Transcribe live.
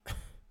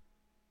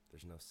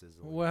There's no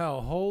sizzle.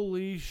 Well,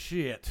 holy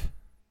shit.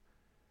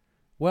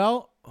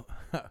 Well,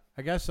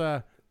 I guess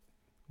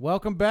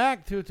welcome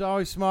back to It's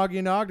Always Smoggy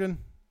in Ogden.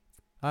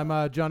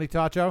 I'm Johnny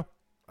Tacho.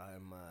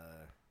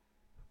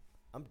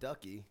 I'm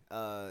Ducky.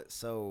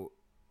 So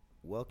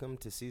welcome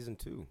to season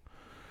 2.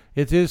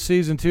 It is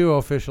season 2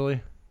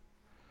 officially.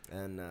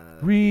 And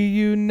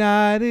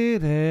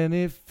reunited and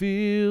it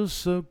feels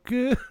so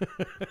good.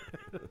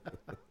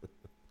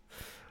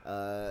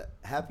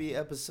 Happy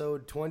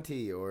episode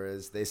 20, or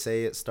as they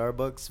say at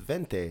Starbucks,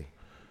 Vente.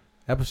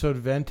 Episode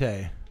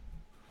Vente.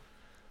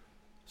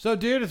 So,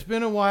 dude, it's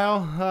been a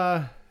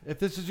while. If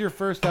this is your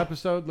first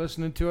episode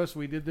listening to us,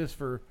 we did this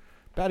for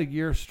about a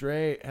year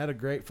straight. Had a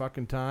great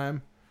fucking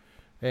time.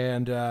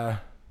 And, oh,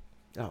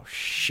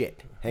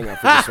 shit. Hang on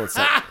for just 1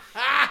 second.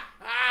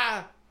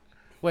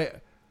 Wait.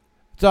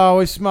 It's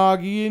always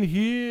smoggy in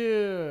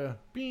here.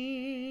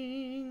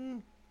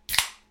 Bing.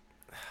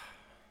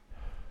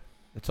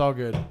 It's all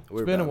good.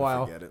 It's been a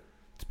while.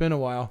 It's been a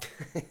while.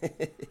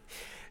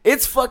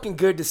 It's fucking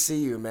good to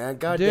see you, man.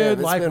 God damn,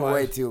 it's been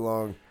way too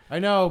long. I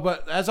know,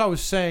 but as I was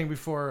saying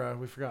before,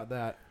 we forgot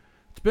that.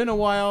 It's been a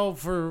while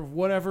for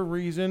whatever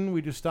reason.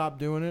 We just stopped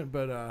doing it,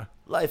 but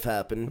life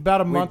happened.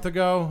 About a month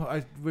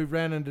ago, we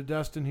ran into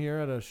Dustin here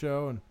at a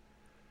show, and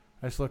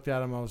I just looked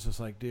at him. I was just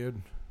like, dude,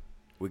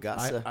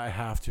 I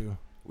have to.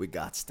 We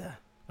got to.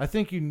 I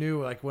think you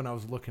knew, like, when I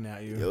was looking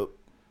at you. Yep.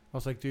 I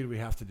was like, dude, we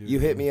have to do it. You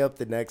hit me up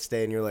the next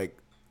day, and you're like,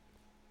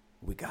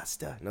 we got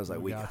to. And I was like,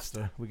 we got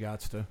to. We got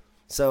to.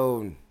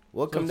 So,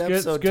 welcome to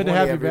episode 20, It's good to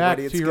have you back.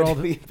 It's good to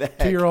be back.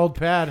 To your old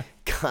pad.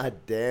 God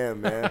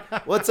damn, man.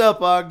 What's up,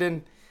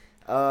 Ogden?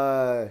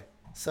 So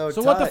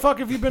what the fuck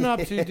have you been up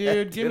to,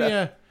 dude?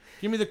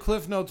 Give me the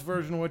Cliff Notes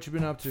version of what you've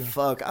been up to.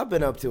 Fuck, I've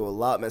been up to a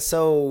lot, man.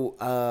 So,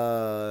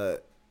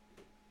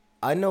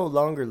 I no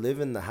longer live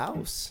in the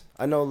house.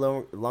 I no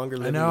longer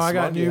live in the house. I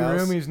got new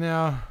roomies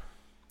now.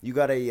 You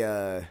got a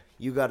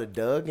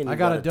Doug, and I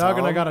got a Doug,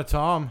 and I got a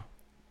Tom.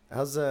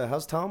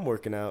 How's Tom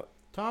working out?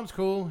 Tom's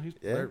cool. He's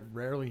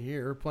rarely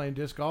here, playing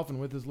disc golf and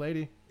with his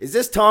lady. Is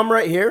this Tom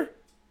right here?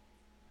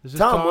 Is this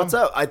Tom, what's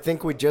up? I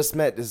think we just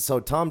met. So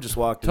Tom just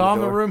walked in the door.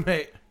 Tom, the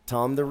roommate.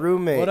 Tom, the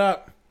roommate. What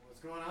up?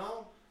 What's going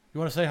on? You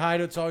want to say hi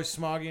to It's Always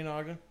Smoggy in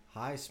Ogden?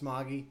 Hi,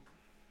 Smoggy.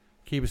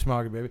 Keep it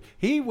smoggy, baby.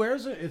 He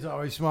wears it. It's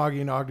Always Smoggy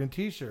in Ogden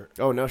t-shirt.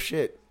 Oh, no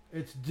shit.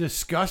 It's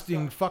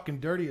disgusting, fucking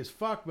dirty as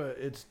fuck, but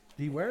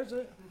he wears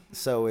it.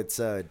 So it's,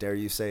 dare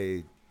you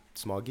say,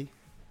 smoggy?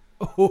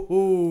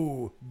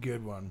 Oh,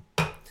 good one.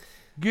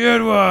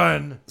 Good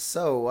one.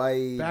 So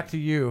back to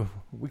you.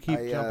 We keep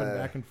jumping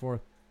back and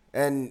forth.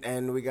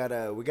 And we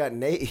got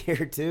Nate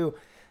here too.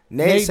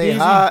 Nate say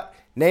hi.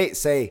 Nate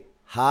say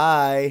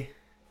hi.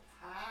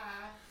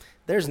 Hi.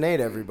 There's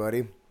Nate,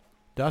 everybody.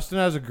 Dustin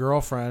has a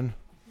girlfriend.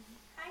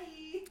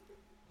 Hi.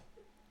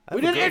 We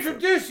didn't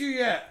introduce you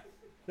yet.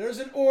 There's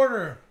an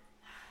order.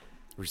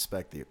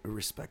 Respect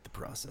the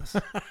process.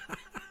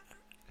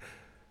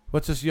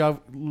 What's this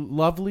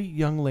lovely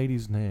young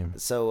lady's name?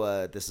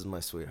 So this is my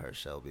sweetheart,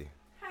 Shelby.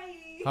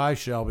 Hi. Hi,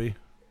 Shelby.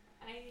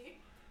 Hi.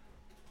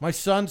 My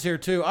son's here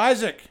too.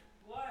 Isaac.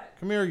 What?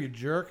 Come here, you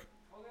jerk.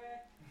 Okay.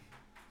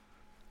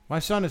 My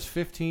son is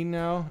 15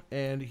 now,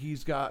 and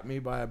he's got me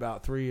by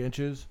about 3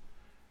 inches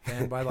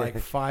and by like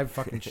 5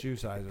 fucking shoe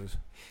sizes.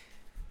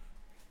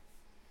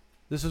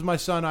 This is my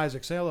son,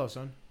 Isaac. Say hello,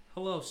 son.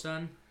 Hello,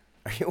 son.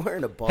 Are you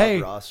wearing a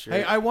Bob Ross shirt?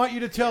 Hey, I want you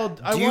to tell...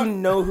 Do you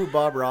know who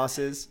Bob Ross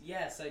is?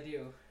 Yes, I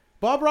do.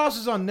 Bob Ross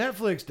is on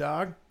Netflix,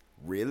 dog.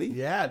 Really?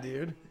 Yeah,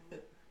 dude.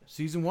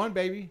 Season 1,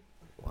 baby.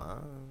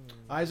 Wow.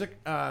 Isaac,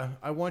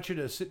 I want you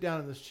to sit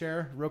down in this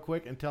chair real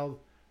quick and tell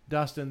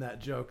Dustin that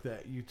joke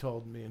that you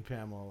told me and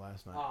Pamela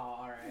last night. Oh,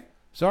 all right.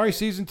 Sorry,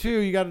 season 2,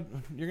 you're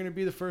going to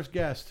be the first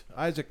guest.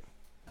 Isaac.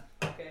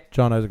 Okay.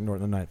 John Isaac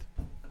Norton the Ninth.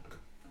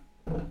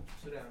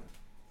 Sit down.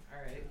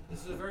 All right.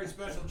 This is a very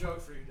special joke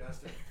for you,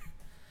 Dustin.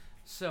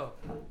 So,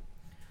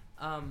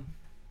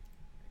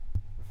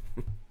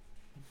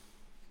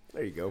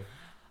 There you go.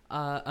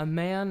 a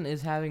man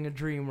is having a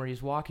dream where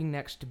he's walking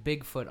next to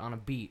Bigfoot on a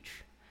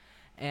beach.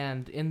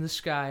 And in the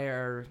sky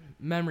are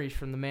memories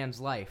from the man's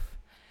life.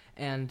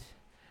 And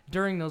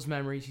during those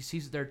memories, he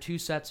sees that there are 2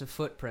 sets of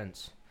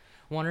footprints.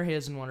 One are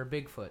his and one are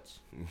Bigfoot's.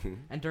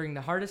 And during the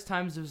hardest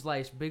times of his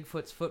life,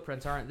 Bigfoot's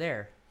footprints aren't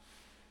there.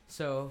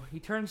 So he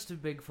turns to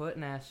Bigfoot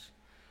and asks,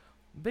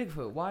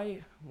 Bigfoot,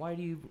 why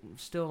do you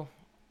still...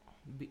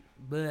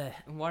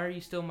 why are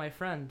you still my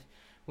friend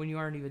when you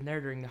aren't even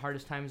there during the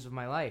hardest times of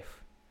my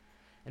life?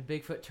 And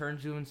Bigfoot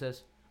turns to him and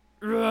says,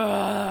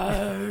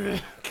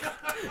 Isaac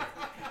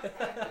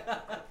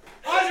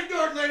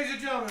Norton, ladies and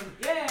gentlemen.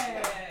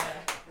 yeah!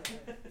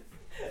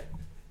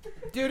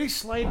 Dude, he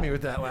slayed me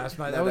with that last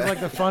night. That was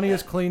like the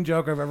funniest clean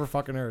joke I've ever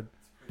fucking heard.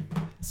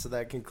 So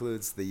that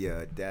concludes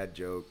the dad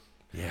joke.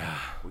 Yeah.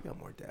 We got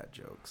more dad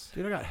jokes.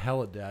 Dude, I got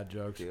hella dad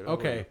jokes. Dude,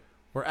 okay,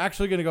 we're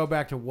actually going to go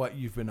back to what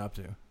you've been up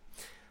to.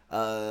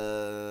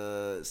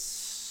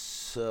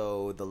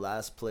 So the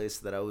last place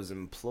that I was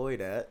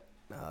employed at,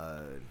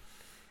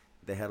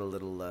 they had a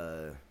little,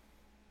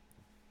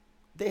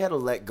 they had a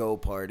let go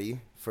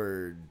party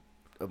for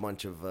a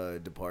bunch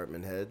of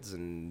department heads,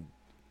 and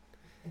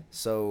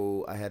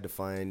so I had to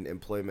find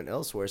employment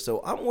elsewhere.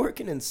 So I'm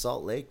working in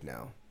Salt Lake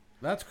now.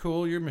 That's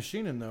cool. You're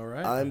machining though,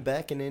 right? I'm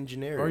back in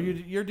engineering. Or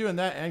you're doing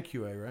that and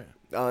QA, right?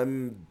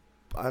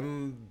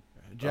 I'm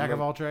Jack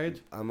of all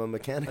trades. I'm a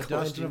mechanical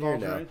Dustin of engineer all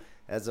now. trades.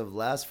 As of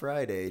last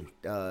Friday,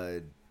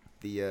 the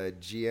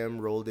GM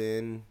rolled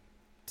in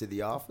to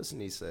the office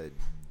and he said,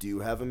 "Do you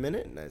have a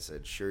minute?" And I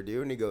said, "Sure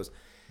do." And he goes,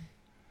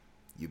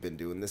 "You've been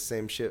doing the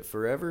same shit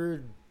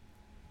forever.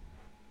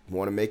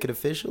 Want to make it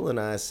official?" And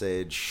I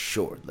said,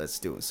 "Sure, let's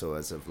do it." So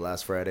as of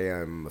last Friday,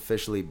 I'm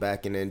officially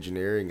back in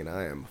engineering, and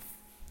I am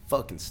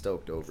fucking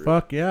stoked over it.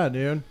 Fuck yeah,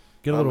 dude.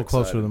 Get a little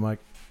closer to the mic.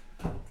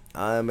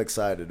 I'm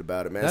excited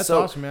about it, man. That's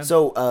so, awesome, man.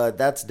 So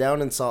that's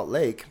down in Salt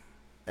Lake,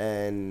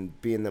 and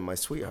being that my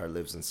sweetheart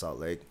lives in Salt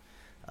Lake,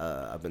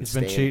 I've been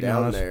staying cheating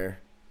on down us. there.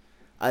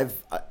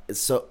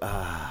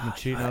 Been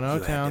cheating on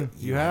O-Town.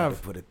 You had have.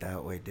 to put it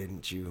that way,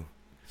 didn't you?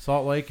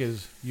 Salt Lake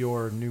is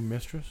your new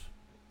mistress.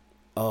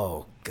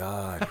 Oh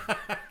God,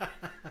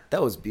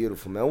 that was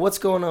beautiful, man. What's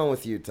going on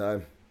with you,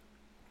 Ty?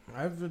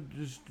 I've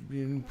just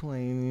been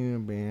playing in a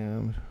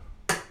band.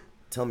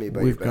 Tell me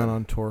about We've your gone band.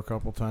 on tour a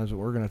couple times, but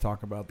we're going to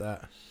talk about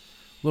that a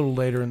little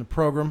later in the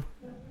program.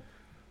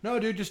 No,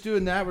 dude, just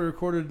doing that. We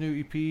recorded a new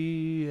EP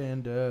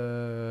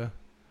and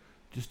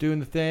just doing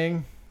the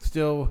thing.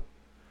 Still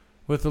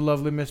with the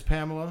lovely Miss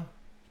Pamela.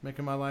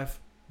 Making my life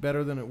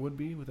better than it would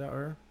be without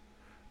her.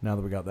 Now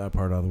that we got that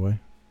part out of the way.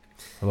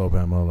 Hello,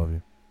 Pamela. I love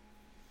you.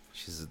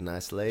 She's a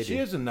nice lady. She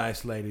is a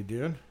nice lady,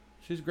 dude.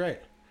 She's great.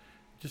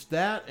 Just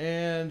that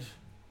and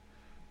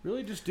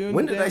really just doing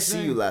When the did damn I see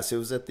thing. you last? It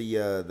was at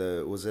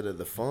the was it at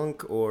the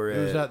Funk or It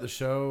was at the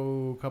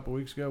show a couple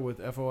weeks ago with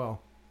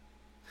FOL.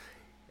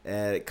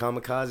 at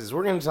Kamikazes?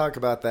 We're gonna talk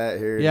about that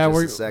here Yeah, in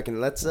we're- just a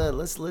second. Let's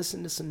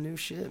listen to some new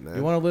shit, man.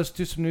 You want to listen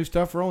to some new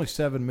stuff? We're only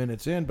 7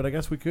 minutes in, but I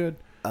guess we could.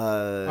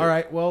 All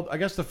right. Well, I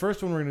guess the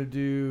first one we're going to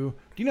do...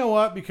 Do you know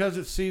what? Because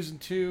it's season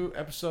 2,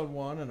 episode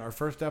 1, and our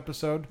first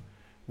episode,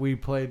 we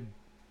played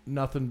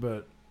nothing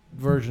but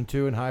version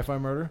 2 and Hi-Fi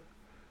Murder.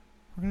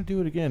 We're going to do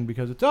it again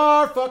because it's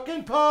our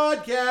fucking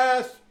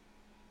podcast.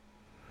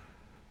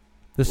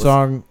 This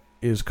song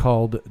is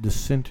called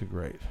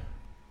Disintegrate.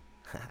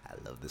 I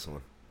love this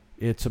one.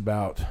 It's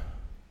about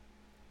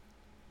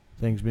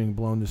things being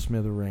blown to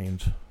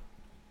smithereens.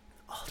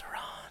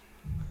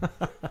 Alderaan.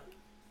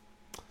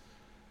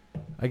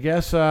 I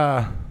guess,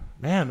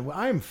 man,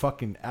 I'm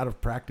fucking out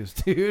of practice,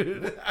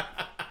 dude.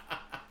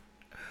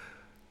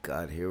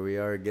 God, here we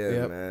are again,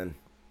 Yep. man.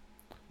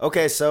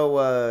 Okay, so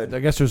I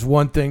guess there's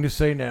one thing to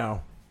say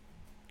now.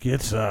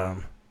 Get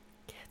some.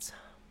 get some.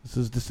 This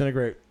is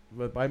Disintegrate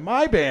but by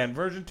my band,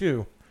 version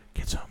 2.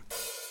 Get some.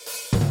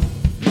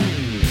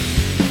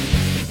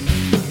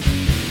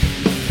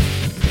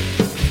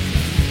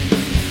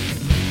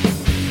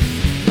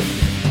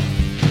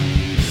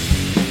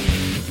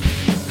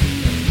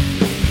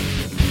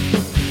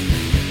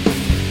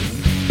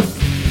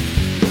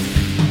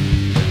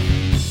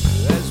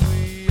 As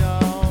we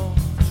all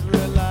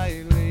tread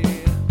lightly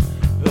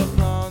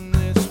upon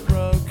this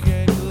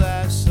broken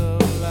glass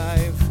of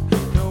life,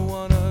 don't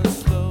wanna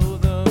slow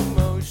the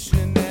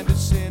motion and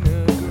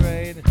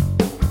disintegrate.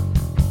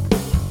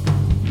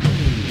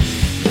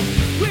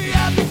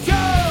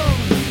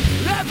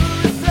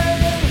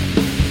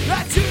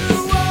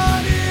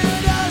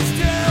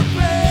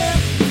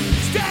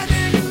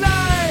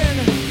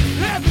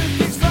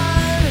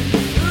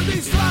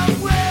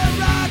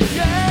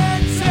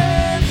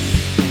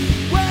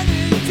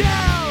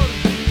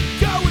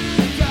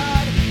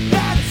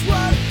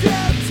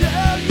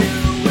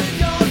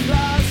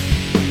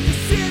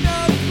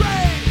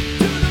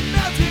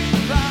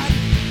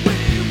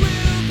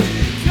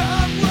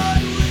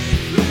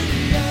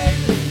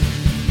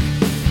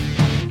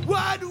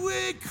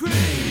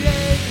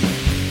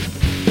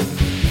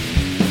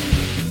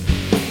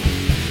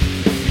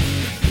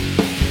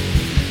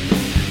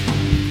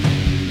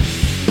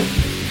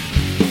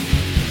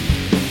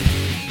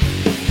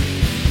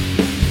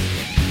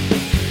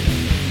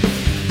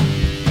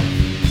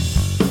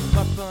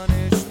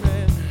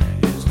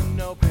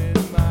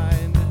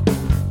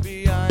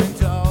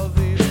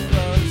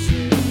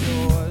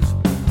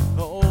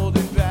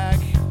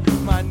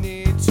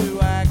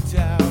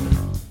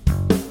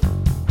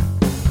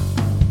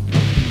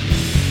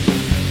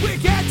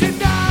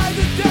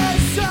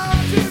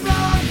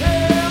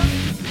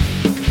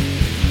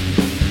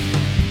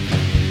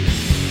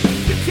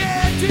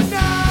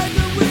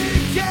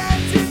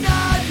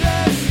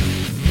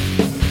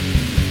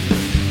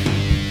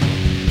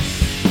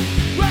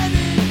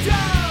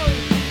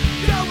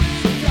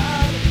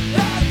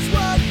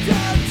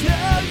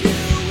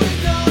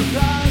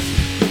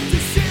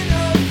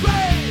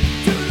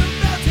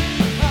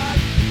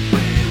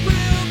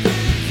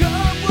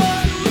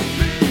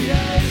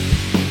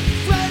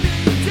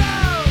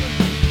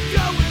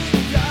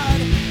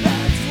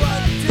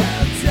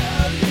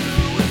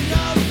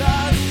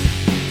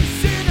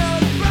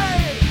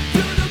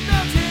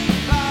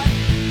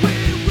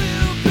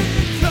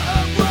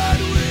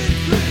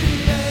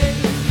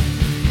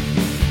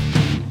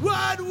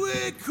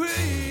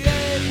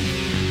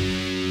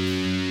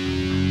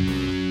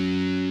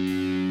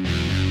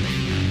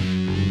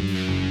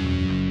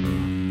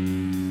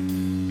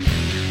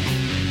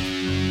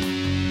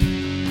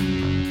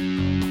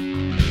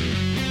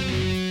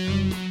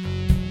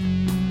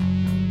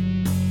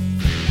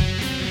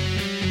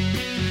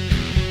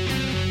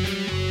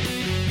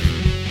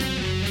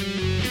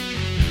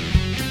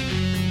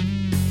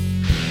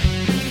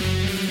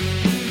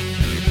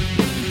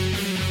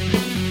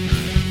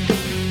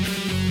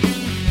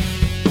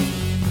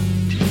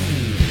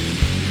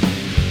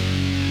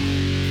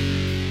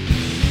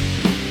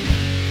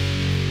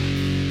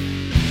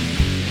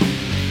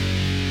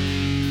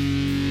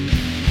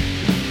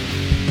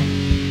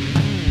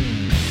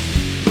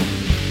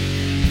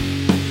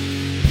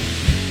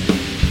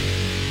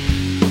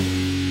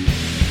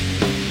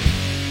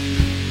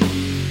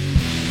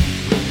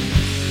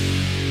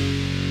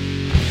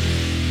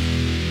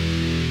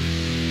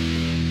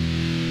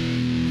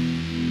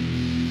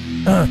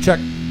 check.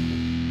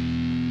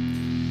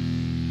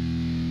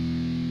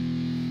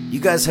 You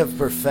guys have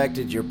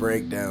perfected your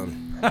breakdown.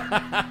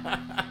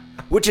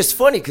 Which is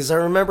funny, because I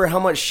remember how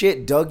much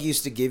shit Doug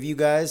used to give you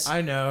guys.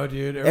 I know,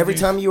 dude. Every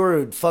time you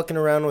were fucking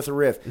around with a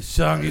riff. the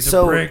song needs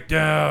a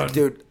breakdown.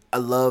 Dude, I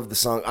love the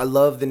song. I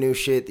love the new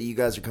shit that you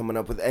guys are coming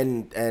up with.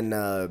 And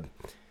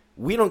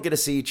we don't get to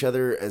see each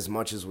other as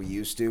much as we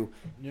used to.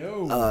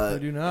 No, I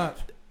do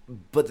not.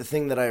 But the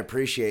thing that I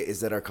appreciate is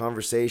that our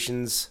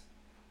conversations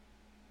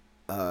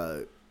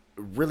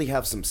really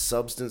have some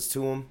substance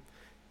to them.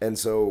 And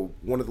so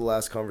one of the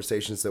last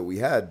conversations that we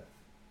had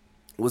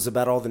was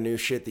about all the new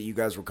shit that you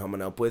guys were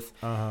coming up with.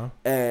 Uh-huh.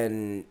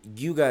 And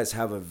you guys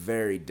have a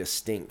very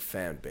distinct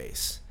fan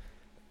base.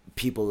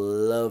 People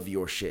love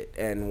your shit.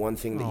 And one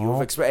thing that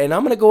you've expressed, and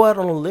I'm going to go out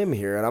on a limb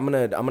here, and I'm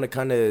going to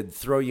kind of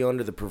throw you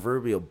under the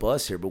proverbial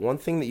bus here, but one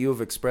thing that you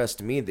have expressed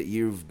to me that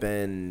you've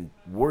been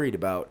worried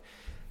about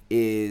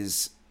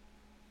is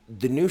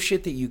the new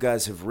shit that you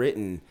guys have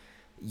written.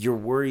 You're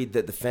worried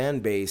that the fan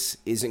base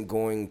isn't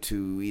going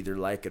to either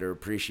like it or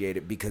appreciate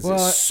it because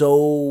it's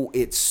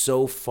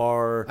so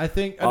far. I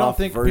don't off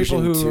think version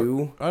people who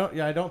two.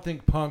 I don't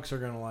think punks are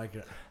gonna like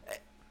it.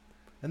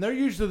 And they're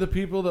usually the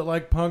people that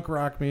like punk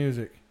rock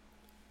music.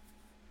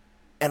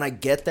 And I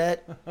get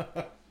that.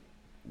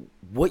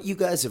 What you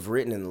guys have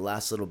written in the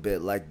last little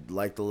bit,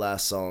 like the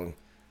last song,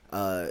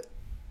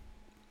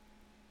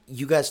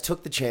 you guys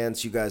took the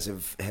chance. You guys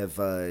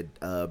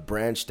have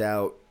branched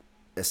out,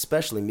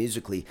 especially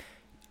musically.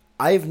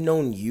 I've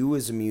known you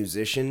as a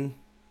musician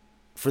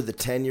for the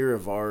tenure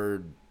of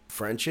our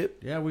friendship.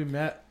 Yeah, we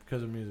met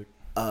because of music.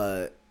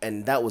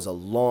 And that was a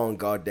long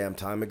goddamn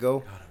time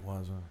ago. God, it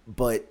was.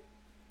 But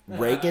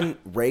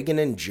Reagan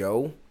and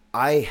Joe,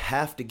 I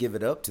have to give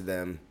it up to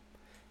them.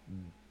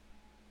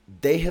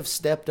 They have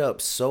stepped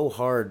up so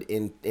hard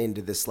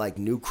into this like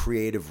new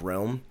creative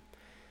realm,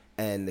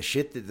 and the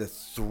shit that the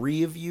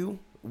three of you,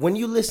 when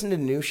you listen to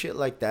new shit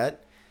like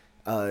that,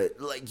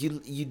 like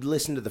you'd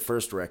listen to the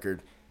first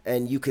record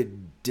and you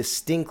could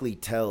distinctly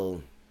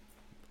tell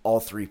all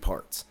three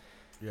parts.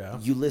 Yeah.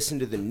 You listen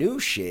to the new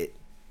shit,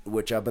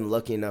 which I've been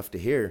lucky enough to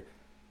hear,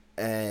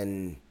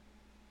 and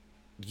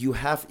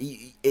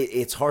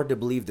it's hard to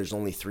believe there's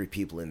only three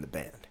people in the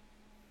band.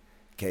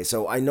 Okay,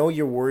 so I know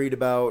you're worried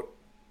about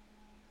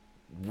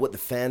what the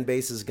fan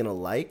base is gonna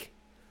like.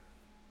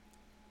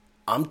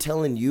 I'm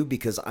telling you,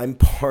 because I'm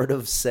part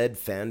of said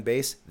fan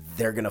base,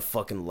 they're gonna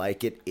fucking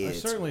like it. I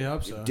certainly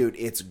hope so, dude.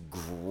 It's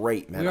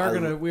great, man.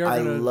 I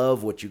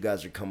love what you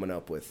guys are coming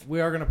up with.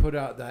 We are gonna put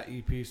out that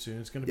EP soon.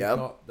 It's gonna be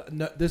called.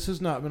 No, this has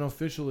not been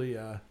officially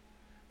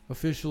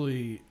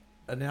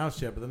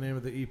announced yet, but the name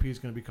of the EP is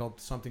gonna be called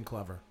Something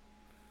Clever.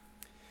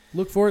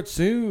 Look for it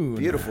soon.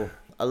 Beautiful.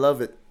 I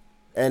love it.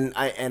 And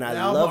I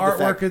love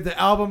the artwork. The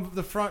album,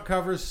 the front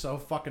cover is so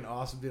fucking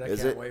awesome, dude. I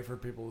can't wait for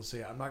people to see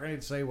it. I'm not going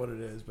to say what it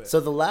is, but so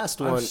the last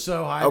one. I'm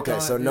so hyped. Okay,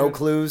 so on it, no dude.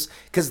 clues,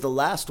 because the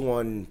last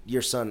one,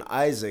 your son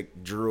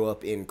Isaac drew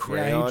up in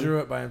crayon. Yeah, he drew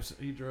it by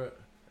himself. He drew it,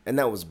 and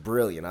that was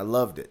brilliant. I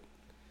loved it.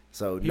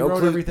 So he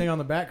wrote everything on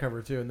the back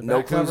cover too. And the no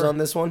back clues cover, on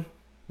this one.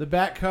 The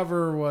back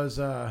cover was.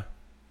 I'll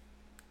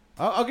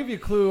give you a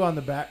clue on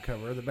the back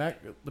cover.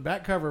 The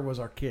back cover was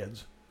our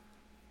kids.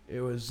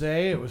 It was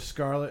Zay, it was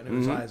Scarlett, and it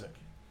was Isaac.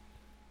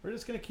 We're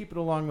just going to keep it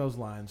along those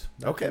lines.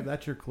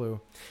 That's your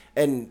clue.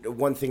 And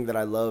one thing that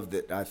I loved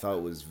that I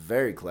thought was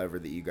very clever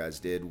that you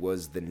guys did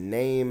was the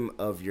name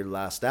of your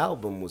last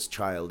album was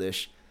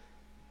Childish,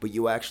 but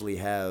you actually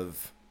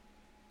have...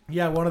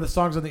 Yeah, one of the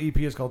songs on the EP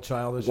is called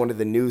Childish. One of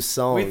the new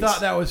songs. We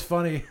thought that was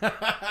funny.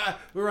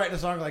 We were writing a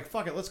song like,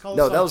 fuck it, let's call it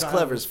No, that was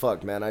clever as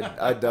fuck, man.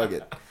 I dug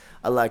it.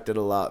 I liked it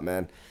a lot,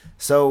 man.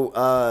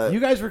 So, you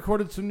guys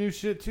recorded some new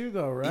shit too,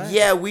 though, right?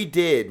 Yeah, we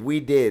did,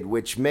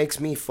 which makes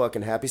me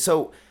fucking happy.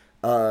 So,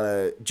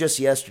 just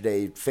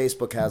yesterday,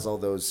 Facebook has all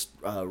those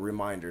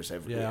reminders.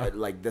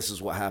 Like, this is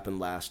what happened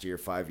last year,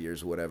 5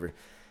 years, whatever.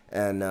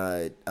 And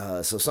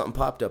so something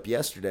popped up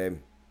yesterday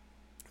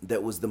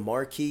that was the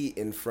marquee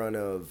in front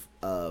of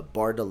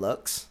Bar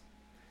Deluxe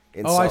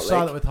in Salt I Lake.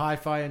 saw that with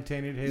Hi-Fi and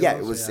Tainted Halos.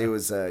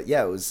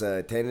 Yeah, it was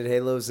Tainted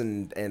Halos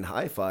and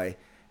Hi-Fi.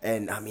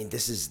 And I mean,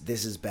 this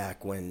is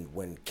back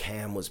when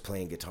Cam was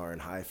playing guitar in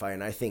Hi-Fi,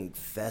 and I think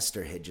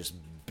Fester had just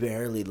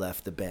barely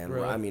left the band.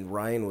 Really? I mean,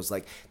 Ryan was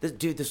like,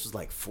 this was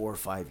like 4 or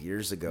 5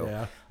 years ago.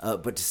 Yeah.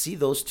 But to see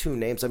those two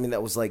names, I mean,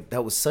 that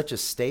was such a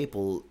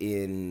staple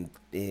in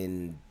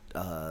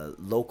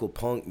local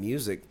punk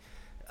music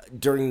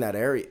during that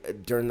era.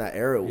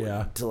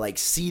 Yeah. To like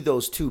see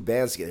those two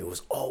bands together, it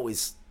was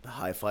always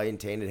Hi-Fi and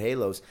Tainted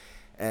Halos,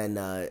 and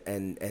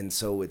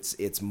so it's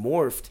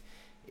morphed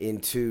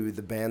into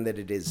the band that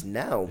it is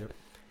now. Yep.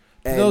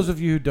 For those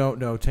of you who don't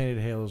know,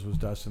 Tainted Halos was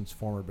Dustin's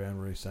former band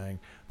where he's saying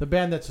the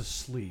band that's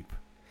asleep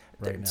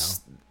right now.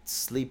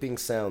 Sleeping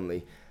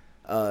soundly.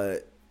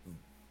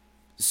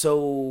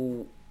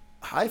 So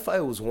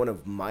Hi-Fi was one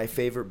of my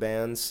favorite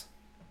bands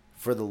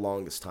for the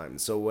longest time.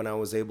 So when I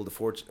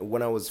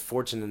was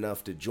fortunate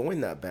enough to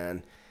join that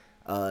band,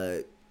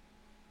 I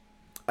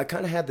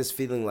kind of had this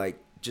feeling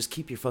like, just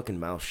keep your fucking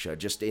mouth shut.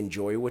 Just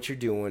enjoy what you're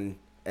doing.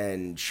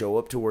 and show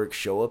up to work,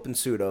 show up and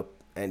suit up,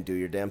 and do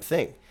your damn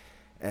thing.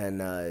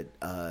 And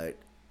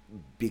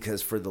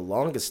because for the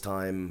longest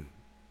time,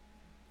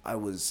 I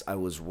was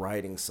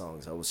writing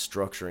songs, I was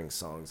structuring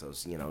songs, I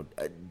was,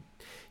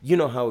 you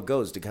know how it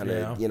goes to kind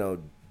of, Yeah.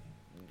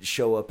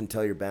 Show up and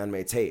tell your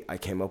bandmates, hey, I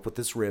came up with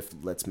this riff,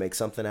 let's make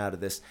something out of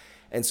this.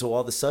 And so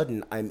all of a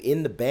sudden, I'm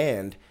in the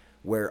band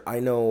where I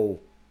know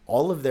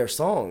all of their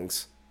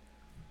songs,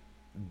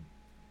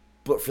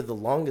 but for the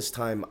longest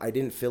time, I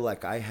didn't feel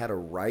like I had a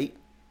right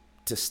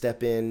to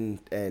step in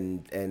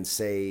and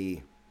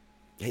say,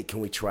 hey,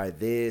 can we try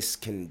this?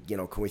 Can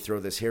we throw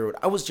this here?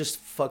 I was just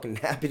fucking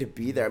happy to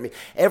be there. I mean,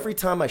 every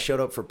time I showed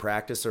up for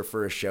practice or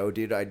for a show,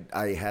 dude,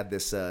 I had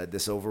this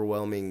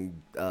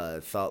overwhelming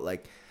thought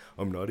like,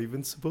 I'm not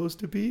even supposed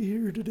to be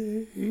here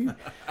today.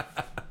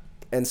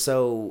 And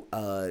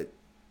so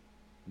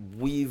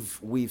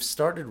we've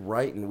started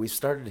writing. We've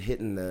started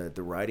hitting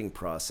the writing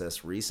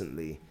process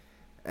recently.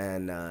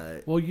 And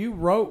Well, you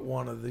wrote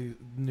one of the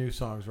new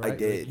songs, right? I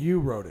did.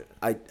 You wrote it.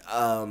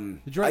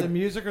 Did you write the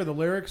music or the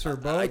lyrics or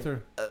both?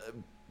 Or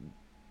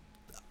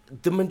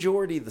the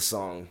majority of the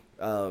song,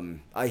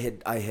 I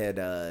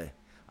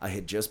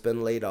had just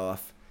been laid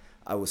off.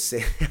 I was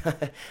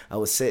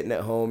sitting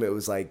at home. It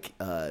was like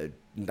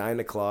 9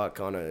 o'clock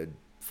on a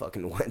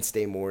fucking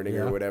Wednesday morning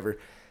or whatever,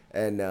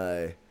 and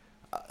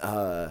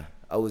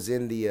I was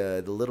in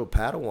the little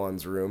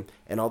Padawan's room,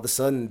 and all of a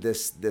sudden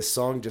this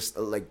song just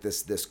like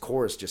this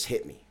chorus just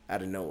hit me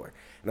out of nowhere,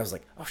 and I was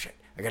like, oh shit,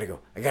 I gotta go.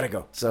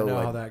 So I know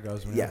how that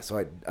goes, man. Yeah,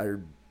 so I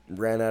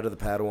ran out of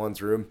the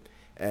Padawan's room,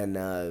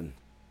 and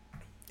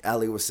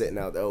Allie was sitting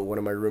out. One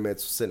of my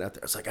roommates was sitting out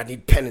there. I was like, I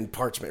need pen and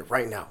parchment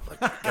right now.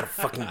 Like, I gotta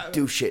fucking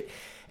do shit.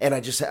 And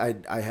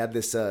I had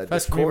this this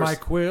Fetch me chorus. my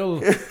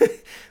quill.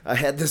 I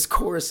had this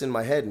chorus in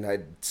my head, and I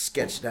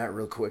sketched that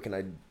real quick, and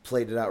I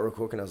played it out real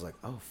quick, and I was like,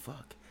 oh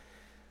fuck,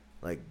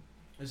 like.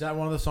 Is that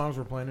one of the songs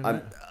we're playing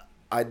tonight?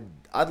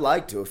 I'd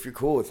like to, if you're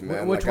cool with me,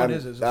 man. Which one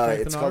is it? Is it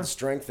Strength it's and called Honor?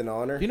 Strength and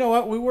Honor. You know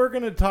what? We were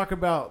going to talk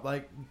about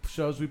like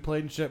shows we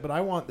played and shit, but I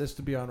want this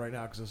to be on right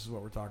now because this is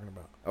what we're talking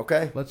about.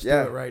 Okay, Let's do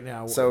it right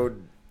now. So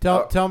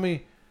tell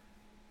me,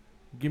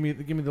 give me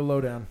the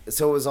lowdown.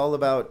 So it was all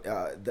about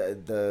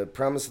the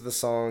premise of the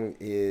song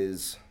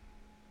is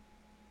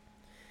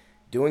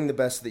doing the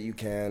best that you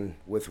can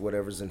with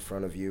whatever's in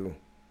front of you,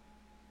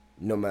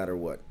 no matter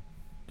what.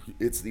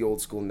 It's the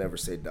old school never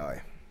say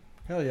die.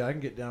 Hell yeah, I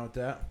can get down with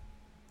that.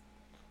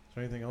 Is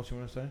there anything else you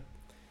want to say?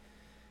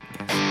 You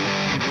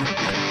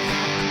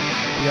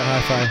got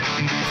high five.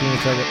 See you in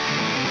a second.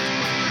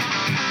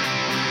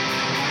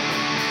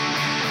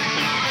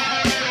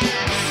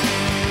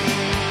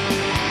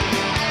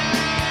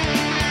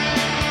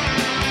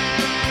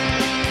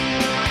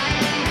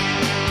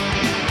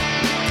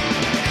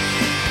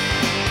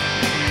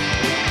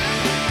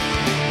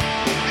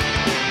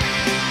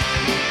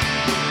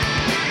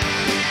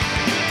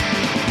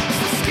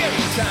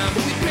 Time,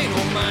 but we pay no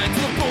mind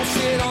to the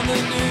bullshit on the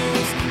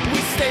news. We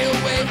stay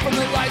away from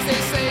the lies they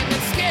say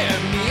that scare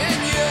me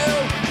and you.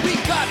 We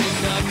got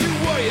enough to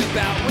worry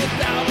about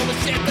without all the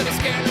shit that is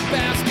scared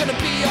about. It's gonna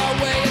be our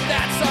way, and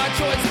that's our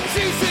choice.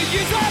 Choose to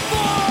use our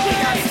voice. We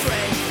got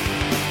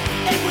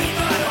strength, and we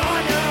got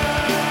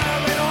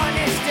honor, an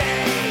honest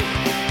day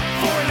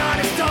for an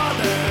honest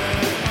dollar.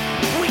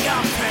 We got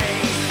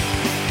pain,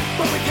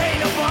 but we pay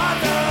no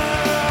bother.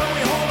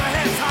 We hold our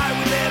heads high,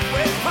 we live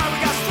with pride.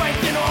 We got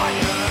strength and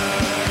honor.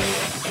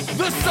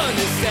 The sun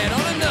is set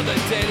on another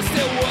day, there's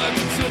still work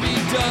to be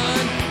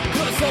done.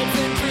 Cause hopes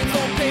and dreams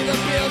don't pay the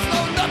bills,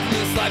 no, nothing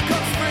in this life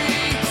comes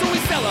free. So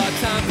we sell our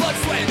time, blood,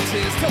 sweat, and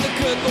tears, till the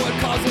good Lord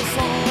calls us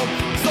home.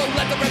 So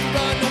let the rest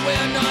run, no,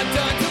 we're not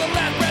done, till the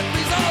last breath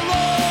leaves our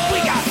Lord.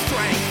 We got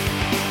strength,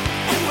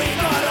 and we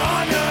got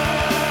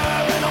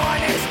honor, an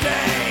honest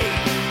day,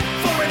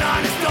 for an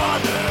honest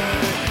dollar.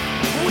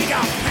 We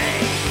got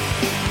pain,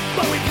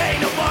 but we pay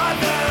no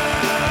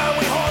bother.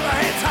 We hold our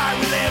heads high,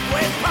 we live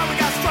with pride, we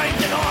got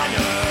strength and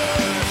honor.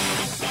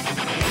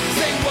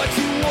 Say what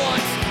you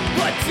want,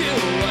 but do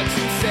what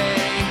you say.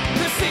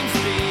 There seems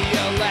to be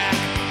a lack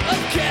of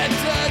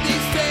character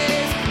these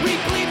days. We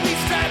bleed, we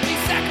strive, we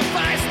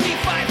sacrifice, we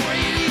fight for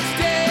it each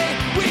day.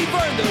 We've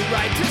earned the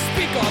right to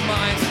speak our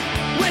minds.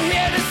 We're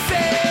here to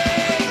say.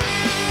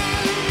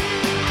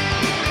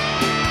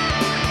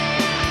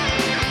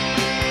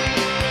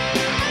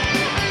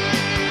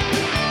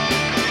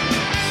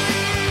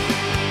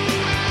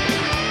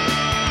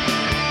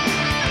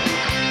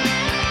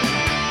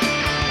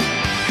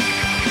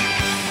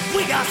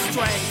 We got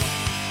strength,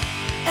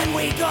 and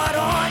we got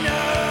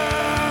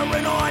honor,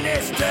 an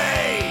honest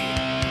day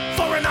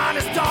for an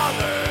honest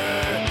dollar.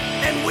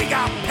 And we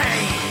got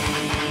pain,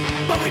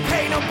 but we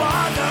pay no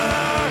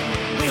bother.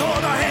 We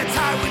hold our heads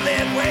high, we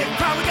live with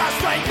pride. We got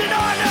strength and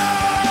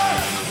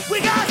honor. We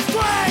got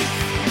strength,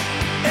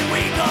 and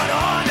we got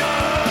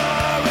honor,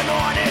 an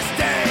honest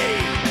day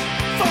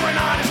for an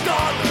honest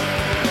dollar.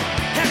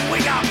 And we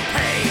got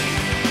pain,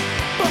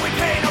 but we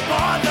pay no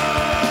bother.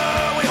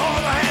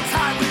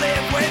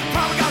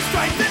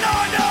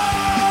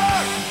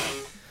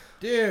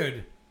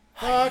 Dude,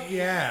 Fuck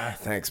yeah.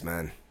 Thanks,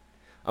 man.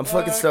 I'm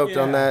Fuck fucking stoked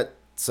on yeah. that.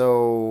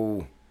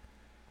 So,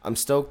 I'm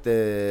stoked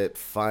that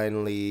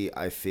finally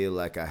I feel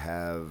like I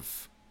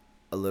have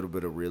a little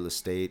bit of real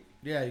estate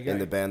Yeah, you got in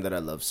the band that I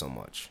love so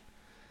much.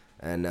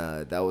 And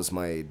that was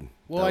my...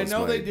 Well, that I was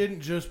know my- they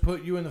didn't just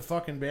put you in the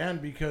fucking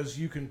band because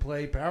you can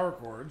play power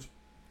chords.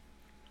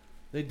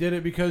 They did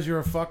it because you're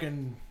a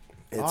fucking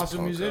It's awesome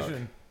punk rock.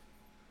 musician.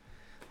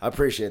 I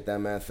appreciate that,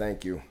 man.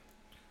 Thank you.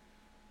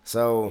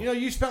 So, You know,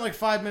 you spent like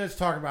 5 minutes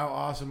talking about how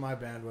awesome my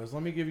band was.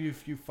 Let me give you a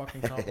few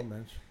fucking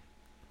compliments.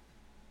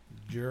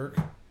 Jerk.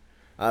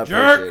 I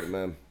Jerk! appreciate it,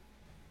 man.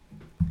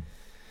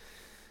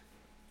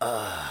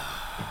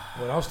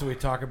 What else do we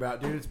talk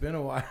about, dude? It's been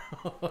a while.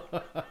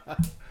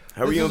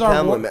 How are This you is and our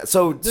Pamela, war- man?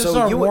 So, This is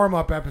so our you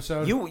warm-up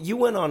episode. you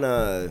went on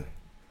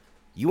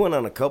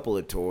a couple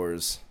of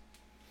tours.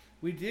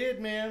 We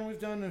did, man. We've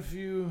done a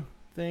few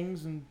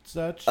things and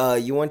such.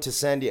 You went to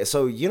San Diego.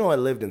 So, I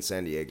lived in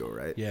San Diego,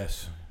 right?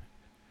 Yes.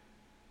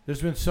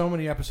 There's been so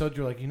many episodes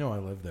you're like, I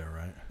live there,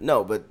 right?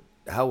 No, but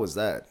how was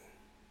that?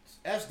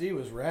 SD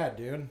was rad,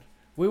 dude.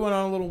 We went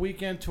on a little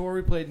weekend tour.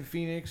 We played in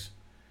Phoenix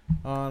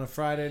on a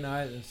Friday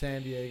night and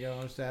San Diego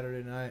on a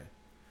Saturday night.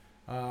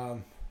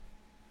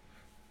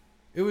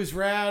 It was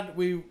rad.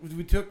 We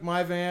took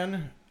my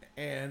van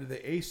and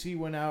the AC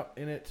went out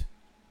in it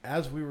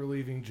as we were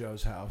leaving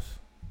Joe's house.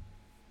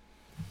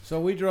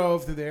 So we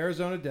drove through the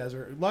Arizona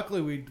desert.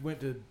 Luckily, we went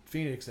to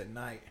Phoenix at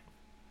night.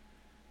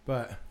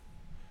 But,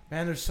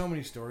 man, there's so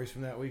many stories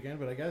from that weekend.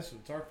 But I guess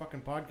it's our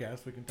fucking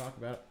podcast. We can talk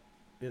about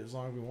it as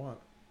long as we want.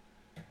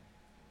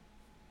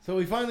 So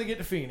we finally get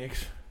to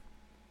Phoenix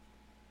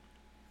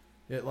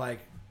at like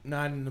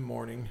 9 in the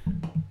morning.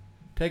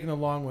 Taking a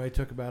long way,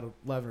 took about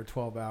 11 or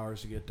 12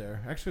 hours to get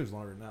there. Actually, it was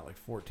longer than that, like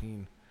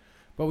 14.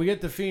 But we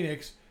get to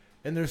Phoenix,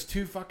 and there's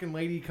 2 fucking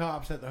lady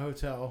cops at the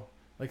hotel,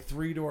 like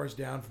 3 doors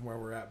down from where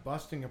we're at,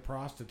 busting a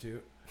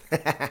prostitute.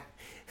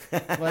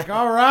 Like,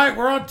 all right,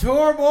 we're on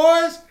tour,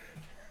 boys.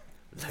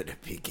 Let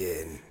it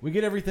begin. We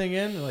get everything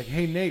in. They're like,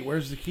 hey, Nate,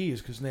 where's the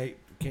keys? Because Nate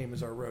came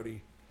as our roadie.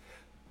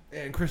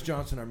 And Chris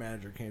Johnson, our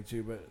manager, came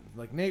too. But,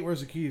 like, Nate,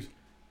 where's the keys?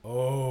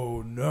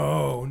 Oh,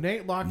 no.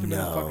 Nate locked him in the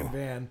No. fucking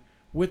van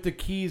with the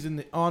keys in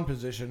the on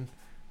position.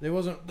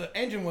 The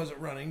engine wasn't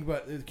running,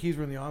 but the keys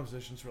were in the on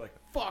position. So we're like,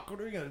 fuck, what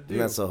are we going to do?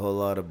 And that's a whole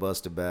lot of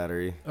busted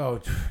battery.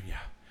 Oh, yeah.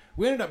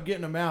 We ended up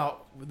getting them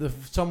out.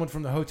 Someone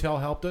from the hotel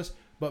helped us.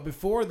 But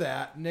before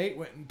that, Nate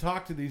went and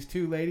talked to these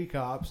 2 lady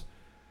cops.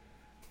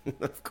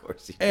 Of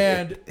course you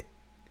And did.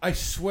 I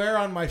swear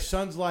on my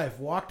son's life,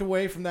 walked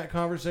away from that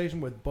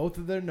conversation with both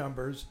of their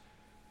numbers,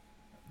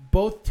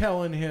 both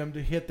telling him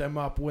to hit them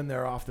up when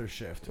they're off their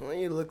shift. Well,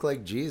 you look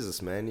like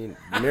Jesus, man.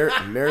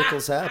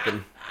 Miracles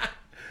happen.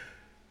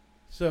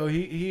 So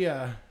he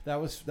that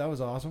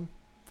was awesome.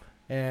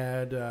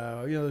 And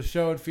the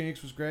show in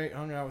Phoenix was great.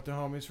 Hung out with the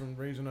homies from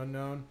Reason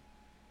Unknown.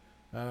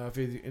 If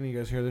any of you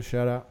guys hear this,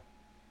 shout out.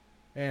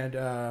 And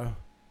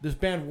this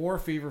band War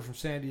Fever from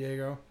San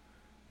Diego.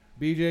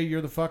 BJ,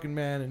 you're the fucking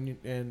man,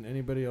 and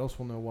anybody else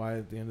will know why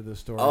at the end of this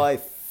story. Oh, I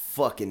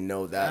fucking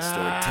know that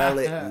story. Tell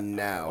it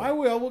now. I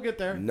will. We'll get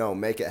there. No,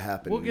 make it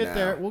happen. We'll get now.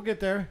 there. We'll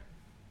get there.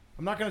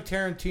 I'm not going to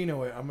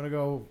Tarantino it. I'm going to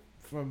go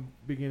from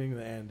beginning to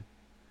the end.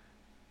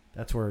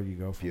 That's where you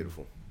go from.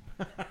 Beautiful.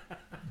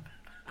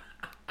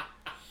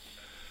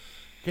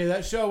 Okay,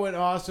 that show went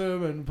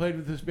awesome and played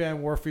with this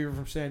band War Fever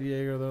from San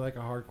Diego. They're like a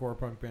hardcore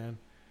punk band.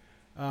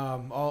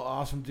 All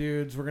awesome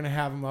dudes. We're going to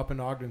have them up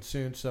in Ogden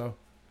soon, so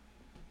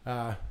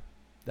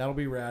that'll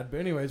be rad. But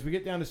anyways, we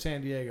get down to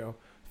San Diego.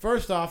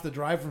 First off, the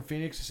drive from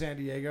Phoenix to San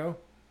Diego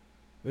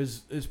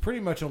is pretty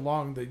much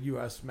along the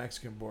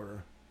U.S.-Mexican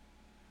border.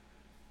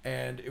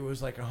 And it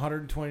was like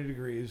 120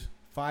 degrees,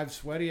 5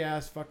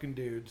 sweaty-ass fucking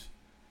dudes,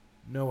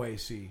 no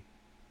AC.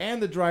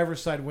 And the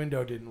driver's side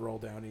window didn't roll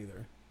down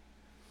either.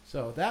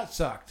 So that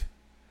sucked.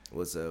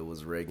 Was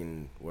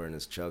Reagan wearing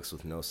his chucks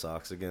with no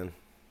socks again?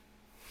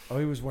 Oh,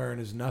 he was wearing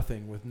his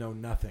nothing with no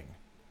nothing.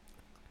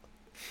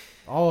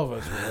 All of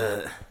us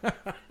were.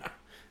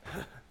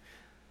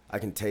 I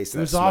can taste It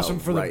that was smell awesome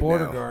for the right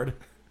border now. guard.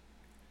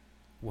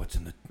 What's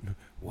in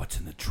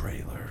the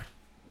trailer?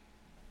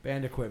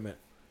 Band equipment.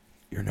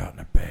 You're not in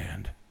a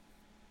band.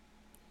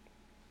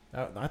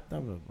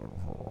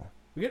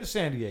 We get to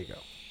San Diego.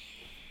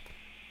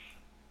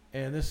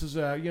 And this is,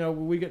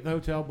 we get to the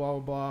hotel, blah, blah,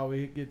 blah.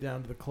 We get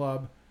down to the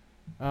club.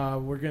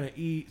 We're going to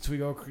eat, so we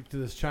go to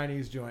this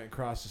Chinese joint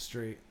across the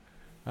street.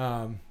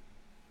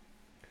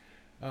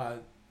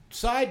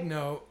 Side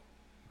note,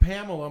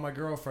 Pamela, my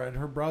girlfriend,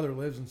 her brother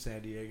lives in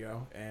San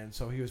Diego, and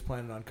so he was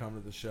planning on coming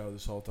to the show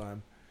this whole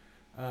time.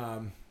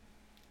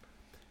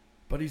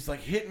 But he's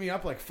like hitting me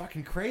up like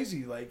fucking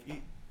crazy, like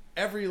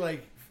every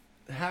like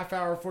half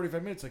hour,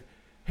 45 minutes, like,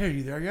 hey, are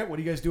you there yet? What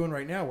are you guys doing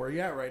right now? Where are you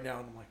at right now?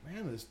 And I'm like,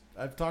 man,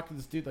 I've talked to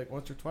this dude like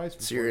once or twice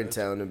before. So you're in this.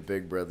 town and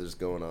Big Brother's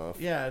going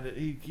off. Yeah, and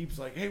he keeps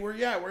like, hey, where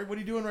you at? What are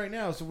you doing right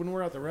now? So when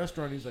we're at the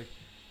restaurant, he's like,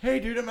 hey,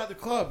 dude, I'm at the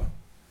club.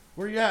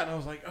 Where you at? And I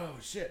was like, oh,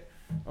 shit.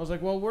 I was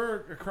like, well,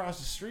 we're across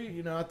the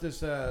street, at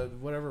this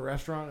whatever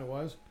restaurant it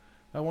was.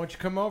 Why don't you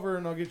come over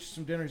and I'll get you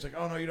some dinner? He's like,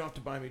 oh, no, you don't have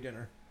to buy me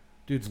dinner.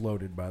 Dude's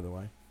loaded, by the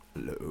way.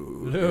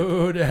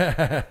 Loaded.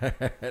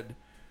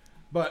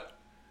 But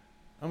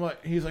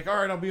he's like, all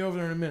right, I'll be over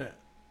there in a minute.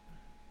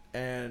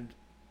 And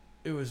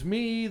it was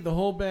me, the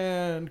whole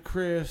band,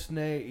 Chris,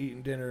 Nate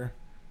eating dinner.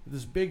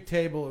 This big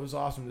table. It was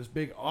awesome. This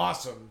big,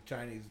 awesome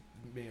Chinese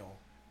meal.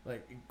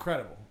 Like,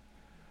 incredible.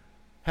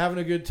 Having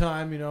a good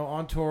time,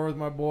 on tour with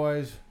my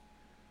boys.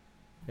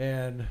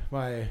 And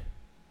my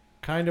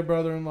kind of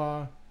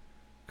brother-in-law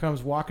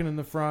comes walking in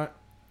the front.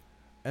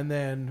 And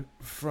then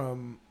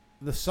from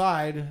the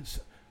side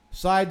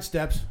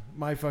steps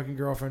my fucking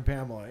girlfriend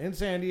Pamela in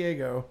San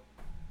Diego.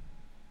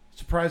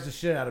 Surprised the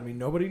shit out of me.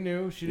 Nobody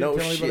knew. She didn't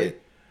tell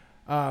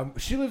anybody.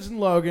 She lives in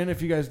Logan.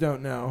 If you guys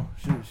don't know,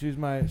 she's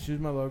my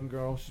Logan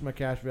girl. She's my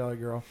Cache Valley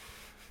girl.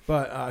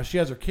 But she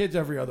has her kids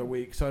every other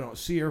week, so I don't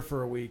see her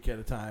for a week at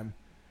a time.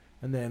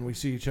 And then we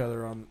see each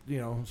other on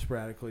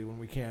sporadically when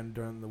we can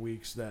during the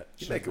weeks that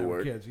you make it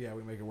work. Kids, yeah,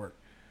 we make it work.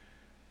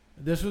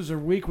 This was her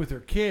week with her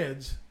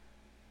kids.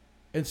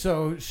 And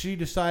so she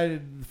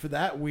decided for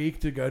that week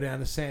to go down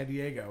to San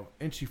Diego,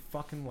 and she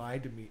fucking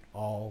lied to me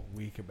all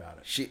week about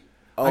it.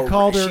 I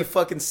called her. She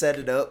fucking set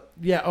it up.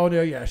 Yeah. Oh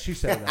no. Yeah. She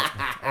said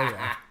that. Oh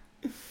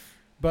yeah.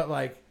 But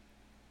like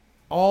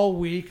all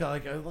week,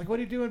 like what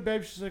are you doing,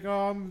 babe? She's like,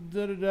 oh, I'm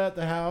at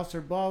the house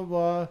or blah blah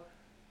blah,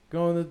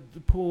 going to the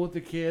pool with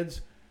the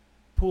kids.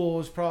 Pool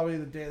was probably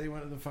the day they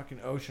went to the fucking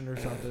ocean or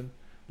something.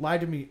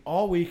 Lied to me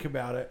all week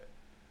about it,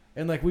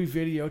 and like we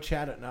video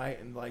chat at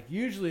night, and like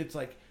usually it's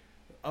like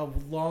a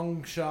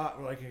long shot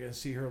where like I can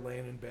see her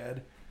laying in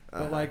bed.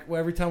 But like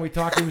every time we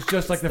talked, it was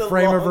just like the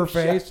frame of her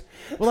face.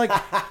 Well, like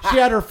she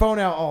had her phone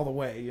out all the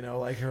way,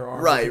 like her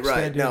arm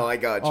right. No, I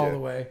got you all the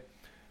way.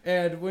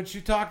 And when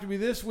she talked to me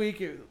this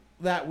week,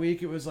 that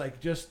week it was like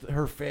just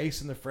her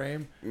face in the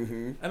frame.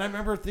 Mm-hmm. And I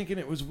remember thinking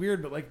it was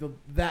weird, but like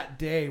that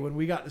day when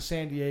we got to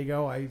San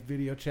Diego, I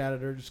video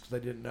chatted her just because I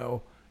didn't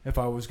know if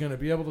I was going to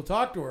be able to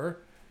talk to her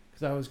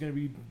because I was going to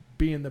be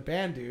being the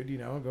band dude,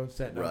 going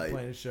setting up,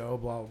 playing a show,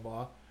 blah blah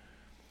blah.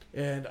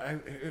 And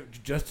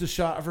just a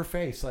shot of her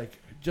face, like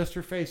just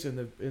her face in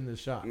the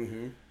shot.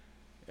 Mm-hmm.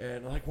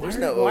 And I'm like, why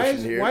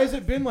has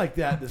it been like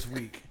that this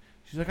week?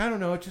 She's like, I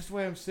don't know. It's just the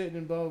way I'm sitting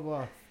and blah blah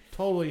blah.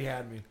 Totally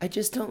had me. I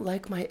just don't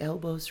like my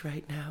elbows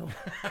right now.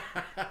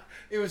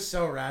 It was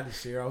so rad to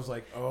see her. I was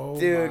like, oh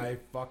my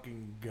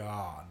fucking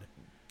God.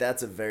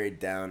 That's a very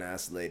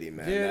down-ass lady,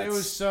 man. Dude, it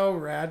was so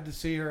rad to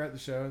see her at the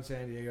show in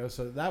San Diego.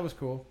 So that was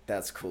cool.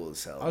 That's cool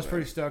as hell. I was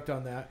pretty stoked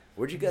on that.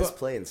 Where'd you guys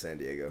play in San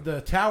Diego?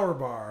 The Tower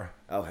Bar.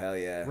 Oh, hell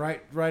yeah.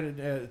 Right at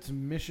it's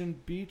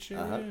Mission Beach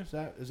area.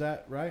 Is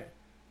that right?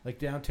 Like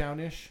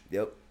downtown-ish?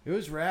 Yep. It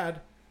was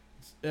rad.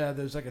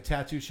 There's like a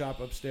tattoo shop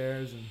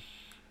upstairs, and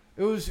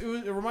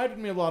it reminded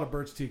me a lot of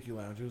Bert's Tiki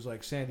Lounge. It was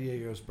like San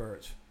Diego's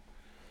Bert's.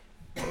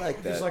 I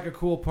like that. Just like a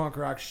cool punk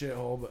rock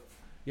shithole, but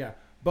yeah.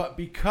 But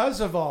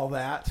because of all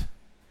that,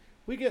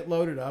 we get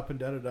loaded up and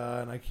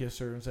da-da-da, and I kiss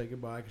her and say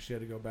goodbye because she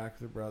had to go back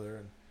with her brother.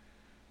 And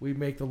we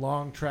make the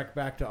long trek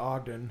back to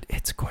Ogden.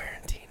 It's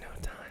Quarantino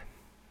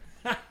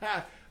time.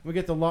 We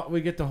get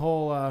the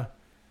whole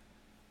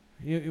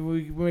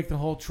we make the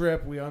whole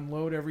trip. We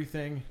unload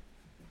everything,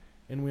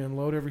 and we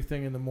unload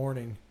everything in the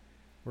morning.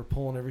 We're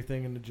pulling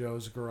everything into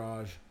Joe's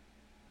garage.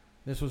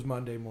 This was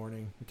Monday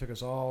morning. It took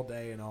us all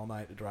day and all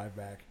night to drive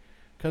back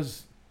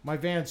because my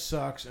van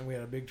sucks, and we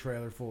had a big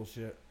trailer full of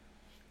shit.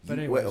 But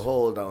anyways. Wait,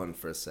 hold on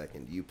for a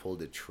second. You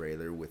pulled a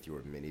trailer with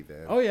your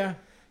minivan? Oh, yeah.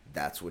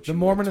 That's what the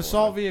Mormon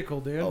assault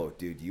vehicle, dude. Oh,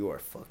 dude, you are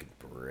fucking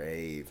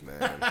brave,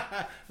 man.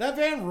 That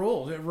van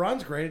rules. It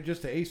runs great. It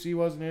just the AC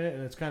wasn't in it,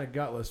 and it's kind of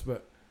gutless.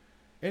 But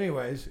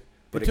anyways,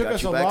 it took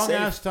us a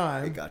long-ass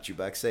time. It got you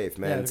back safe,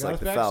 man. Yeah, it's like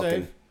the Falcon.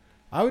 Safe.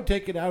 I would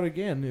take it out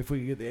again if we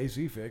could get the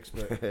AC fixed,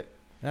 but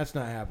that's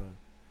not happening.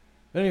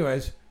 But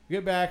anyways,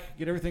 get back,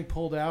 get everything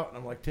pulled out, and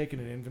I'm like taking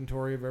an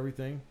inventory of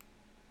everything.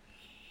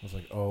 I was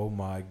like, oh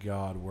my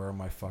God, where are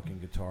my fucking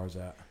guitars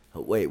at? Oh,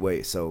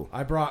 wait, so...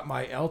 I brought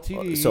my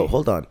LTD... So,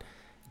 hold on.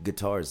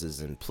 Guitars is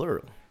in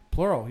plural.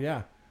 Plural,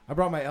 yeah. I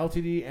brought my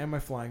LTD and my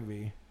Flying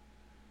V.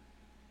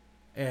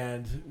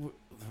 And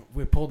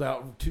we pulled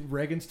out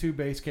Reagan's 2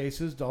 bass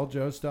cases, all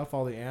Joe's stuff,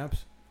 all the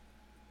amps,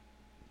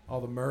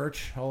 all the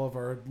merch, all of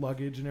our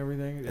luggage and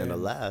everything. And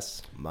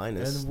alas,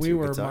 minus and we two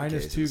were guitar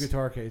minus cases. 2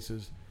 guitar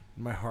cases.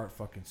 And my heart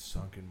fucking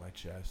sunk in my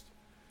chest.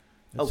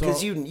 And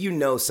because you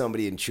know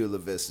somebody in Chula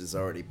Vista's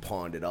already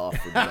pawned it off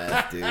for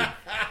meth, dude.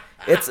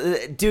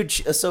 It's dude.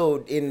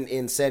 So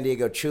in San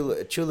Diego,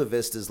 Chula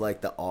Vista's like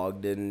the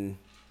Ogden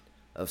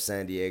of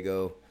San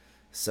Diego.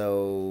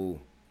 So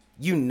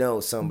you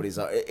know somebody's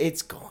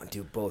it's gone,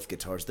 dude. Both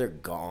guitars, they're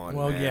gone.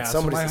 Well, man.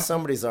 yeah.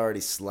 Somebody's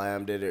already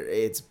slammed it. Or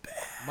it's bad.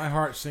 My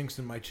heart sinks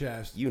in my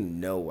chest. You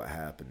know what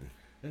happened.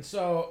 And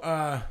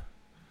so,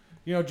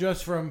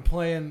 just from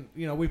playing,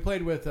 we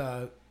played with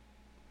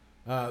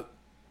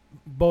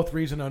both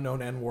Reason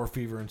Unknown and War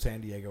Fever in San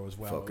Diego as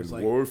well. Fucking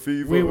like, War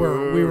Fever.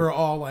 We were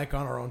all like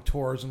on our own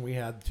tours, and we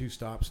had 2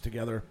 stops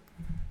together,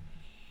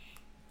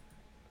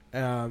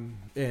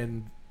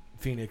 in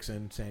Phoenix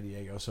and San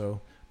Diego.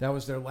 So that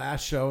was their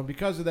last show, and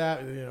because of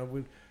that,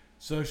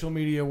 social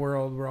media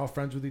world. We're all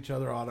friends with each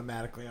other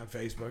automatically on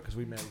Facebook because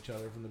we met each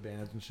other from the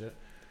bands and shit.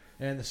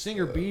 And the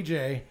singer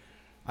BJ,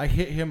 I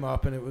hit him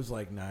up and it was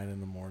like 9 in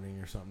the morning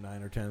or something,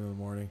 9 or 10 in the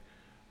morning.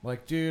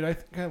 Like, dude, I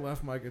think I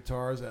left my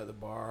guitars at the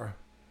bar.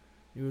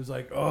 He was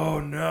like,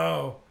 oh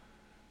no.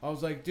 I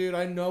was like, dude,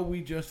 I know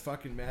we just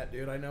fucking met,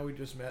 dude. I know we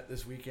just met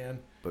this weekend.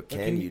 But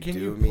can you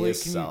do me a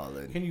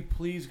solid? Can you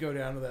please go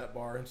down to that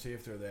bar and see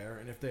if they're there?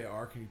 And if they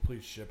are, can you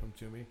please ship them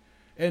to me?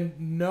 And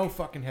no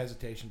fucking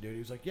hesitation, dude. He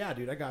was like, yeah,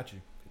 dude, I got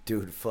you.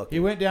 Dude, fucking He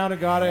went down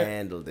and got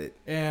handled it.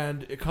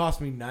 And it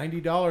cost me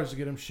 $90 to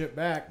get him shipped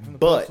back from the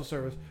postal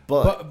service.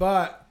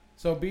 But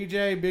so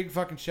BJ, big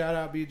fucking shout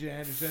out BJ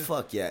Anderson.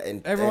 Fuck yeah.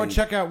 And everyone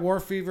check out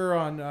War Fever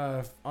on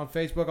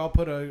Facebook. I'll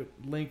put a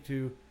link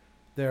to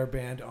their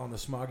band on the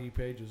Smoggy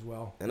page as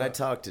well. And I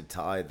talked to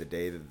Ty the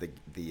day that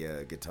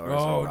the guitars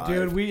arrived.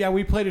 Dude,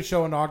 we played a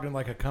show in Ogden,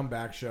 like a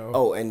comeback show.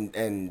 Oh,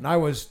 and I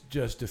was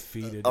just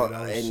defeated, dude.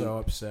 I was so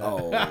upset.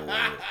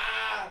 Oh,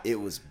 it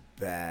was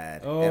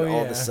bad. Oh, and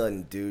all of a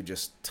sudden, dude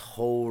just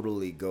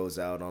totally goes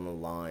out on a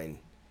line.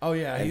 Oh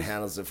yeah, and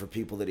handles it for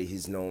people that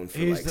he's known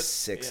for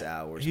 6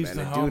 hours, he's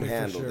man. The dude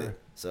handled it.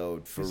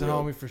 So he's a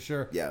homie for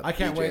sure. Yeah, I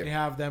can't wait to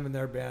have them in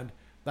their band.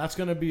 That's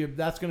gonna be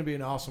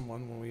an awesome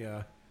one when we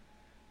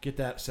get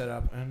that set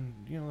up. And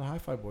the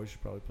Hi-Fi Boys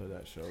should probably play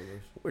that show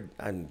with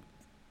us.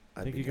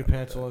 I think you could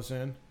pencil us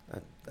in.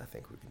 I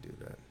think we can do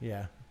that.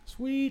 Yeah,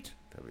 sweet.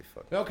 That'd be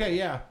fun. Okay,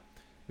 yeah.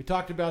 We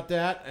talked about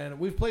that, and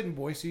we've played in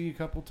Boise a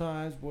couple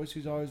times.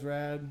 Boise's always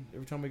rad.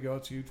 Every time we go,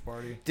 it's a huge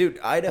party. Dude,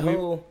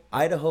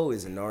 Idaho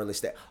is a gnarly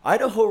state.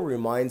 Idaho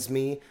reminds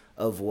me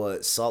of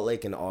what Salt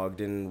Lake and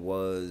Ogden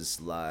was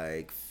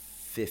like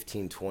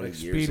 15, 20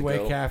 years ago.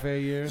 Speedway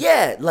Cafe years?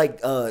 Yeah,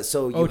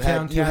 so you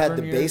had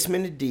the years?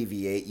 basement of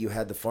Deviate, you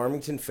had the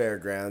Farmington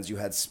Fairgrounds, you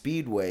had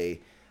Speedway,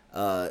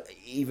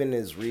 even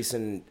as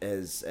recent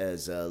as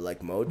like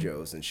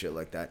Mojo's and shit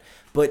like that.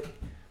 But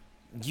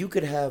you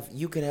could have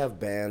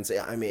bands.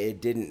 I mean,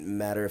 it didn't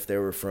matter if they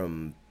were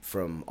from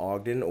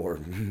Ogden or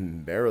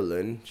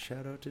Maryland.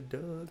 Shout out to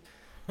Doug.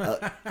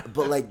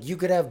 But like you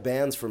could have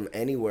bands from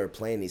anywhere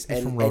playing these.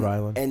 From Rhode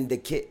Island. And the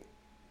kid.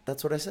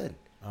 That's what I said.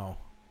 Oh,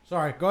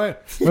 sorry. Go ahead.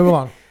 Move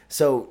along.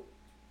 So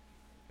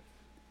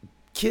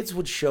kids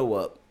would show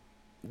up.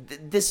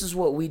 This is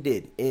what we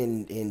did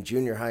in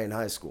junior high and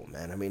high school,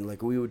 man. I mean,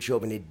 like, we would show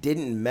up, and it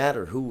didn't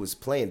matter who was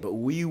playing, but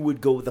we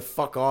would go the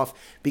fuck off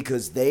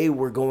because they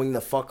were going the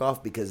fuck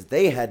off because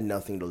they had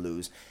nothing to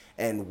lose,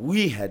 and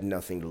we had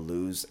nothing to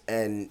lose,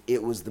 and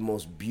it was the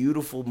most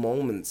beautiful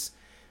moments.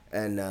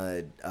 And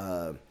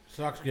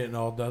sucks getting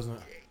old, doesn't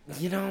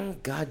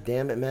it? God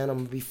damn it, man. I'm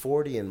gonna be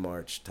 40 in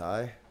March,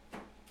 Ty.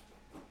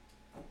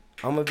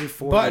 I'm gonna be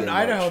 40. But in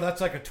Idaho,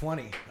 that's like a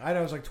 20.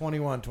 Idaho's like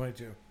 21,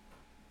 22.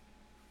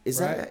 Is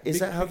right?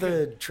 that how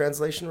the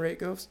translation rate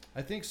goes?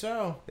 I think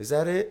so. Is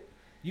that it?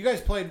 You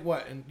guys played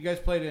what? And you guys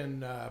played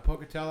in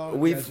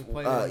Pocatello.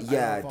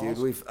 Yeah, dude.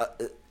 We've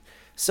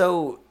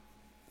so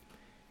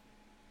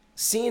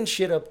seeing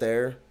shit up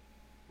there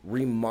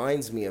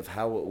reminds me of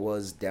how it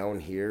was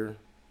down here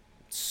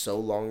so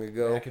long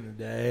ago. Back in the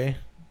day.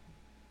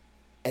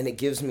 And it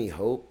gives me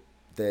hope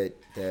that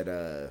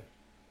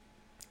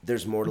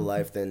there's more to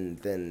life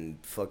than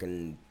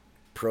fucking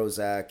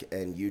Prozac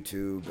and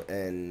YouTube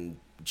and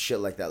shit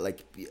like that.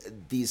 Like,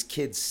 these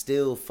kids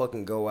still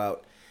fucking go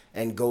out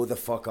and go the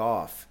fuck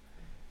off.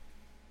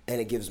 And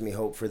it gives me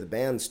hope for the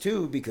bands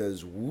too,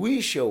 because we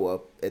show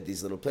up at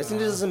these little places. And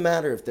it doesn't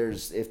matter if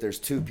there's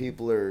 2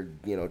 people or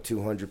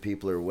 200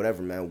 people or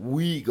whatever, man.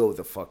 We go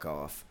the fuck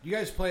off. You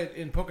guys played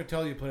in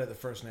Pocatello. You played at the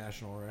First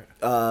National,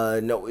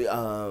 right?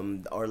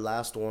 No. Our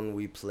last one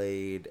we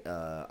played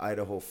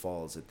Idaho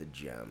Falls at the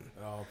Gem.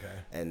 Oh, okay.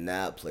 And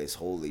that place,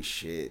 holy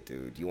shit,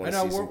 dude! You want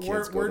to see some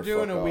kids go we're the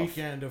doing fuck a off.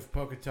 weekend of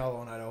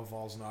Pocatello and Idaho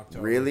Falls in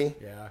October. Really?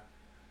 Yeah.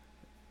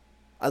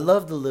 I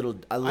love the little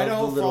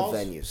Falls,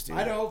 venues, dude.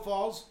 Idaho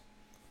Falls,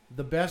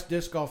 the best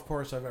disc golf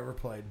course I've ever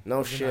played.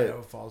 No shit.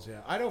 Idaho Falls, yeah.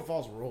 Idaho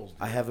Falls rules,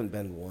 dude. I haven't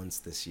been once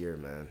this year,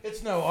 man.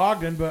 It's no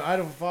Ogden, but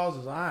Idaho Falls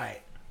is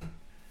aight.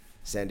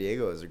 San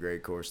Diego is a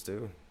great course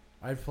too.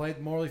 I've played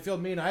Morley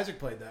Field. Me and Isaac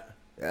played that.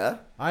 Yeah?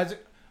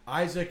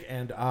 Isaac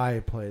and I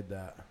played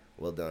that.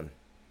 Well done.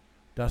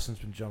 Dustin's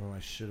been jumping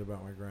my shit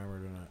about my grammar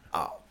tonight.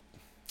 Oh.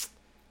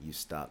 You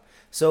stop.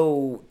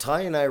 So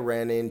Ty and I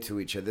ran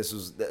into each other.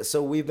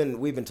 We've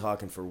been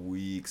talking for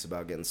weeks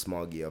about getting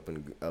Smoggy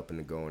up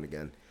and going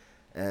again,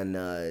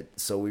 and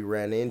so we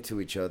ran into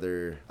each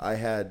other. I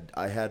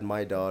had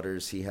my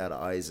daughters. He had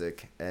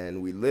Isaac,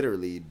 and we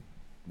literally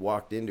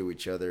walked into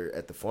each other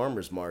at the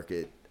farmers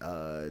market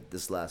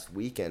this last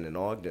weekend in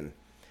Ogden.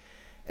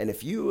 And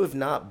if you have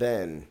not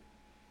been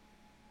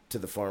to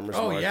the farmers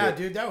market, yeah,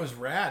 dude, that was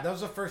rad. That was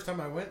the first time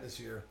I went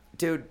this year,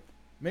 dude.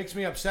 Makes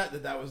me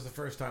upset that was the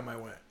first time I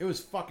went. It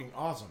was fucking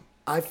awesome.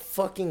 I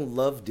fucking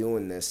love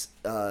doing this.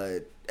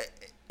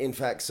 In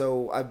fact,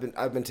 so I've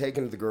been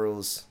taking the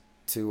girls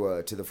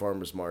to the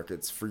farmers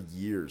markets for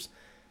years,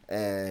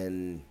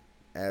 and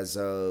as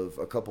of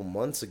a couple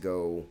months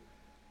ago,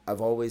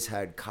 I've always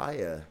had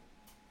Kaya,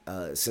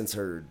 since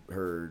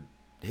her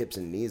hips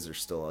and knees are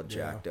still all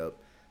jacked up.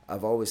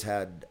 I've always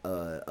had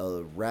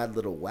a rad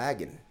little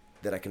wagon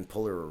that I can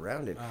pull her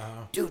around in.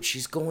 Dude,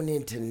 she's going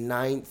into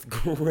 9th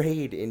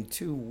grade in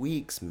 2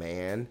 weeks,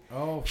 man.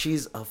 Oh.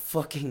 She's a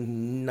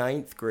fucking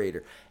 9th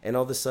grader. And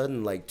all of a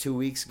sudden, like 2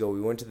 weeks ago, we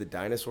went to the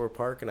dinosaur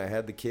park, and I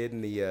had the kid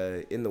in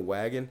the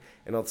wagon,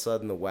 and all of a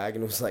sudden the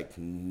wagon was like,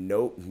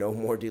 nope, no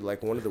more, dude.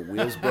 Like one of the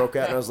wheels broke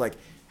out, and I was like,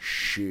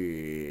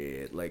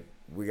 shit, like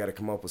we got to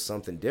come up with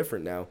something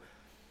different now.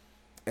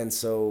 And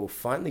so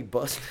finally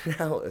busted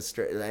out a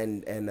straight,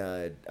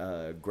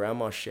 and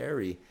Grandma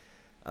Sherry,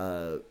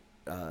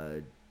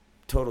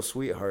 total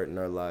sweetheart in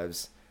our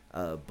lives,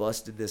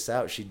 busted this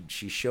out.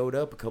 She showed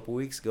up a couple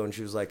weeks ago, and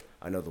she was like,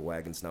 I know the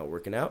wagon's not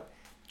working out.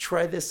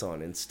 Try this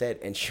on instead.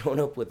 And showed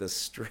up with a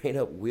straight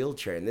up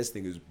wheelchair, and this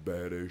thing is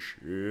bad as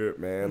shit,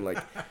 man.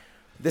 Like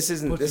this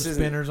isn't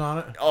spinners on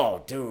it.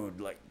 Oh, dude,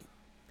 like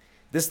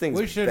this thing's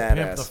We should badass.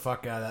 pimp the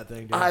fuck out of that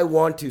thing, dude. I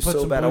want to put so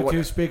some bad.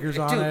 Bluetooth speakers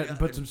on Dude, it and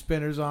put some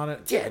spinners on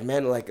it. Yeah,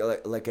 man, like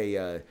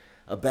a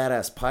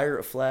badass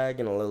pirate flag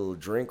and a little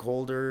drink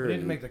holder. We need to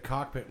and make the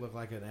cockpit look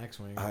like an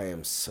X-wing. I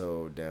am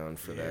so down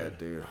for that,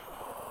 dude.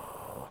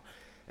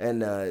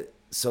 And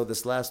so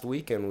this last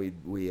weekend,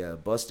 we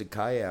busted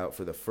Kaya out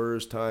for the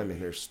first time in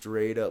her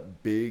straight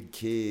up big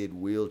kid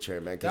wheelchair,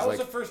 man. That was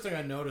the first thing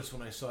I noticed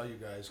when I saw you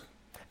guys.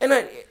 And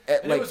And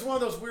like, it was one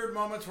of those weird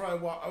moments where I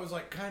was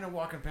like kind of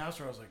walking past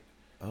her. I was like,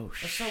 oh that's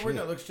shit, so weird.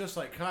 That looks just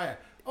like Kaya.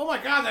 Oh my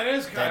god, that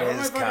is Kaya. that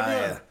What is am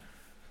I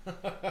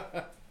fucking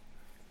Kaya.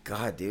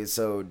 God, dude.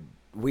 So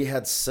we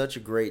had such a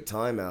great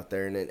time out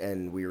there,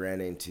 and we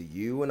ran into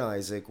you and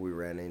Isaac. We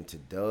ran into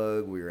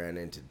Doug. We ran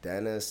into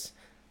Dennis,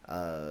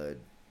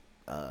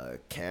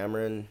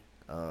 Cameron.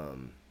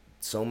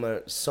 So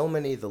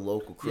many of the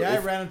local crew. Yeah, I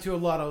ran into a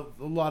lot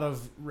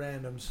of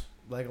randoms,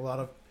 like a lot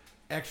of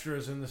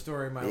extras in the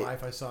story of my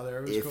life I saw there.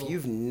 It was If cool.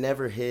 you've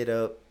never hit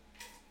up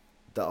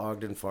the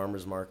Ogden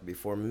Farmers Market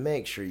before,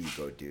 make sure you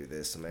go do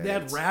this, man. They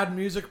had It's- rad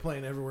music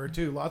playing everywhere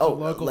too. Lots of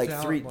local like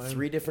talent playing.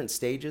 three different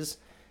stages,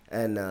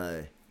 and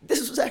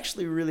this was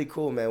actually really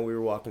cool, man. We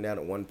were walking down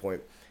at one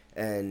point,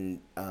 and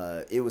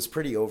it was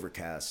pretty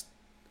overcast.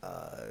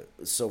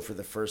 So for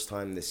the first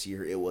time this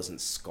year, it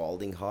wasn't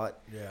scalding hot,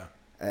 Yeah.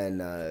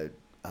 and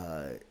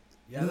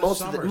Yeah, this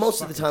most of the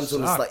summer times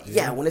when it's sucked, like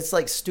dude. when it's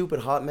like stupid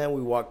hot, man,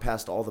 we walk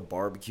past all the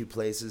barbecue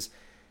places,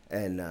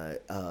 and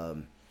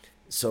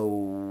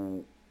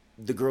so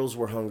the girls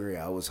were hungry,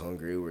 I was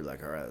hungry. We were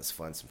like, all right, let's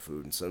find some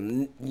food. And so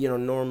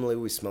normally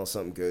we smell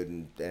something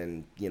good,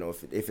 and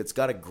if it's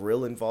got a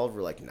grill involved,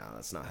 we're like, nah,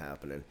 that's not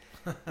happening.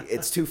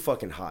 It's too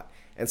fucking hot.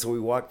 And so we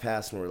walked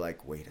past and we're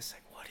like, wait a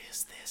sec, what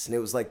is this? And it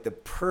was like the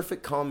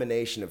perfect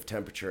combination of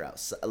temperature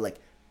outside,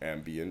 like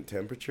ambient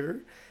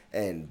temperature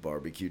and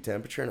barbecue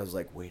temperature. And I was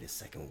like, wait a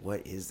second,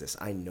 what is this?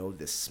 I know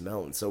this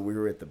smell. And so we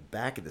were at the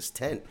back of this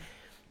tent,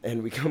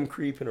 and we come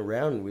creeping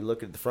around, and we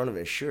look at the front of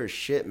it. Sure as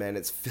shit, man,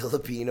 it's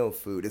Filipino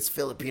food. It's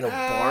Filipino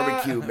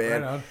barbecue,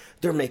 man. Right on.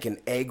 They're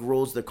making egg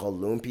rolls. They're called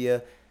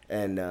lumpia,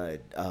 and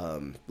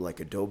like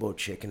adobo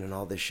chicken and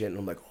all this shit. And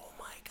I'm like, oh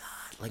my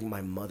god! Like my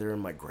mother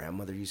and my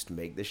grandmother used to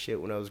make this shit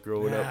when I was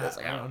growing up. I was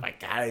like, oh my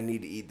god, I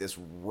need to eat this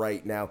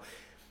right now.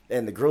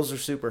 And the girls are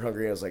super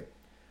hungry. I was like,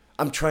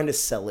 I'm trying to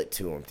sell it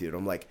to them, dude.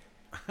 I'm like,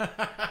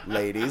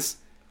 ladies,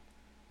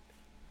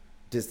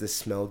 does this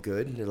smell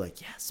good? And they're like,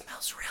 yeah, it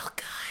smells real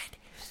good.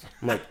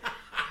 I'm like,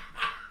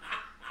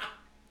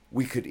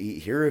 we could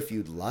eat here if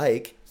you'd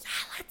like. Yeah,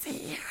 let's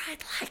eat here.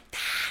 I'd like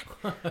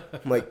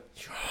that. I'm like,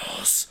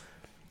 yes.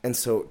 And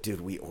so,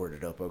 dude, we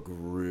ordered up a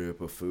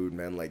grip of food,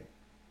 man. Like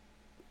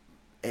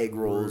egg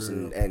rolls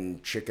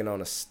and chicken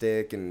on a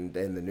stick and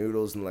the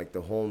noodles and like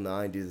the whole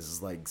nine, dude. This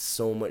is like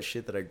so much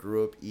shit that I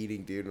grew up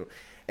eating, dude.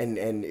 And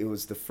it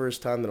was the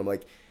first time that I'm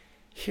like,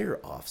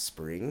 here,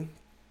 Offspring,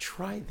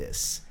 try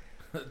this.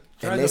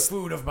 Try the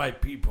food of my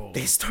people.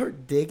 They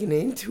start digging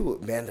into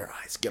it, man. Their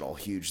eyes get all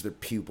huge, their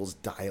pupils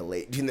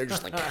dilate, and they're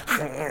just like,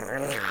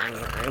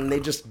 and they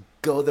just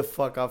go the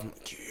fuck off. I'm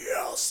like,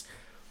 yes.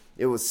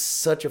 It was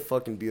such a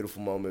fucking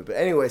beautiful moment. But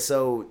anyway,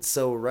 so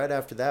right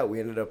after that, we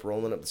ended up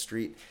rolling up the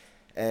street,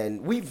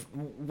 and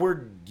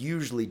we're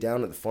usually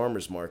down at the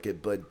farmers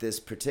market, but this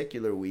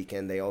particular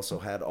weekend they also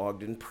had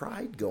Ogden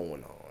Pride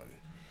going on.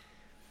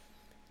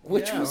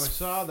 I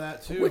saw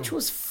that too. Which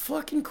was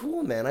fucking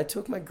cool, man. I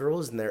took my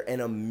girls in there, and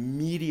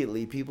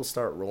immediately people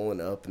start rolling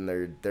up, and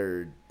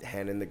they're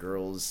handing the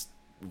girls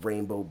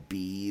rainbow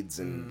beads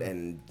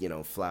and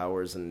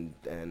flowers and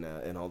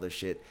all this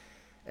shit,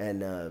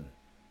 and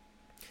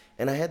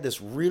I had this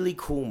really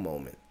cool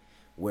moment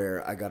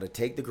where I got to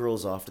take the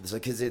girls off to this,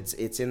 because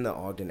it's in the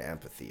Ogden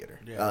Amphitheater,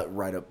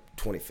 right up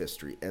 25th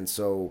Street, and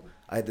so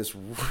I had this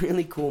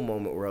really cool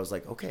moment where I was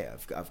like, okay,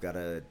 I've got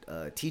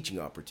a teaching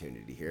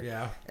opportunity here.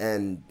 Yeah.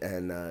 And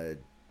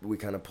we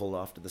kind of pulled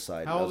off to the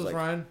side. How and I old was is like,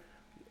 Ryan?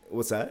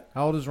 What's that?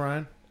 How old is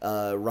Ryan?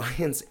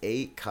 Ryan's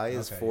 8,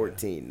 Kaya's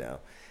 14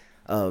 now.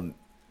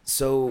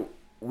 So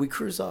we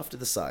cruise off to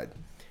the side,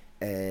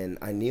 and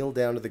I kneel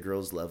down to the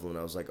girls' level, and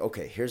I was like,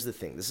 okay, here's the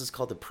thing. This is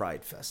called the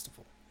Pride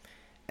Festival.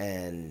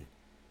 And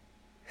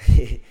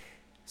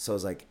so I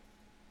was like,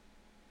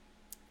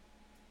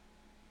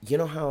 you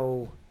know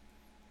how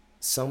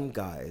some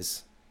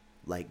guys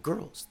like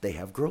girls. They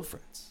have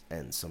girlfriends.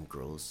 And some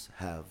girls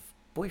have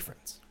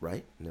boyfriends,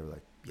 right? And they were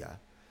like, yeah.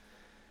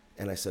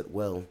 And I said,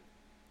 well,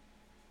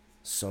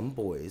 some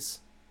boys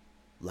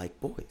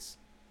like boys.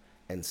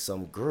 And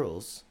some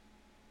girls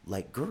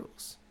like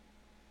girls.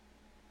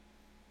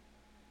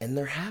 And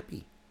they're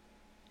happy.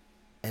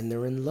 And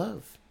they're in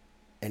love.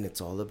 And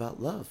it's all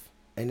about love.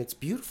 And it's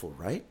beautiful,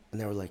 right? And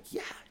they were like,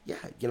 yeah,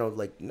 you know,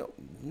 like, no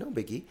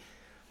biggie.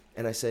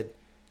 And I said,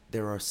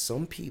 there are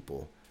some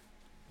people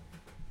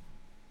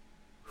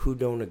who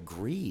don't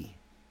agree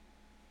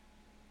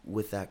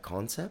with that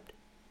concept.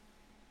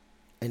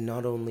 And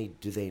not only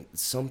do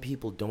some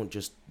people don't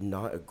just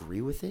not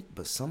agree with it,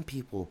 but some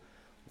people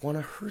want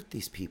to hurt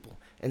these people.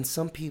 And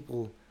some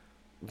people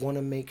want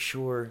to make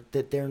sure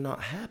that they're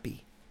not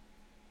happy.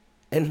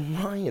 And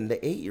Ryan, the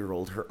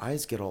 8-year-old, her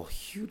eyes get all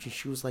huge, and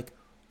she was like,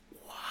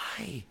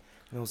 why?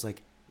 And I was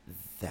like,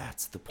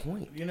 that's the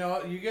point. You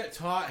know, you get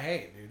taught,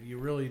 hey, dude, you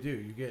really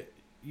do.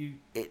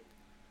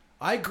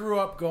 I grew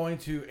up going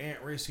to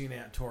Aunt Rissy and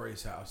Aunt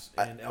Tori's house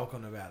in Elko,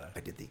 Nevada. I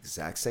did the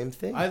exact same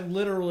thing. I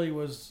literally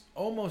was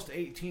almost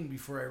 18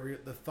 before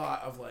the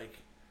thought of, like,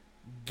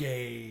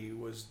 gay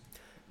was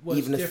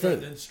even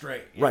different than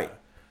straight. Right. Know?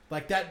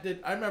 Like,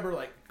 I remember,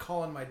 like,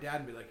 calling my dad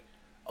and be like,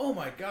 oh,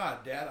 my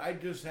God, Dad, I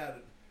just had,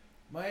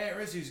 my Aunt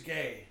Rissy's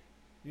gay.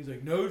 He's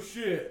like, no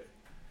shit.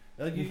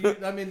 Like,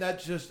 I mean,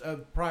 that's just a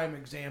prime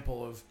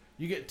example of,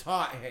 you get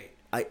taught hate.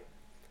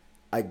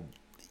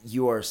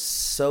 You are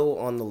so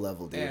on the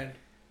level, dude. And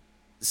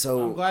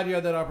so I'm glad you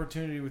had that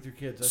opportunity with your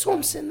kids. So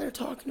I'm sitting there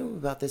talking to him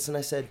about this, and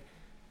I said,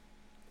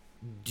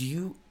 do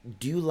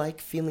you like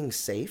feeling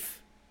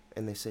safe?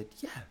 And they said,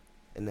 yeah.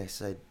 And I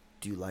said,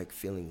 do you like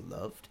feeling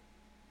loved?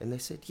 And they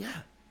said,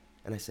 yeah.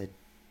 And I said,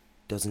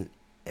 doesn't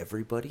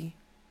everybody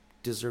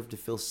deserve to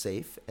feel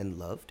safe and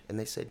loved? And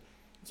they said,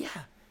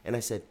 yeah. And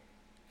I said,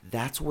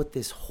 that's what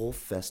this whole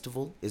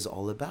festival is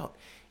all about.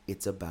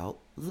 It's about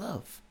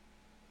love.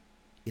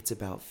 It's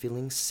about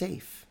feeling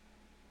safe.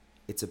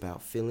 It's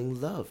about feeling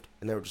loved.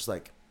 And they were just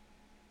like,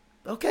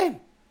 okay,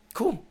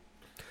 cool.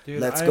 Dude,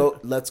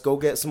 let's go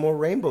get some more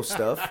rainbow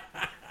stuff.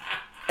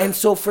 And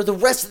so for the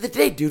rest of the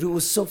day, dude, it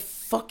was so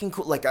fucking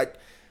cool. Like I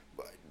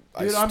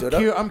stood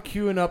up. I'm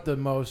queuing up the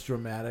most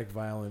dramatic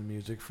violin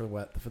music for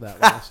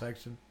that last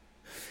section.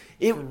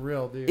 For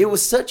real, dude. It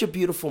was such a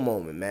beautiful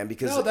moment, man.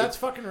 Because that's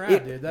fucking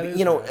rad, dude. That is,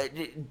 you know,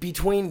 rad.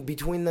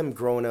 Between them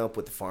growing up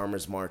with the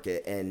farmers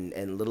market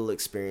and little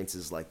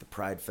experiences like the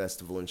Pride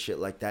Festival and shit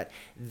like that,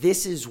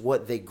 this is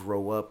what they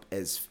grow up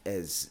as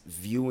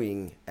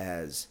viewing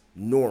as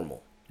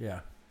normal. Yeah.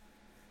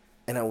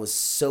 And I was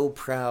so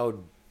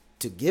proud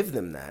to give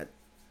them that.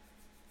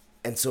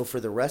 And so for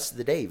the rest of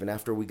the day, even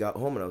after we got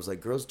home, and I was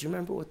like, girls, do you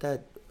remember what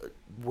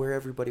where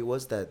everybody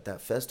was,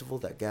 that festival,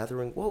 that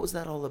gathering? What was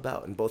that all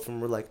about? And both of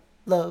them were like,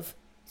 love.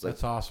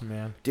 That's awesome,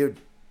 man. Dude,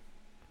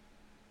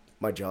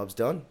 my job's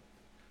done.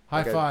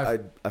 High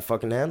five. I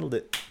fucking handled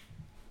it.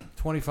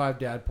 25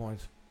 dad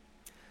points.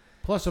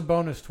 Plus a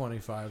bonus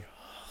 25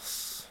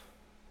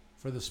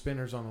 for the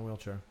spinners on the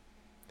wheelchair.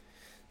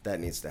 That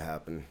needs to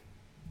happen.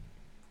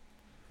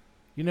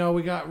 You know,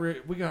 we got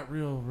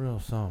real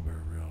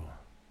somber, real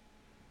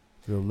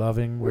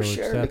loving. We're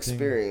sharing accepting.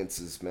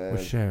 Experiences, man.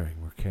 We're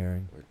sharing. We're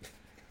caring.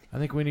 I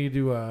think we need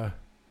to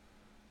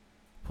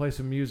play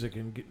some music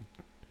and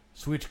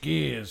switch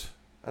gears.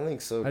 I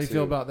think so, too. How do you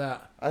feel about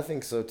that? I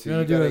think so, too. You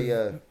want to do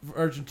a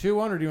version 2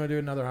 one, or do you want to do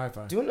another high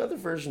five? Do another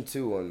version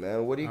 2 one,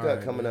 man. What do you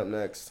got coming up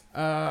next?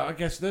 I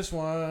guess this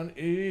one's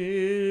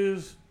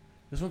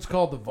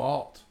called The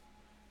Vault.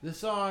 This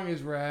song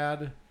is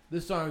rad.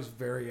 This song is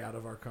very out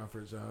of our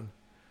comfort zone.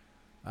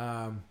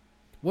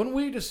 When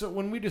we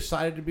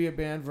decided to be a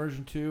band,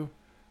 version 2,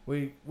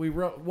 we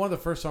wrote, one of the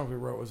first songs we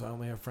wrote was I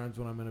Only Have Friends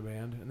When I'm in a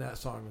Band, and that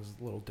song was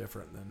a little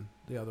different than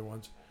the other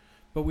ones.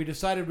 But we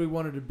decided we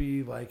wanted to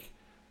be like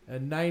a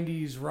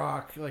 90s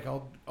rock, like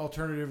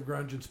alternative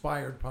grunge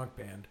inspired punk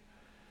band.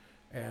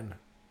 And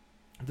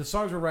the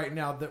songs we're writing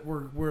now, that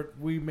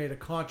we made a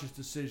conscious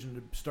decision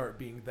to start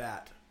being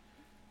that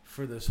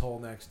for this whole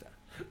next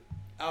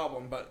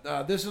album.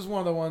 But this is one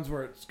of the ones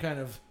where it's kind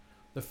of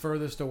the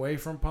furthest away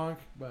from punk,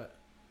 but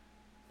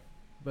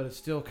it's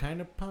still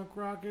kind of punk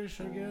rockish,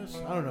 I guess.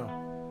 I don't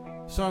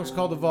know. The song's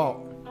called The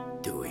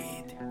Vault. Do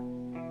it.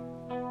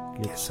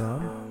 Get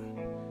some.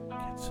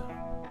 Get some.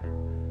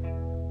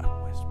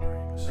 I'm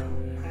whispering some.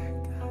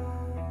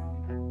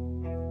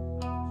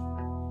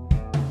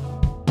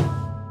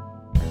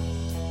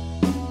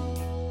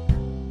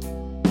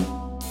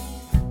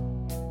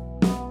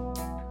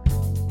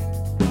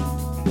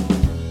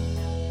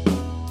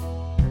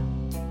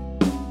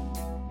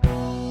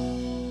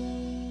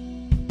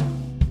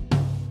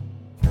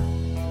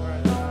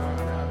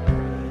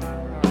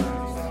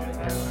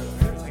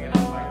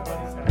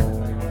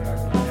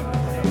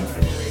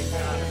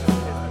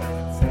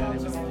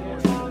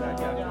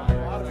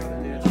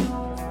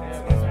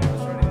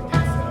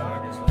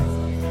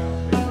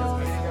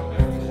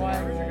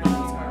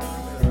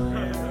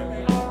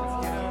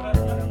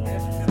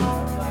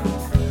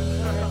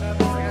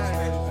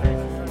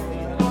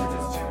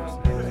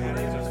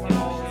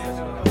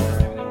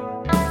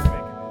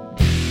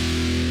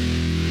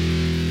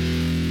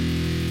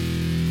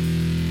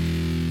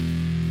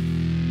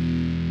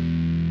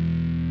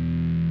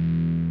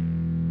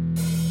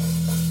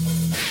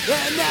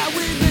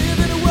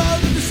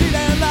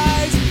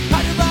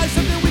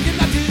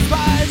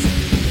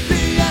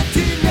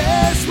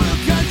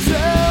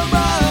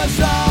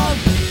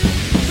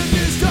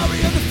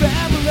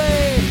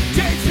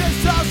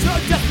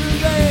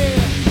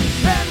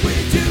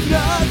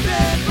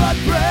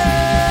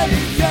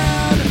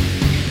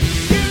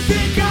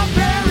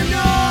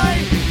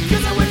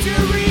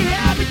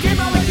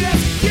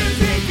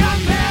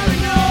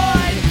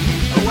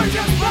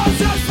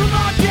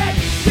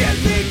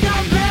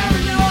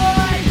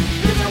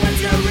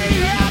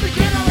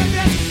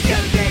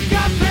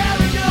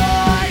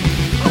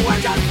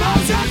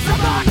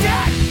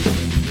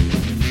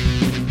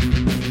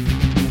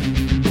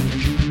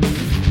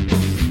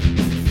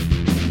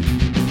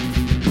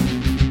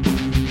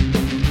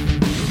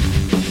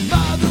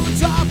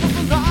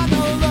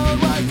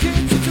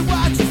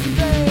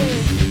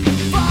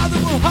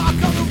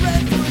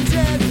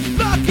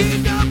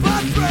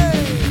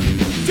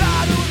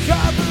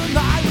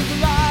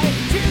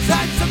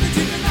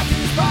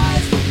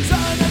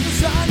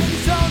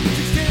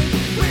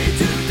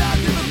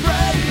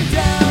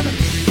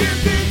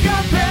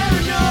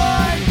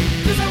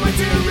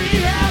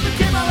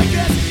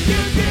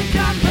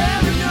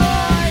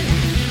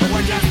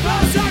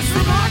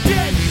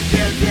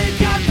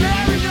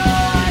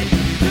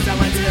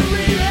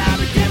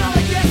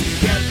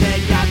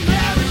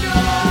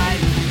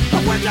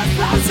 this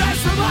process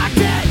from my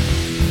kid.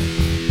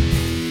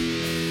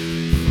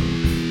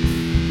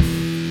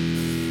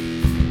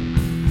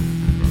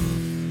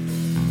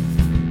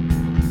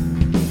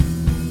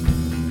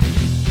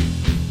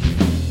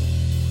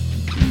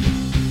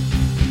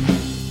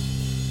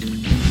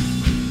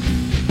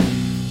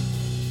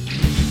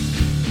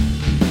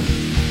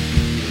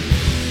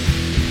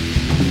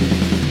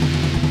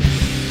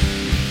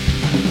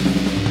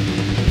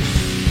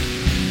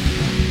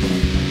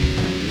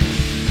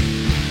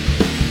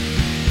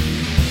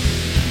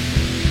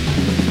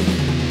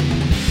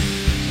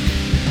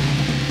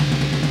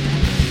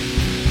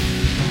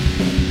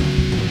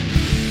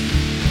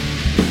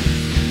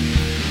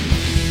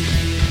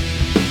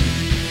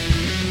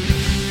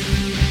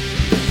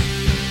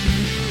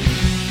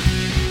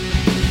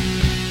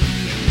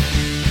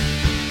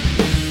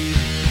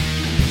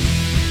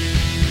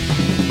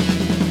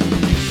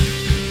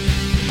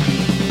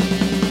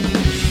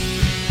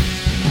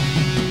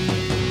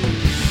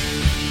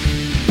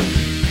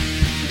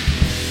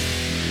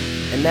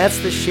 And that's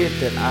the shit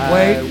that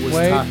I was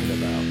Wait. talking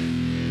about.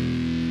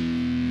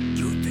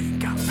 You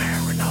think I'm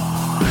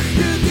paranoid?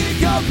 You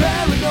think I'm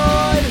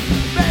paranoid?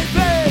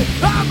 Baby,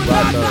 I'm a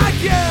lot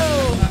like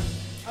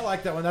you. I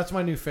like that one. That's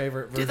my new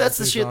favorite. version Dude, that's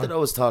of the shit song. that I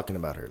was talking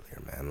about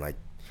earlier, man. Like,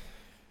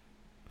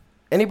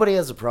 anybody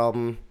has a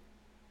problem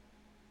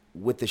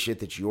with the shit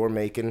that you're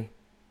making,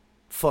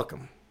 fuck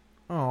them.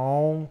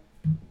 Oh,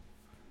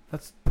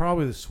 that's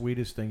probably the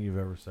sweetest thing you've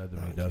ever said to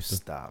me, You Dustin.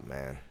 stop,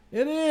 man.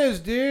 It is,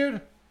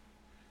 dude.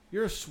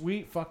 You're a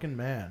sweet fucking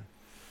man.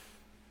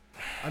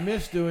 I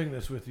miss doing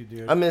this with you,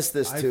 dude. I miss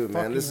this I too, man.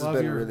 fucking This has love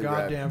been your really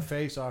goddamn rad.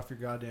 face off your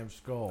goddamn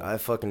skull. I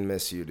fucking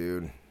miss you,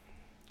 dude.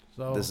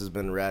 So This has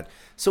been rad.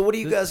 So what do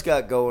you guys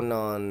got going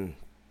on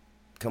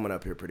coming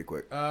up here pretty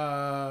quick?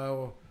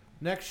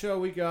 next show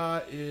we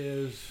got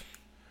is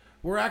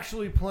we're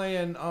actually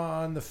playing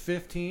on the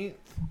 15th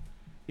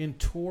in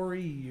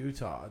Torrey,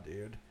 Utah,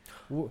 dude.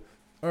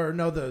 Or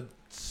no, the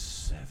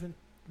 7th.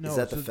 No, Is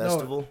that the it's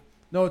festival?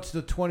 No, it's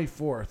the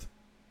 24th.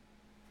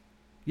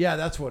 Yeah,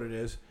 that's what it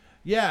is.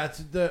 Yeah,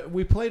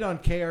 we played on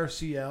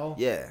KRCL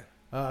Yeah,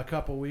 a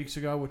couple weeks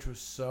ago, which was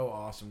so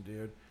awesome,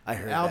 dude. I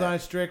heard Aldine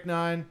that.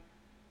 Strychnine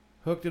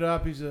hooked it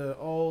up. He's a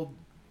old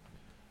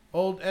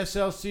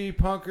SLC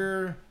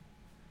punker,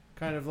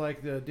 kind of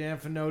like the Dan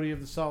Finotti of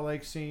the Salt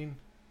Lake scene.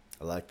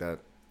 I like that.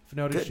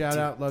 Finotti, Good shout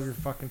dude. out, love your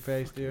fucking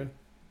face, dude.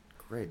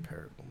 Great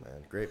parable,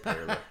 man. Great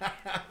parable.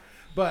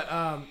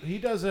 But he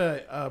does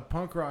a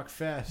punk rock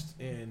fest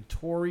in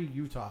Torrey,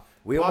 Utah.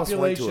 We almost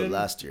went to it Population-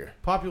 last year.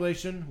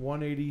 Population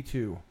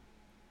 182.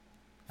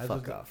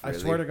 Fuck off, I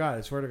really? swear to God.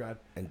 I swear to God.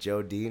 And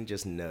Joe Dean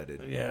just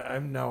nutted. Yeah, I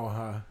know,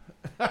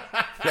 huh?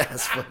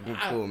 That's fucking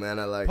cool, man.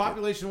 I like it.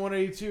 Population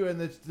 182, and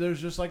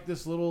there's just like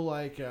this little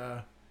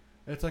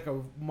it's like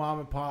a mom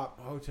and pop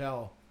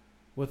hotel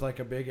with like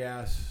a big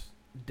ass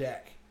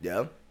deck,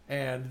 Yeah?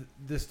 and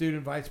this dude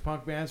invites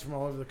punk bands from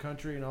all over the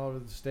country and all over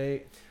the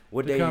state.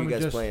 What To day are come you and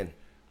guys just- playing?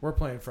 We're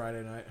playing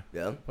Friday night.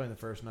 Yeah? Playing the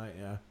first night,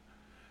 yeah.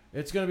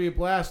 It's gonna be a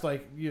blast.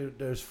 Like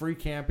there's free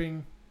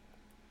camping,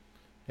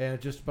 and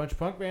it's just a bunch of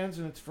punk bands,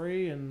 and it's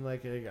free. And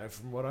like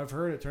from what I've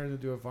heard, it turns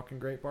into a fucking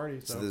great party.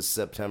 So So this is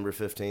September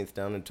 15th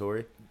down in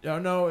Torrey? oh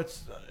no,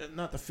 it's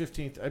not the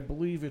 15th. I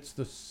believe it's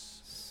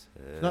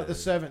not the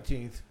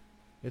 17th.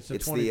 It's the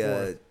It's 24th.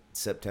 the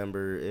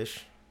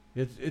September-ish.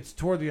 It's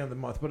toward the end of the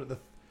month, but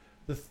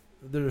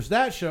there's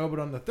that show. But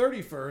on the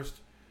 31st,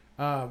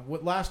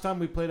 last time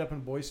we played up in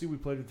Boise, we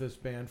played with this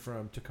band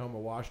from Tacoma,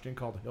 Washington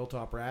called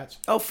Hilltop Rats.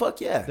 Oh, fuck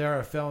yeah. They're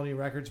a Felony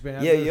Records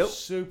band. Yeah, They're yep.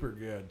 super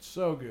good,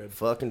 so good.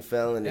 Fucking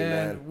felony, And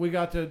man. we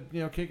got to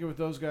kick it with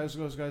those guys.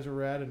 Those guys are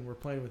rad, and we're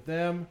playing with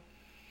them.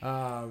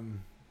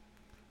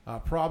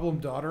 Problem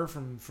Daughter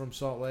from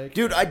Salt Lake.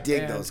 Dude, I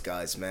dig And those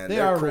guys, man. they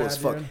They're are cool rad, as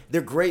fuck. dude.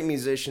 They're great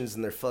musicians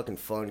and they're fucking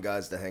fun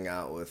guys to hang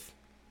out with.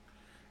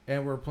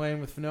 And we're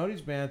playing with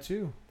Finotti's band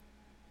too.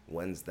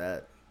 When's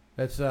that?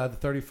 That's the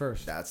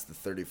 31st. That's the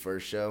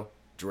 31st show?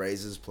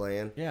 Dre's is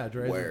playing? Yeah,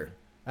 Dre's. Where?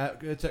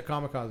 It's at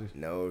Kamikaze.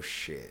 No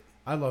shit.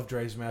 I love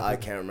Dre's method. I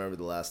can't remember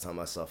the last time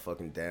I saw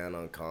fucking Dan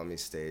on Commie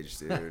stage,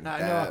 dude. I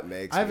That know.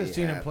 makes I haven't me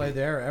seen him happy. play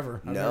there ever.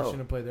 I've No. never seen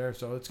him play there,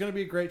 so it's gonna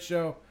be a great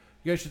show.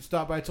 You guys should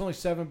stop by. It's only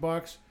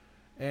 $7,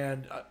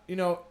 and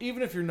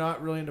even if you're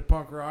not really into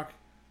punk rock,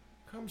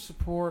 come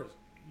support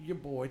your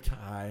boy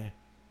Ty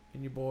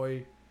and your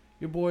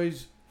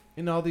boys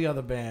in all the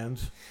other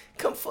bands.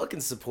 Come fucking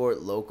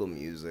support local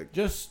music.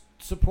 Just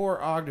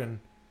support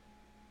Ogden.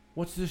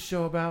 What's this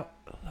show about?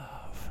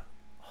 Love.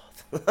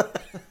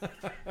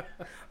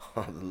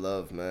 Oh, the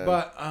love, man.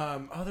 But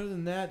other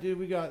than that, dude,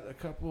 we got a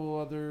couple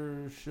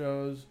other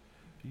shows.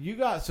 You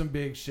got some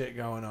big shit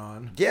going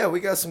on. yeah, we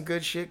got some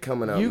good shit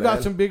coming up, You man.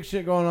 got some big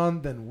shit going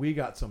on, then we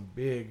got some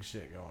big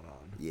shit going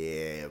on.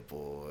 Yeah,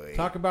 boy.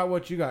 Talk about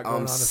what you got going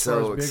I'm on as so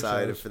far as big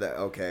excited shows. for that.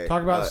 Okay.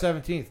 Talk about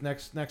 17th,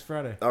 next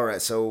Friday. All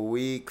right, so a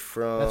week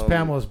from... That's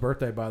Pamela's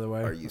birthday, by the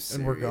way. Are you serious?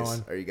 And we're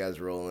going. Are you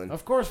guys rolling?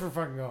 Of course we're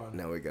fucking going.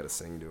 Now we got to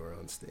sing to her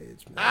on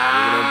stage, man.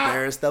 We're going to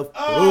embarrass the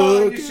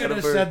Oh, fuck you out should of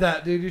have her. said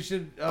that, dude. You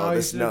should. Oh,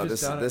 you should have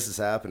just done it. This is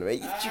happening. Man.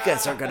 You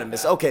guys aren't gonna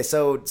miss. Okay,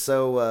 so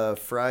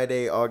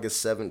Friday,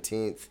 August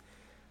 17th,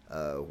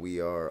 we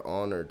are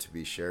honored to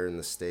be sharing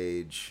the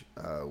stage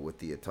with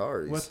the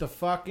Ataris. With the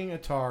fucking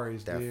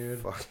Ataris, that dude.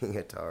 fucking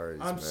Ataris.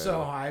 I'm man. so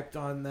hyped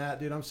on that,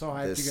 dude. I'm so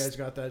hyped This- you guys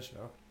got that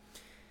show.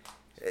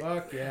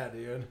 Fuck yeah,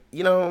 dude.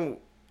 You know,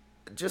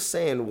 just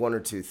saying one or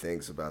two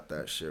things about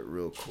that shit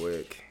real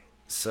quick.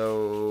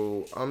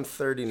 So I'm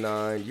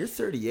 39. You're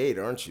 38,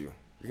 aren't you?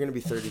 You're gonna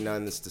be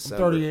 39 this I'm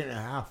December. 38 and a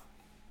half.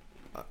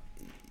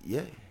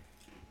 Yeah.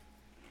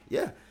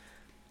 Yeah.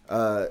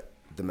 The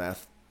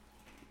math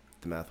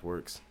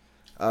works.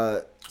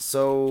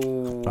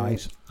 So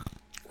Ice.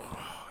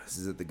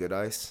 Is it the good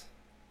ice?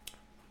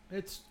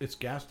 It's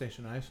gas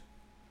station ice.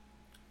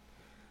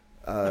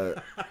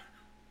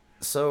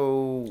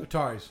 So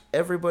Ataris.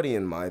 everybody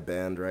in my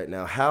band right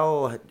now,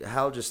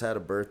 Hal just had a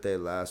birthday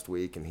last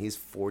week and he's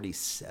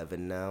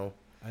 47 now.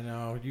 I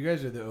know. You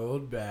guys are the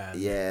old bad.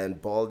 Yeah,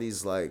 and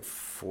Baldy's like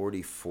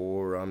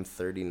 44, I'm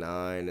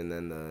 39, and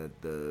then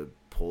the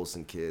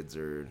Polson kids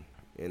are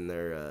in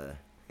their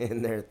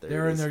 30s.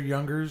 They're in their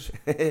youngers.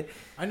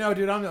 I know,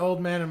 dude. I'm the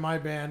old man in my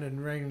band,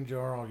 and Ray and Joe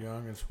are all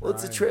young and spry. Well,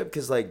 it's a trip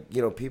because, like,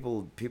 you know,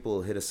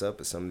 people hit us up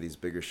at some of these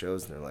bigger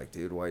shows, and they're like,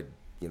 dude, why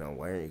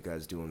aren't you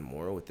guys doing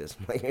more with this?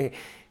 I'm like,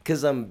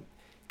 because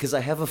I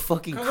have a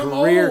fucking 'Cause I'm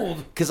career. old.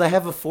 Because I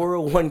have a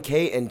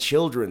 401k and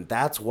children.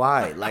 That's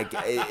why. Like,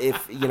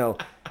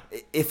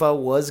 if I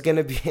was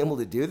gonna be able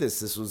to do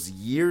this was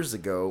years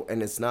ago,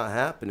 and it's not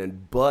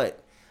happening.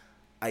 But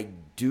I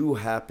do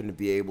happen to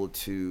be able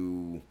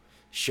to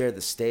share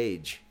the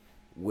stage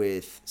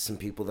with some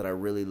people that I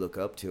really look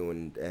up to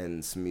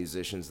and some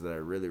musicians that I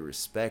really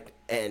respect.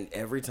 And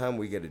every time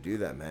we get to do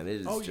that, man,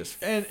 it is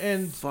just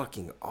and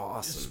fucking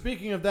awesome.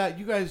 speaking of that,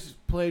 you guys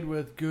played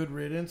with Good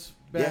Riddance.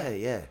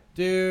 Yeah.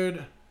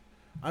 Dude,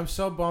 I'm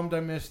so bummed I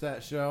missed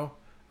that show.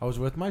 I was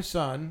with my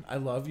son. I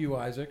love you,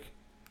 Isaac.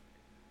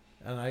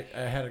 And I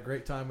had a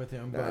great time with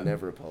him. But I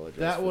never apologize.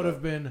 that for would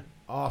have been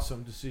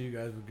awesome to see you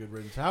guys with Good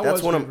Riddance. How That's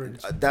was one Good of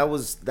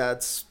Riddance?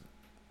 that's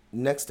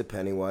next to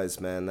Pennywise,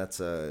 man. That's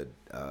one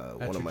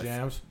That's of your my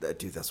jams?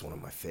 dude. That's one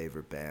of my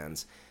favorite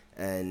bands.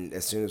 And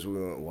as soon as we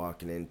went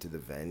walking into the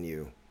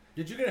venue,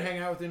 Did you get to hang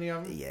out with any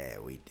of them? yeah,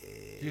 we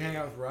did. Did you hang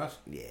out with Russ?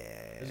 Yeah.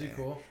 Is he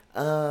cool?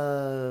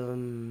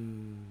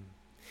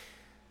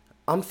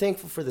 I'm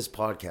thankful for this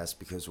podcast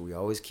because we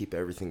always keep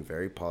everything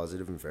very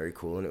positive and very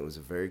cool, and it was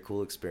a very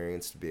cool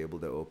experience to be able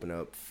to open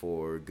up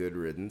for Good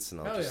Riddance,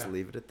 and I'll Hell just yeah.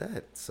 leave it at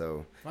that.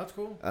 So, That's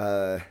cool.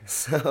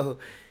 so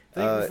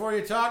Think before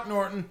you talk,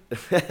 Norton.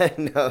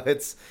 no,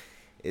 it's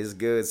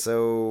good.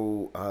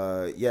 So,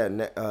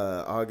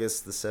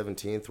 August the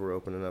 17th, we're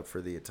opening up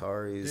for the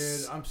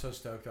Ataris. Dude, I'm so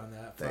stoked on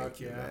that. Thank Fuck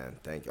you, yeah. man.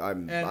 Thank you.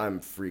 I'm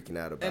freaking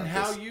out about And this.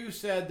 how you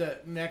said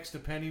that next to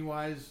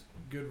Pennywise,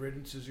 Good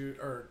Riddance was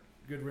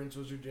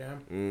your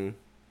jam.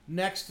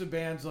 Next to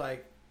bands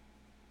like,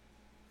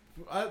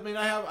 I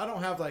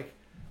don't have like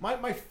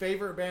my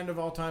favorite band of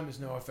all time is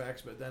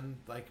NoFX, but then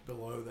like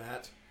below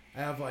that, I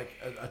have like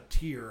a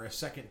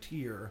second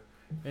tier,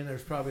 and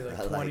there's probably like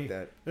I 20. like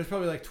that. There's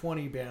probably like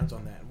 20 bands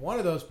on that. And one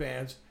of those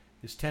bands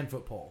is 10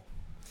 Foot Pole,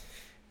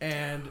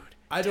 and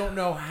I don't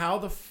know how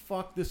the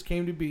fuck this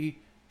came to be.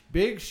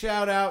 Big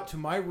shout out to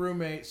my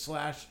roommate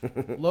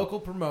 / local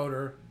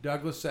promoter,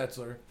 Douglas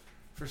Setzler,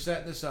 for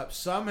setting this up.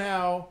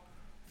 Somehow,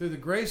 through the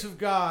grace of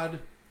God,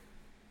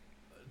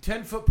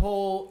 10 Foot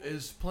Pole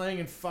is playing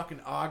in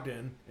fucking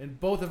Ogden, and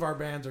both of our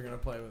bands are going to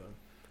play with them.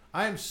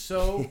 I am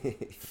so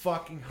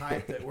fucking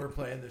hyped that we're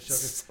playing this show.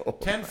 'Cause So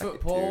 10 Foot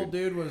hyped, Pole,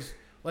 dude. dude, was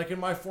like in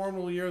my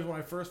formative years when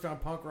I first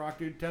found punk rock,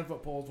 dude. 10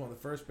 Foot Pole is one of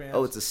the first bands.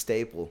 Oh, it's a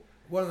staple.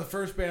 One of the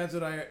first bands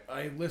that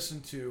I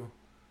listened to,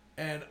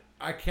 and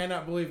I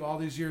cannot believe all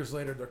these years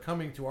later they're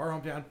coming to our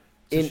hometown.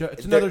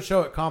 It's another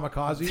show at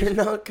Kamikaze. They're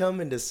not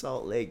coming to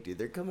Salt Lake, dude.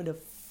 They're coming to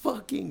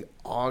fucking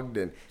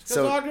Ogden. Because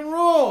Ogden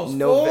rules,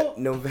 fool.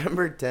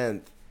 November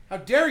 10th. How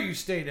dare you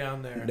stay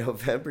down there?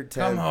 November 10th.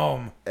 Come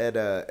home. At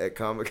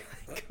Kamikaze.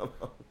 Come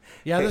home.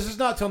 Yeah, this is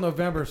not till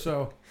November,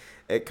 so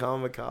At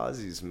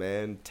Kamikazes,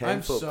 man. 10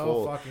 I'm foot so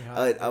pole. fucking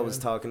hyped, I was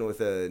dude. talking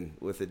with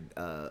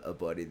a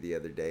buddy the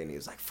other day, and he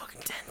was like,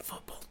 "Fucking 10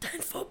 foot pole,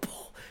 10 foot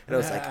pole," and I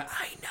was like,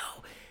 "I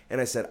know." And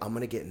I said, "I'm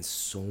gonna get in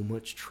so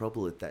much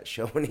trouble at that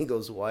show." And he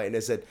goes, "Why?" And I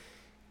said,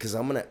 "Cause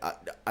I'm gonna."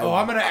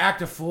 I'm gonna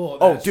act a fool.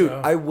 At Oh, that dude,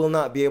 show. I will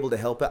not be able to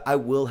help it. I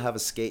will have a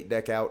skate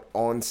deck out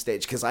on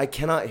stage because I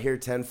cannot hear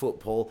 10 foot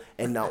pole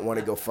and not want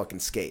to go fucking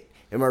skate.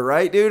 Am I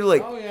right, dude?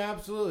 Like, Oh yeah,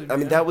 absolutely. I mean,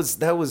 man. that was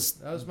that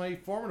was my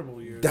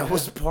formidable years. that man.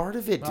 was part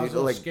of it, I was dude.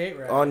 on Like skate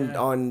rack, on yeah.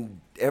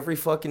 on every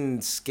fucking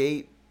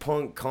skate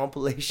punk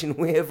compilation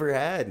we ever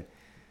had.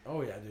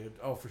 Oh yeah, dude.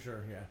 Oh for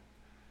sure, yeah.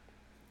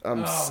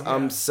 I'm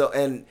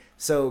man.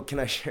 so can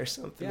I share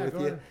something Yeah, with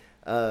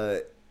go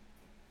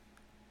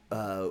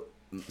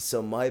you?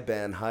 So my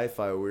band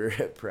Hi-Fi, we were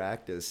at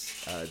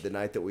practice the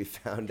night that we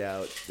found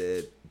out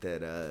that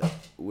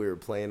we were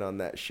playing on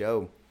that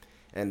show,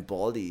 and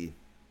Baldy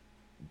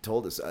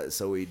told us.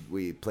 So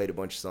we played a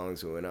bunch of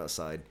songs. We went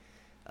outside,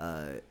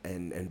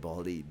 and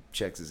Baldy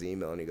checks his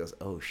email and he goes,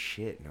 "Oh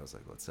shit!" And I was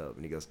like, "What's up?"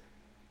 And he goes,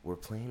 "We're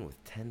playing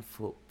with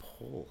 10-foot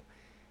pole."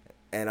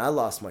 And I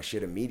lost my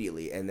shit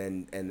immediately, and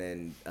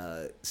then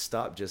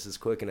stopped just as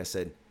quick. And I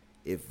said,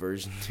 "If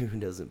version 2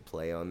 doesn't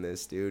play on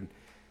this, dude,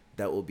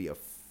 that will be a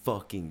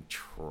fucking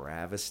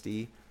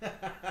travesty."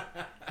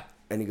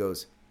 And he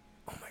goes,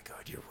 "Oh my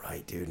god, you're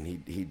right, dude."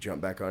 And he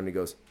jumped back on and he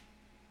goes,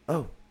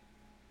 "Oh,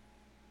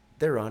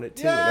 they're on it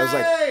too." And I was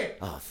like,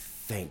 "Oh,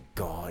 thank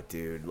God,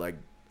 dude." Like,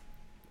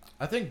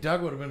 I think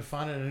Doug would have been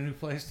finding a new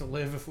place to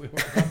live if we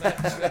weren't on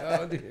that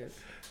show, dude.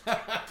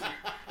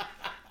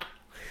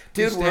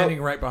 dude, He's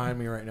standing right behind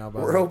me right now. By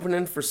we're the way.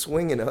 opening for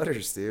Swingin'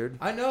 Utters, dude.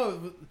 I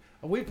know.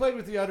 We played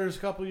with the Utters a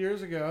couple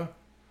years ago.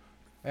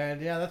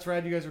 And yeah, that's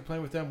rad. You guys are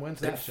playing with them. When's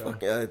that show?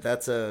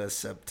 That's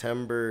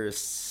September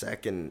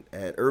 2nd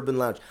at Urban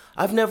Lounge.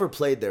 I've never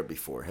played there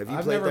before. Have you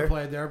I've played never there?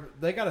 played there.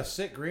 They got a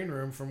sick green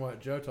room from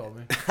what Joe told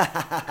me.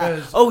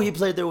 Oh, he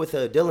played there with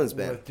Dylan's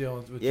band. With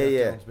Jeff Yeah.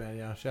 Dillon's band.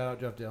 Yeah, shout out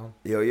Jeff Dillon.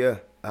 Yo, yeah.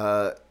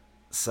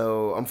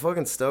 So I'm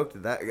fucking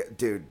stoked that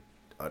dude.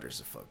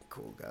 Utters are fucking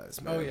cool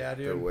guys, man. Oh, yeah,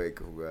 dude. They're way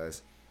cool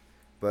guys.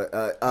 But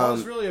I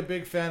was really a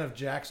big fan of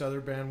Jack's other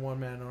band, One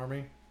Man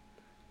Army.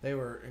 They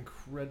were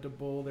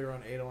incredible. They were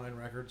on Adaline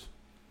Records,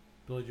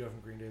 Billy Joe from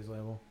Green Day's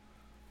label.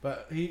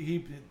 But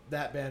he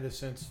that band has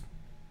since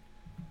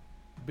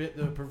bit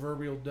the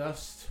proverbial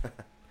dust, and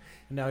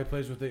now he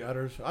plays with the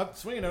Utters.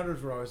 Swingin'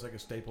 Utters were always like a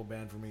staple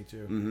band for me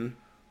too. mm-hmm.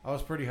 I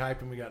was pretty hyped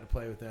when we got to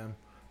play with them.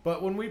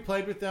 But when we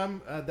played with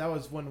them, that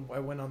was when I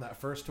went on that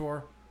first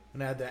tour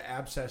and I had that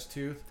abscess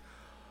tooth.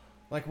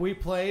 Like we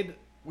played,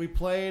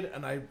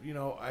 and I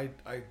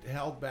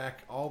held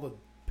back all the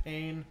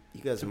pain.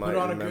 You guys to might put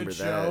on a remember good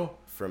that show.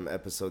 from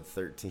episode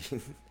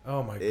 13.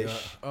 Oh my god!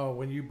 Ish. Oh,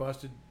 when you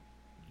busted.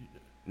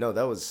 No,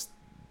 that was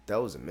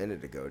a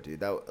minute ago, dude.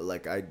 That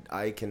like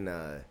I can.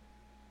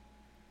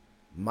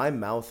 My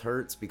mouth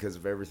hurts because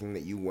of everything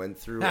that you went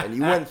through, and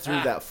you went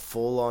through that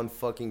full on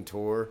fucking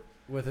tour.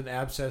 With an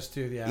abscess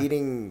tooth, yeah.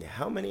 Eating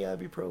how many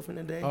ibuprofen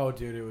a day? Oh,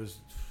 dude, it was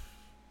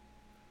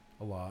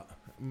a lot.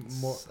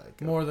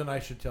 Psycho. More than I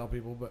should tell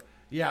people. But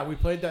yeah, we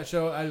played that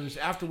show. It was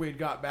after we had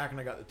got back and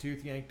I got the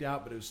tooth yanked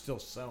out, but it was still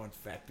so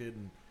infected.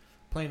 And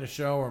playing a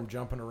show where I'm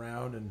jumping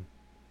around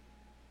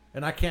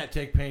and I can't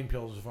take pain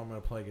pills if I'm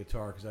going to play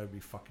guitar because that would be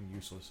fucking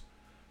useless.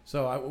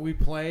 So we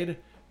played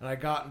and I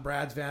got in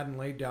Brad's van and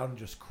laid down and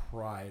just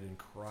cried and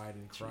cried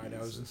and cried. Jesus.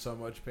 I was in so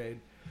much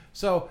pain.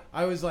 So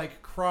I was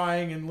like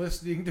crying and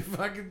listening to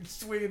fucking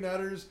Swingin'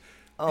 Utters.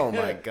 Oh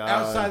my god!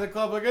 Outside the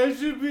club, like I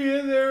should be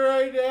in there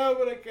right now,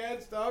 but I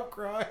can't stop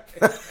crying.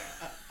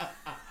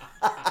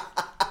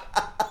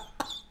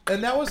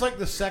 And that was like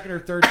the second or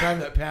third time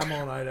that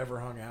Pamela and I had ever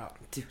hung out.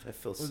 Dude, I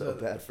feel Was so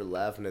it- bad for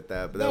laughing at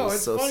that, but No, that was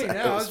it's so funny sad.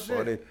 now, It was it's shit.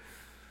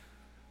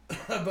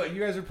 funny. But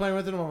you guys are playing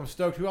with it, and I'm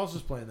stoked. Who else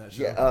is playing that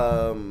show? Yeah.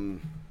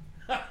 I'm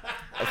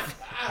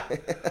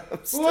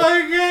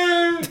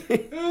stoked.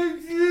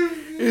 Like,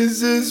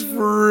 Is this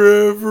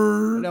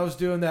forever? and I was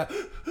doing that.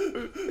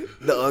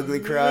 The ugly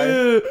cry.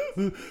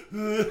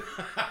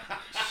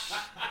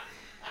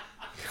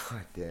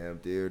 God damn,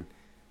 dude.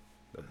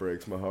 That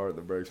breaks my heart.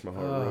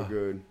 Real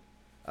good.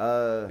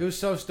 It was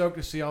so stoked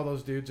to see all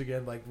those dudes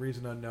again, like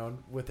Reason Unknown,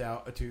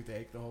 without a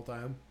toothache the whole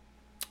time.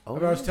 I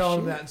was telling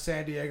him that in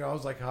San Diego. I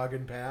was like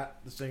hugging Pat,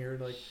 the singer,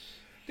 and like,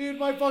 dude,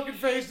 my fucking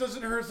face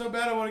doesn't hurt so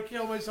bad. I want to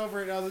kill myself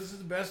right now. This is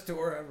the best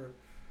tour ever.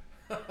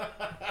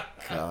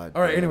 God.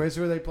 All right. damn. Anyways,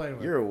 who are they playing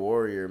with? You're a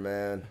warrior,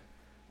 man.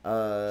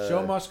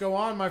 Show must go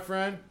on, my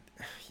friend.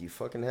 You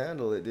fucking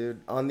handle it,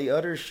 dude. On the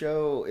other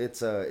show,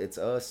 it's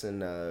us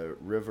and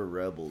River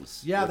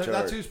Rebels. Yeah, which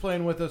that's are- who's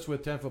playing with us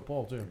with 10-foot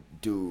pole too.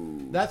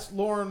 dude. That's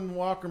Lauren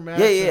Walker yeah.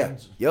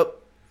 Madison's. Yep.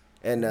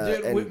 And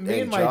Dude, me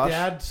and my Josh,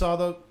 dad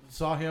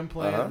saw him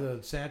play Uh-huh. at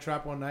the Sand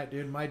Trap one night,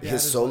 dude. My dad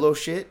his is solo like-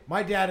 shit.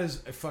 my dad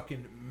is a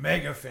fucking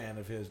mega fan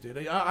of his,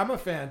 dude. I'm a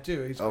fan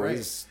too. He's great.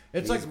 He's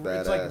It's like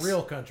badass.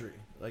 real country,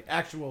 like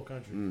actual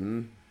country,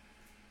 Mm-hmm.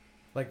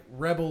 like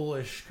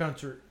rebel-ish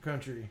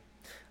country.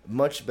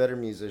 Much better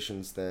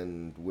musicians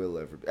than we'll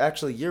ever be.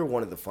 Actually, you're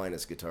one of the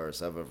finest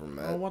guitarists I've ever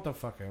met. Oh, what the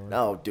fuck ever.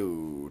 No,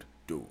 dude.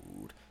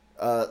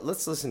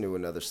 Let's listen to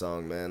another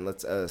song, man.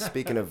 Let's.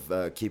 Speaking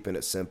of keeping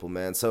it simple,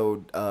 man.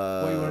 So.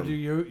 What you want to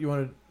do? You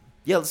want to?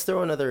 Yeah, let's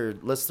throw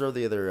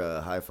the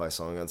other hi-fi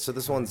song on. So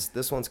this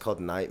one's called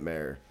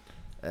Nightmare,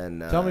 and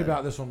Tell me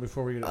about this one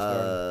before we get it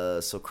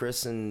started. So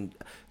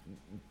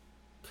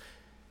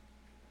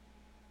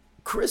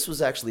Chris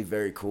was actually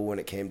very cool when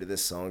it came to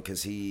this song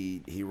because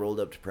he rolled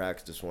up to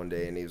practice one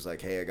day and he was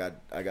like, "Hey,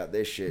 I got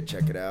this shit,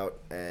 check it out,"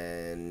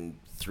 and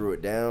threw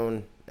it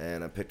down,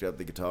 and I picked up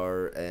the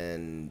guitar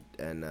and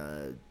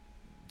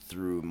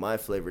threw my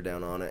flavor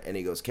down on it, and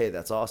he goes, "Okay,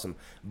 that's awesome,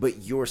 but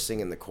you're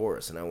singing the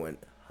chorus," and I went,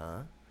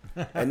 "Huh?"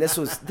 And this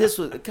was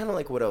kind of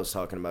like what I was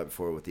talking about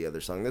before with the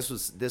other song. This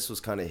was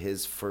kind of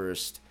his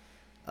first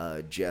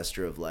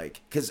gesture of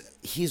like, because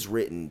he's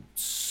written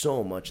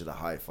so much of the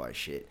hi-fi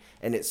shit,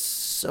 and it's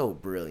so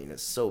brilliant,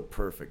 it's so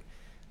perfect,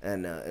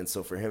 and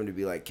so for him to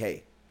be like,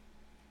 hey,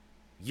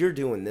 you're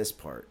doing this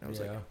part, I was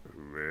like,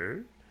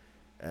 "Where?"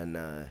 And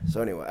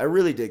so anyway, I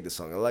really dig the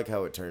song. I like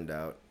how it turned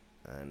out,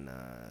 and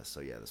so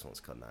yeah, this one's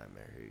called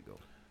Nightmare. Here you go.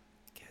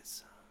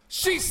 Guess.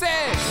 She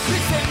said,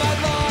 this ain't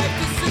my life,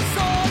 this is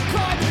all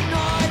kind of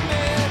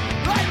nightmare.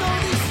 I know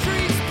these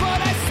streets, but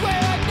I swear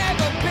I've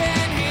never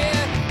been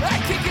here. I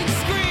kick and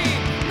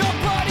scream,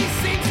 nobody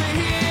seems to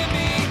hear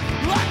me.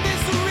 I'm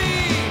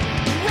misery,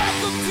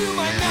 welcome to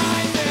my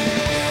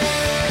nightmare.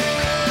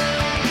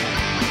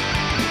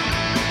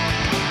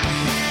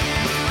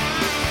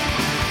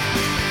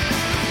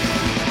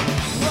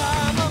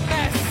 I'm a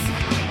mess,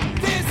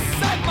 this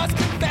I must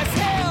confess.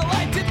 Hell,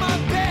 I did my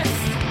best.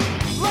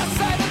 Lost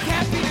sight of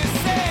happiness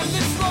and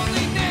this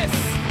loneliness,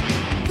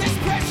 this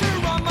pressure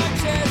on my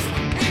chest,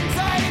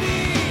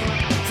 anxiety,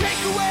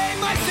 take away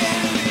my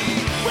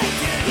sanity. Where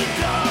do you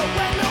go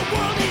when the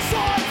world is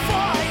on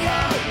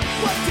fire?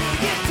 What do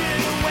you do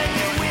when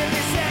your will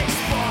is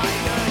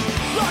expired?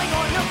 Lying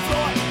on the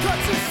floor,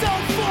 cause you're so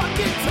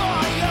fucking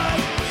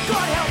tired.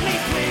 God help me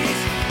please,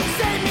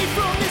 save me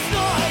from this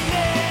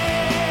nightmare.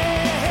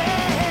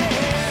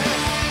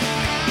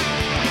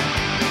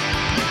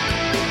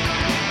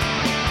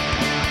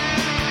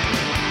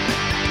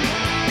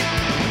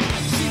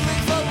 She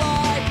lives a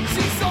lie,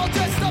 she's all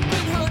dressed up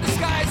in her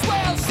disguise.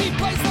 Well, she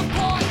plays the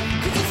part,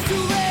 cause it's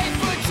too late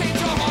for a change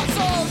of heart.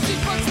 So she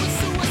flirts with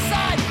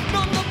suicide,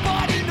 numb the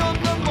body, numb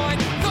the mind.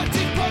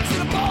 13 bucks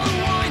in a bottle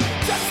of wine,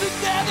 just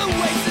another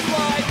wasted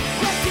life.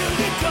 Where do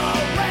you go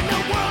when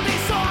the world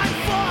is on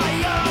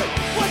fire?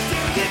 What do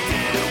you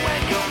do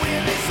when your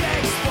will is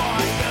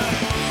expired?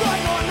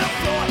 Lying on the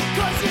floor,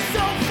 cause you're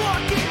so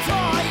fucking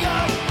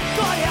tired.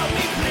 God help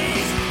me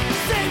please,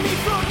 save me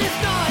from this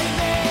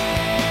nightmare.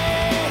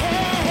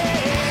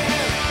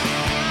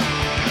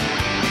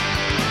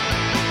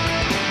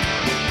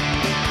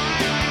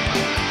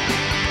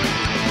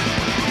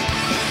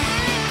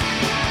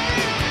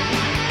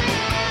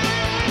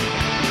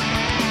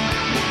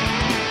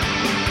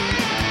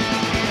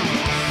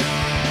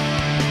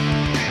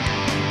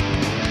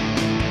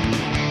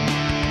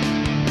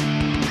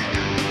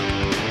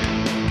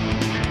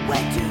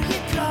 Where do you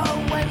go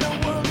when the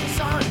world is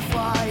on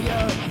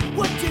fire?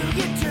 What do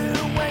you do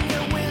when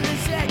your will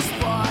is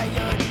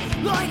expired?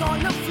 Lying on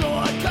the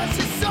floor cause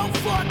you're so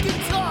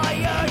fucking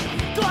tired.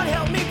 God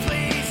help me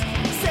please,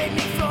 save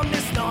me from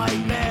this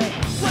nightmare.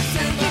 What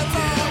do you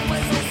do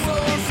when the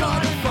world is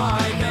on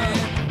fire?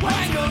 What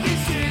do you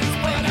do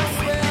when your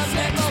will is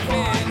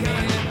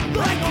expired?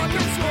 Lying on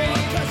the floor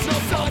cause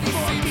you're so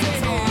fucking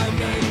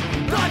tired.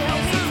 God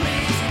help me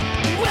please,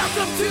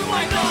 welcome to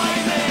my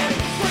nightmare.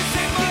 What's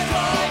in my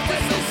life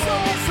when the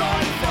soul is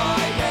on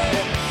fire?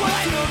 What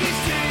do you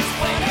do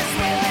when your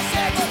will is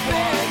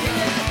expired?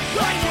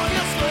 Lying on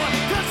the floor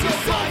cause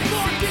you're so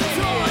fucking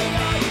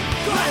tired.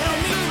 God help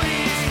me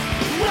please,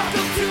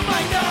 welcome to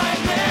my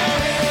nightmare.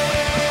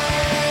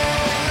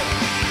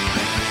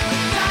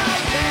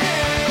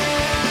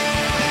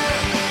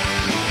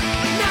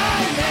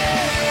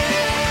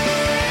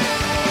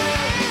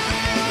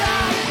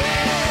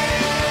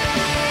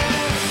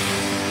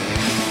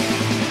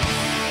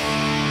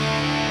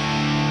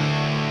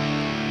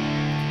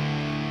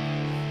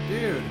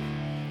 Dude,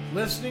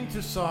 listening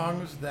to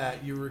songs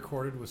that you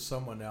recorded with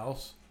someone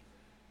else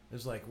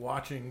is like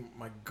watching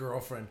my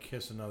girlfriend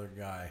kiss another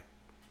guy.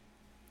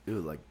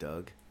 Ooh, like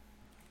Doug.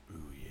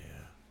 Ooh, yeah.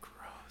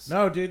 Gross.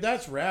 No, dude,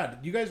 that's rad.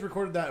 You guys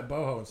recorded that at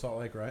Boho in Salt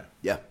Lake, right?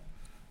 Yeah.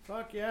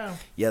 Fuck yeah.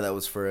 Yeah, that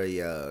was for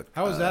a.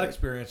 How was that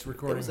experience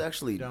recording It was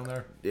actually down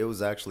there? It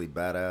was actually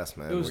badass,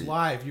 man. It was We-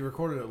 live. You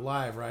recorded it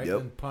live, right? Yep.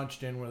 And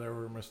punched in where there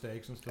were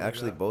mistakes and stuff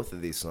Actually, like that. both of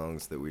these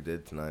songs that we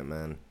did tonight,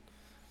 man,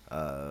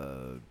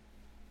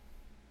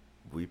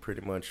 we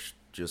pretty much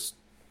just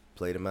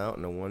played them out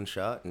in a one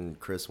shot, and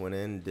Chris went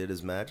in, did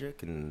his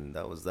magic, and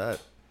that was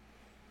that.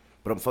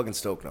 But I'm fucking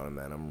stoked on it,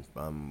 man.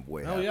 I'm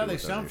way. Oh happy yeah, they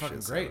with how sound this fucking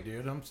shit great, sounded.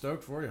 dude. I'm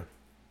stoked for you.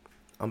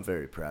 I'm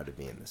very proud to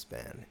be in this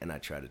band, and I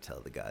try to tell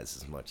the guys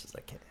as much as I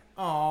can.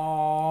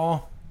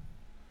 Aww.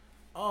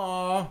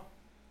 Aww.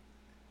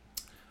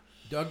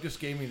 Doug just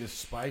gave me this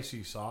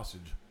spicy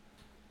sausage.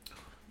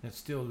 It's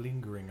still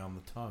lingering on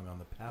the tongue, on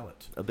the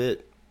palate. A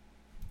bit.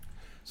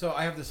 So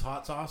I have this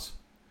hot sauce,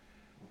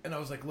 and I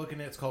was like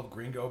looking at it. It's called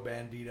Gringo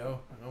Bandito,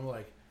 and I'm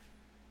like,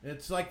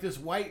 it's like this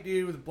white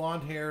dude with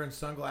blonde hair and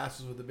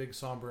sunglasses with a big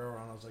sombrero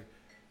on. I was like,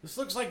 this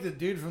looks like the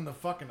dude from the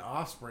fucking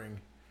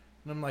Offspring.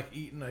 And I'm like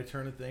eating, I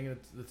turn a thing, and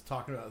it's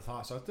talking about the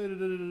hot sauce.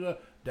 Da-da-da-da-da.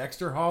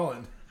 Dexter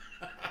Holland.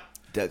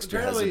 Dexter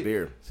has a Apparently-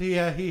 beer. So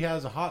he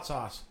has a hot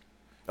sauce.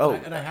 Oh,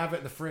 And I have it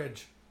in the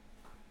fridge.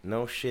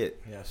 no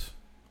shit. Yes.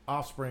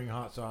 Offspring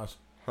hot sauce.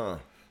 Huh.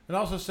 It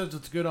also says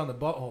it's good on the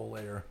butthole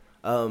later.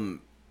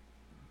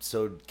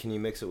 So can you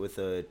mix it with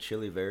a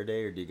chili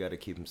verde, or do you got to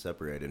keep them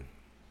separated?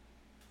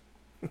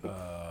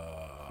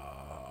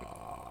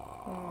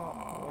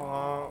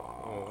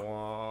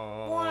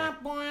 Bwah,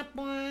 bwah,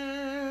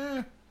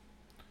 bwah.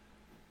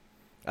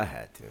 I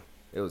had to.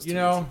 It was You too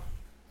know, easy.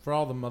 for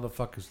all the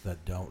motherfuckers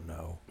that don't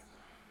know,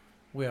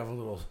 we have a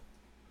little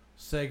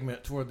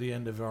segment toward the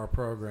end of our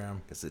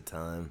program Is it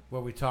time?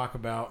 where we talk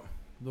about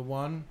the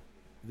one,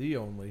 the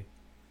only,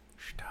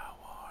 Star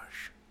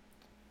Wars.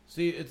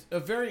 See, it's a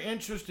very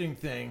interesting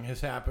thing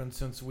has happened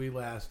since we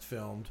last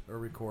filmed or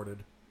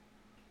recorded.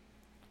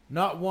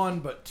 Not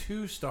one, but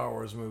 2 Star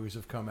Wars movies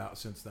have come out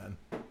since then.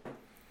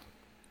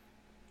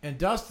 And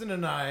Dustin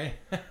and I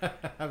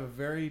have a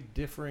very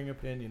differing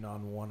opinion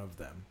on one of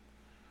them.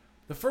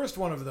 The first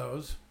one of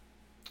those,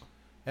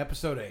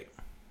 Episode 8,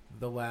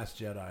 The Last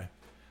Jedi.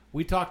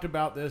 We talked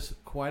about this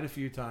quite a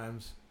few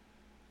times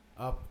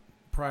up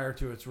prior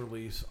to its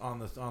release on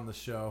the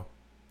show.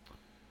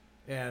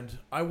 And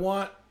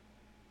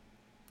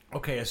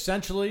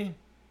essentially,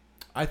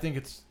 I think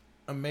it's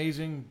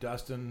amazing.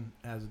 Dustin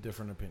has a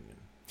different opinion.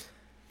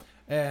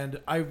 And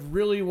I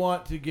really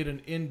want to get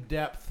an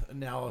in-depth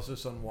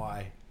analysis on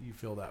why you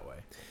feel that way.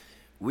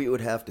 We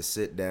would have to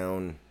sit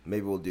down.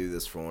 Maybe we'll do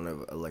this for one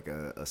of like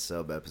a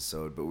sub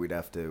episode, but we'd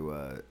have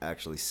to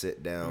actually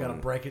sit down. You got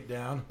to break it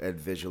down. And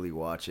visually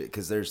watch it,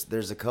 because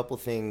there's a couple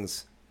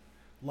things.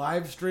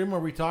 Live stream where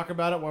we talk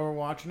about it while we're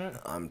watching it.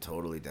 I'm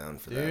totally down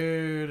for that.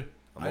 Dude,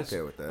 I'm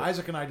okay with that.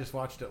 Isaac and I just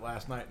watched it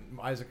last night.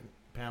 Isaac,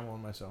 Pamela,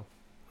 and myself.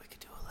 We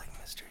could do it like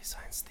Mystery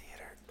Science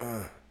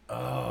Theater.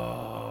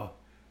 Oh,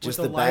 Just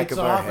with the back lights of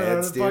our off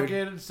heads, and dude. the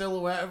fucking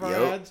silhouette of our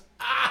Yep. heads.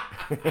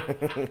 Ah!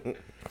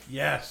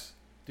 Yes,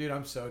 dude,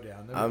 I'm so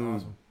down. That'd be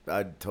awesome.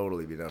 I'd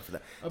totally be down for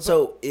that. But-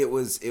 So it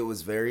was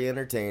very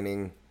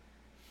entertaining.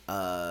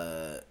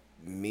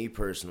 Me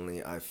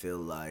personally, I feel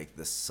like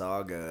the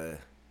saga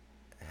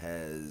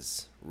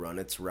has run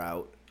its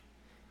route,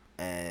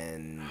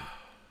 and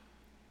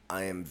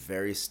I am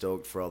very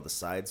stoked for all the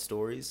side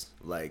stories.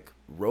 Like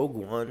Rogue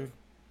One,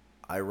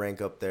 I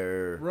rank up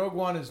there. Rogue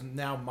One is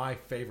now my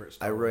favorite.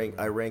 Star I Wars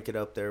rank it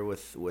up there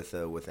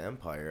with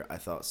Empire. I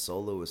thought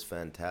Solo was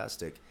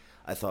fantastic.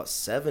 I thought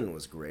 7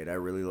 was great. I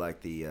really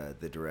liked the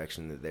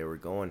direction that they were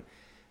going.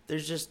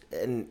 There's just,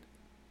 and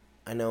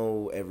I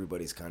know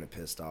everybody's kind of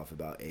pissed off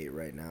about 8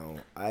 right now.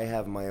 I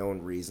have my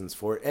own reasons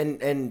for it,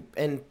 and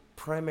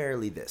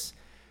primarily this.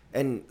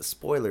 And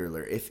spoiler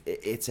alert: if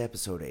it's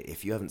Episode 8,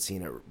 if you haven't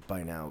seen it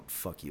by now,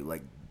 fuck you.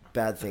 Like,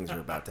 bad things are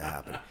about to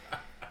happen.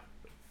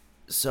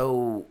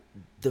 So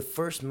the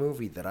first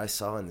movie that I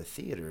saw in the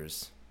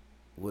theaters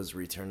was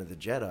Return of the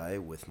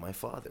Jedi with my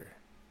father,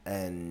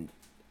 and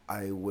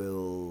that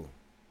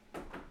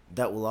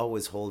will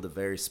always hold a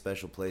very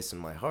special place in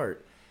my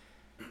heart.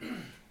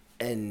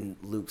 And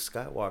Luke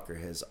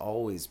Skywalker has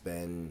always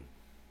been,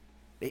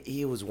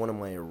 he was one of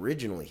my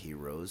original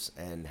heroes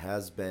and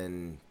has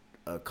been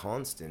a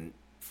constant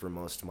for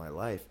most of my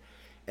life.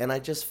 And I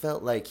just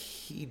felt like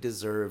he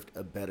deserved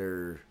a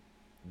better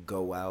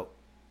go out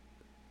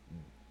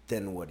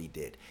than what he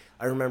did.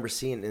 I remember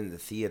seeing it in the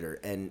theater,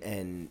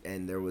 and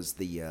there was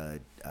the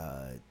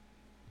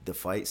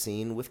fight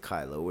scene with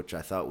Kylo, which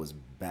I thought was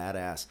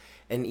badass,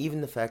 and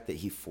even the fact that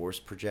he force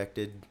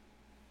projected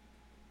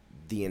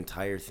the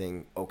entire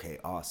thing. Okay,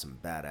 awesome,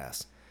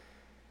 badass.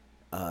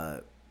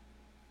 But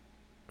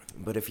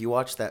if you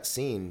watch that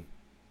scene,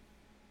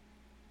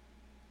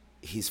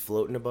 he's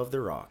floating above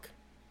the rock,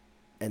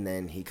 and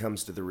then he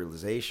comes to the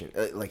realization,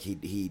 like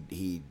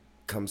he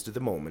comes to the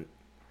moment,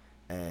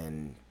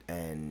 and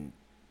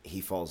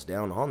he falls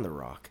down on the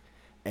rock,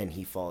 and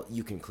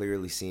you can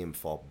clearly see him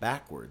fall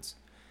backwards.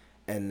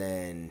 And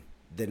then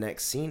the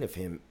next scene of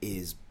him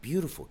is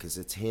beautiful, because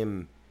it's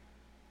him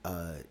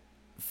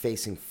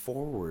facing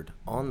forward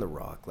on the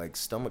rock, like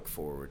stomach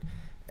forward,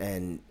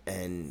 and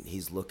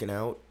he's looking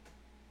out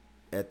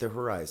at the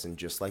horizon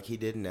just like he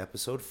did in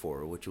Episode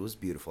 4, which was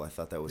beautiful. I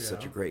thought that was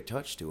such a great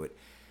touch to it.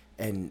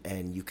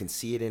 And you can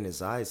see it in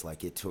his eyes,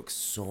 like it took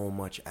so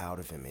much out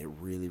of him. It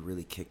really,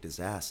 really kicked his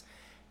ass.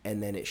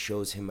 And then it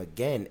shows him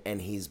again, and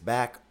he's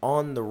back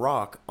on the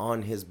rock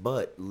on his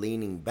butt,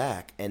 leaning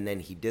back, and then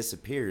he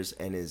disappears,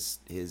 and his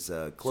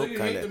cloak So you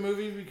kind hate the of...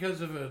 movie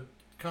because of a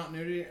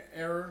continuity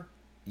error?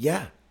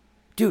 Yeah.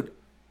 Dude,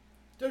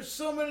 There's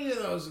so many of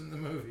those in the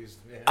movies,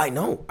 man. I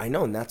know,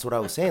 and that's what I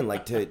was saying.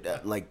 What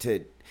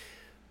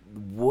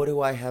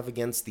do I have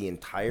against the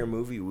entire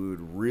movie? We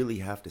would really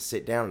have to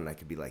sit down, and I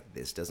could be like,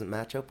 this doesn't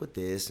match up with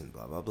this, and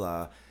blah, blah,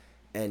 blah.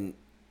 And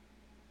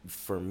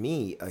for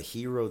me, a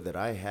hero that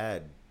I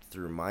had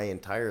through my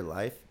entire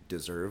life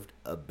deserved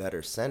a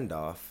better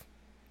send-off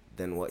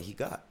than what he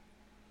got.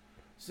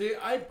 See,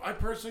 I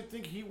personally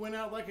think he went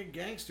out like a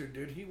gangster,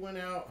 dude. He went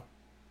out...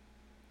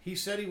 He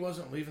said he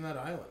wasn't leaving that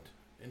island,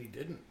 and he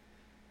didn't.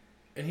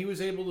 And he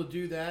was able to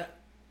do that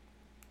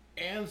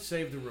and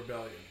save the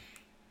rebellion.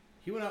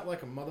 He went out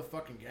like a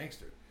motherfucking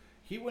gangster.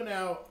 He went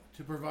out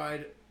to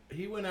provide...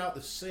 He went out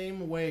the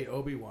same way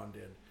Obi-Wan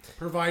did,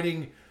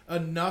 providing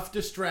enough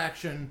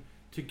distraction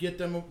to get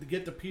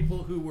the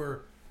people who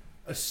were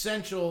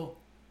essential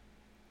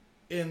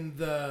in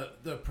the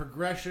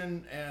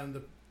progression and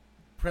the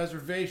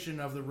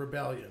preservation of the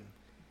rebellion.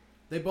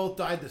 They both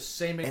died the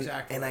same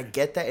exact way. And I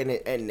get that,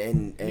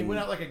 and he went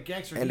out like a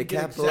gangster. And He to did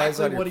capitalize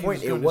exactly on your what he point,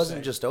 was going it to wasn't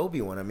say. just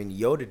Obi-Wan. I mean,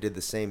 Yoda did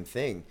the same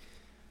thing.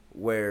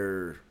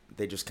 where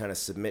they just kind of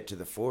submit to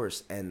the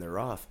Force and they're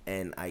off.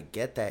 And I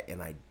get that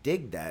and I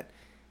dig that.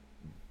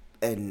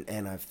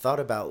 And I've thought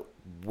about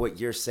what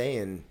you're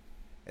saying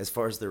as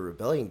far as the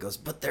rebellion goes,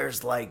 but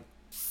there's like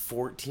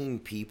 14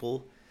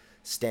 people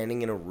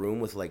standing in a room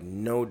with like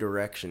no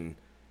direction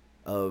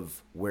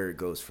of where it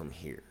goes from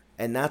here.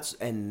 And that's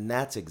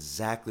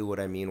exactly what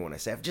I mean when I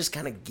say I've just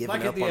kind of given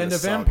Like up at the on end the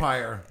of saga.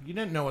 Empire, you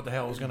didn't know what the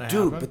hell was going to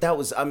happen. Dude, but that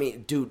was, I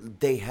mean, dude,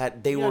 they You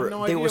had were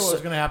no idea what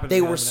was gonna happen they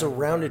to were them in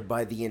surrounded Empire.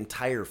 by the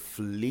entire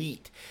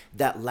fleet.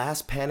 That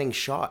last panning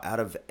shot out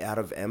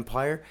of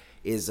Empire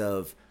is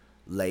of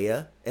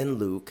Leia and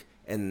Luke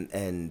and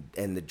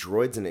the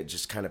droids, and it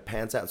just kind of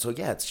pans out. So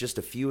yeah, it's just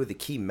a few of the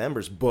key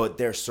members, but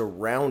they're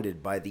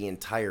surrounded by the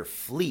entire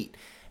fleet.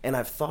 And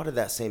I've thought of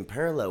that same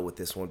parallel with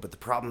this one, but the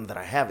problem that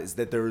I have is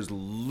that there is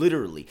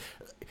literally,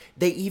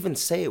 they even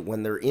say it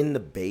when they're in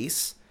the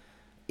base,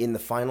 in the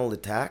final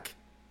attack,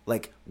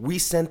 like, we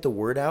sent the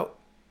word out,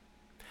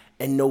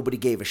 and nobody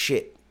gave a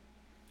shit,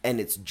 and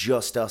it's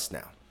just us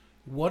now.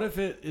 What if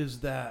it is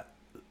that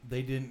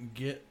they didn't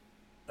get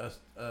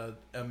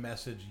a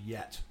message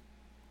yet?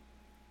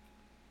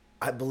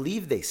 I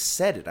believe they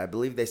said it. I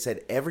believe they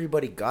said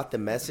everybody got the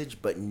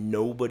message, but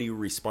nobody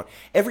responded.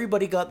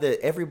 Everybody got the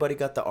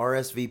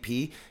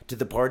RSVP to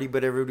the party,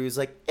 but everybody was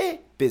like,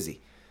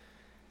 busy.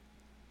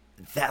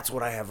 That's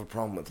what I have a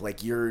problem with.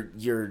 Like,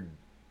 you're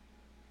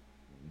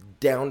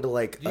down to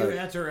like. Do you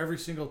answer every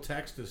single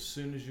text as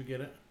soon as you get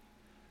it?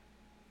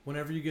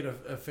 Whenever you get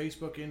a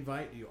Facebook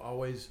invite, you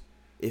always.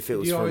 If it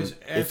was you from always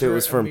if it answer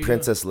was it from immediately?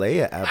 Princess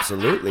Leia,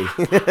 absolutely.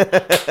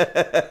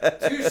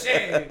 Touche.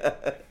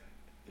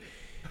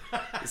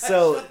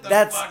 So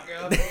that's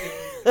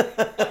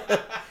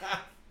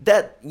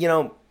that, you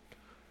know,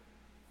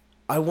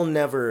 I will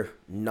never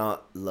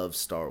not love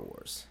Star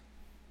Wars.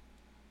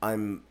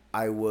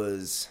 I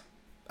was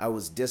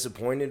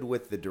disappointed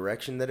with the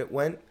direction that it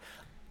went.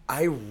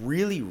 I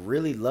really,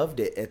 really loved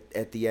it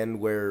at the end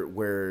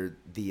where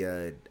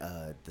the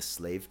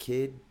slave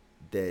kid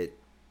that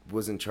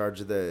was in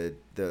charge of the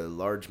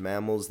large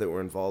mammals that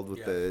were involved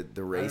with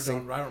the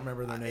racing. I don't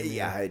remember their name.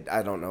 Yeah,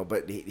 I don't know,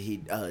 but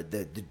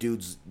the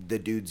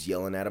dude's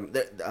yelling at him.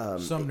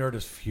 Some nerd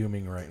is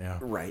fuming right now.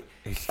 Right.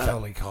 He's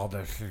totally called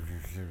us.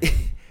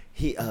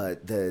 He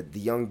the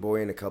young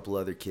boy and a couple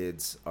other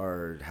kids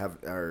are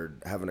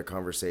having a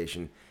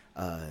conversation,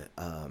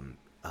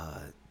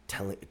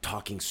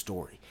 talking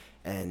story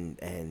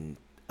and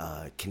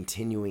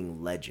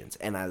continuing legends,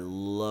 and I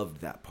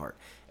loved that part.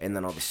 And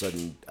then all of a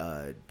sudden,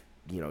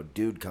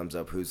 dude comes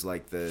up who's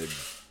like the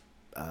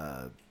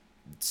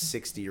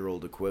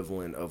 60-year-old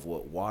equivalent of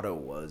what Watto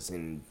was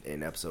in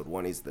episode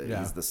 1. He's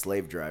the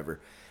slave driver,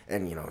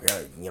 and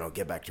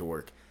get back to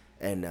work,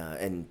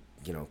 and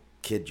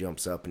kid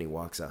jumps up and he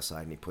walks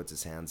outside and he puts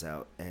his hands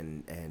out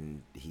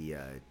and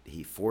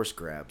he force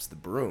grabs the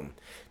broom,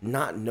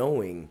 not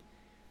knowing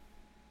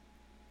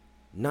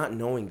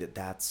that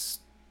that's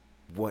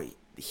what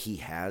he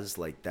has,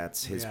 like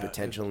that's his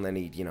potential. And then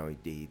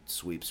he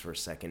sweeps for a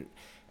second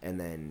and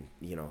then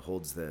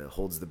holds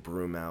the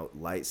broom out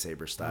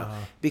lightsaber style,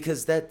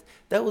 because that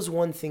was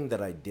one thing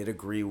that I did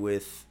agree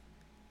with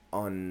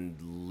on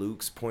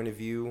Luke's point of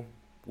view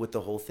with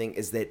the whole thing,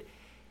 is that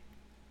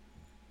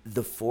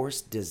the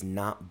Force does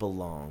not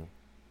belong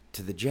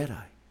to the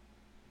Jedi.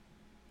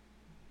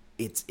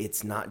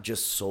 It's not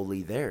just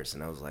solely theirs.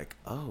 And I was like,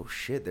 oh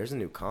shit, there's a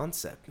new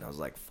concept. And I was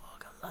like,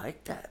 fuck, I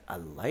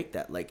like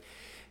that. Like,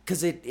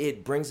 because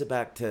it brings it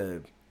back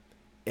to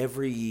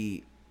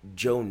every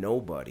Joe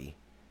Nobody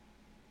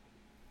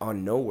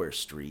on Nowhere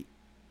Street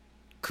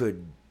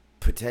could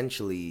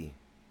potentially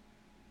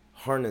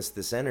harness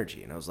this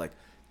energy. And I was like,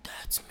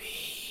 that's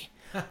me.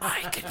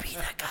 I could be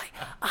that guy.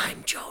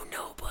 I'm Joe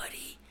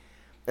Nobody.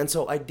 And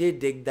so I did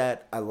dig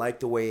that. I like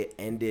the way it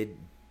ended,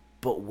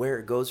 but where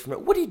it goes from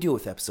it. What do you do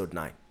with episode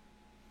 9?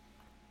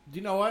 Do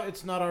you know what?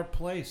 It's not our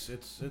place.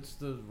 It's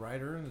the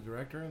writer and the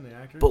director and the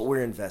actors. But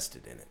we're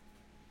invested in it.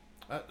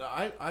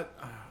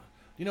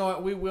 You know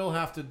what? We will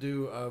have to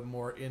do a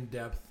more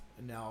in-depth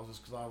analysis,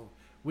 because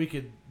we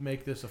could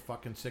make this a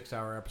fucking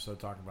 6-hour episode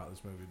talking about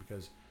this movie,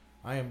 because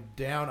I am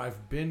down.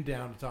 I've been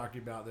down to talk to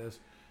you about this,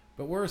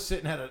 but we're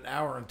sitting at 1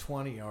 hour and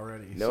 20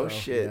 already. No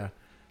shit. Yeah.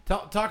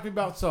 Talk to me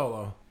about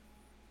Solo.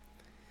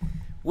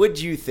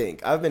 What'd you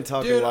think? I've been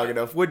talking long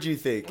enough. What'd you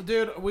think?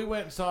 Dude, we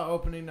went and saw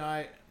opening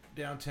night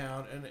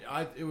downtown, and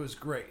it was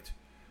great.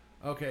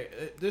 Okay,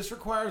 this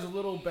requires a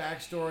little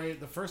backstory.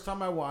 The first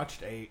time I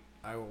watched 8,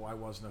 I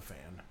wasn't a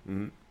fan.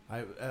 Mm-hmm.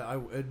 I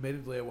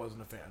admittedly I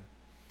wasn't a fan.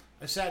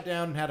 I sat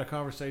down and had a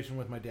conversation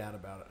with my dad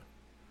about it.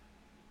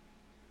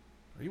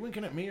 Are you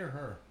winking at me or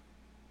her?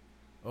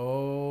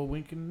 Oh,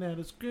 winking at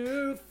his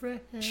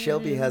girlfriend.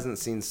 Shelby hasn't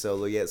seen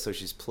Solo yet, so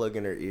she's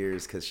plugging her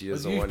ears because she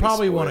doesn't want You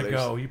probably want to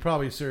go. You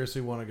probably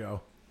seriously want to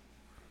go.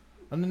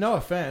 And no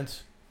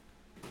offense,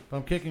 but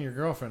I'm kicking your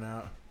girlfriend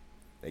out.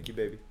 Thank you,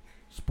 baby.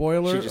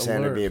 Spoiler She just alert.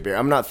 handed me a beer.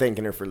 I'm not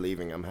thanking her for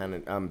leaving.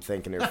 I'm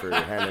thanking her for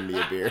handing me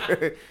a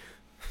beer.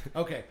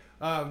 Okay.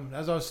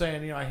 As I was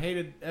saying, I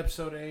hated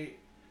episode 8.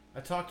 I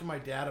talked to my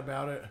dad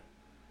about it.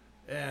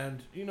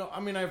 And you know, I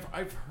mean,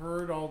 I've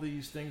heard all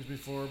these things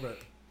before, but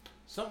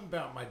something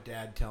about my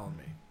dad telling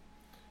me,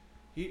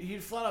 he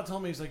flat out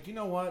told me, he's like, you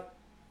know what,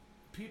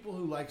 people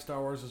who like Star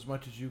Wars as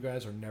much as you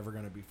guys are never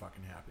gonna be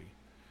fucking happy.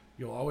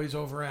 You'll always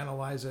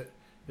overanalyze it.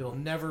 It'll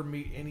never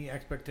meet any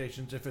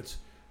expectations. If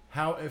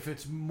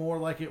it's more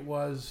like it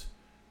was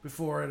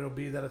before, it'll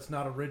be that it's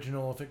not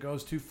original. If it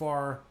goes too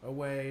far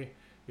away,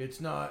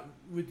 it's not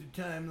with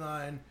the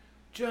timeline.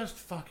 Just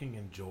fucking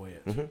enjoy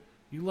it. Mm-hmm.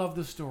 You love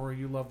the story.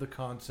 You love the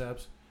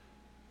concepts.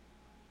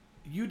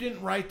 You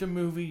didn't write the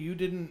movie. You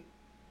didn't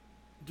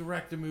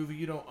direct the movie.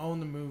 You don't own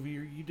the movie.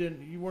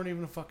 You weren't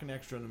even a fucking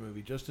extra in the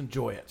movie. Just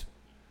enjoy it.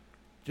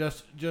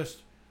 Just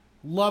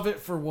love it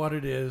for what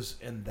it is,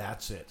 and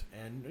that's it.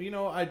 And you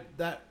know,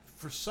 that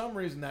for some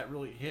reason that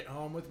really hit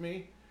home with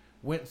me.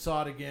 Went and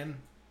saw it again.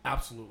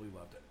 Absolutely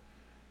loved it.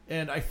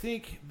 And I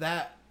think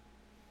that,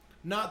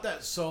 not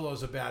that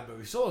Solo's a bad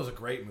movie. Solo's a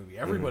great movie.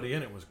 Everybody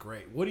in it was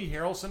great. Woody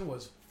Harrelson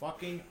was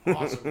fucking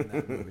awesome in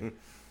that movie.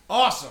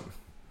 Awesome.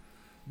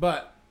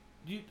 But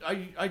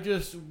I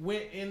just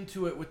went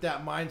into it with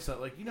that mindset,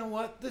 like, you know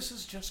what? This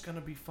is just going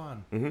to be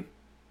fun.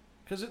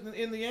 Because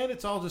in the end,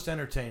 it's all just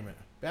entertainment.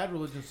 Bad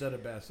Religion said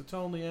it best. It's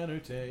only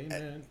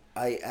entertainment.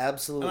 I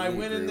absolutely And I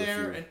went in agree with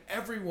there, you. and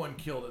everyone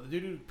killed it. The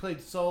dude who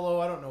played Solo,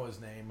 I don't know his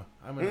name.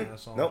 I'm an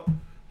asshole. Nope.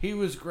 He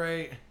was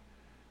great.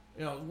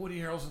 You know, Woody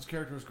Harrelson's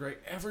character was great.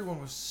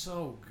 Everyone was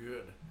so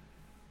good.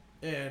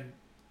 And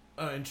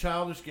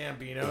Childish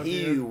Gambino,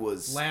 He dude,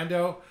 was-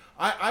 Lando.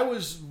 I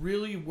was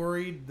really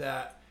worried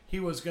that he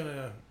was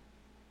gonna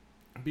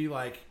be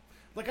like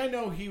I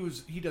know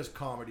he does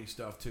comedy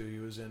stuff too. He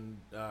was in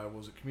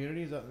was it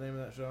Community? Is that the name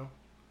of that show?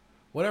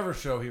 Whatever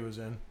show he was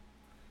in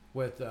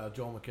with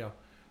Joel McHale.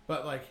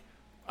 But like,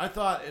 I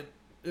thought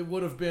it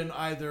would have been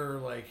either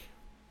like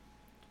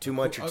Too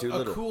much or too a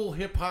little. cool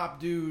hip hop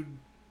dude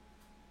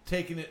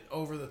taking it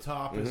over the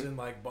top, as in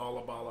like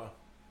Bala Bala,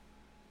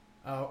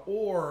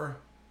 or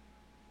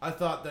I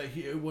thought that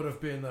it would have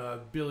been a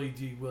Billy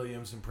D.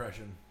 Williams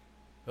impression.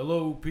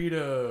 Hello,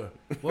 Peter.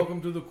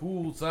 Welcome to the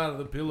cool side of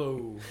the pillow.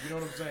 You know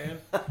what I'm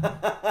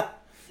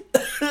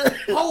saying?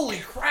 Holy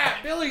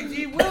crap, Billy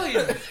D.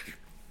 Williams!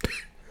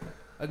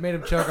 I made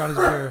him choke on his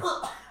beer.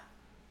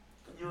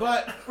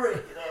 But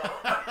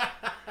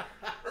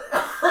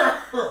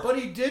but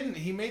he didn't.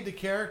 He made the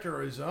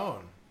character his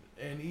own,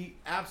 and he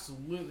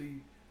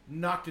absolutely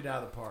knocked it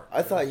out of the park.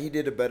 I thought he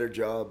did a better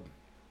job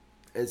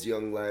as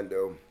young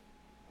Lando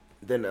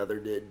than other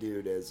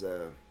dude as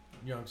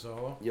Young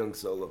Solo. young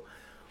Solo.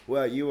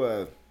 Well,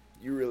 you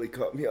really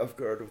caught me off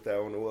guard with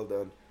that one. Well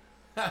done.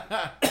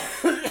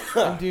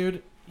 And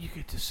dude, you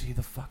get to see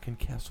the fucking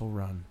Kessel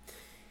Run.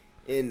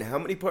 In how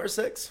many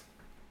parsecs?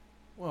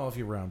 Well, if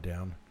you round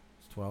down,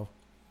 it's 12.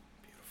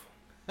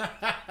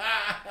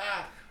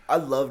 I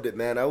loved it,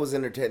 man. I was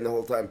entertained the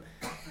whole time.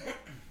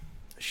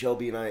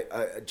 Shelby and I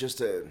just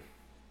to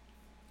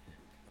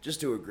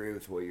agree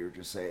with what you were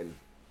just saying.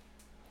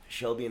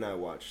 Shelby and I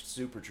watched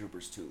Super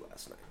Troopers 2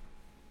 last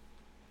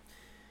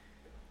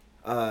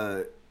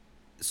night.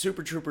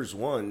 Super Troopers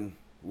 1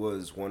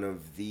 was one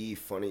of the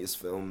funniest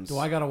films Do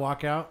I gotta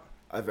walk out?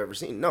 I've ever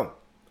seen. No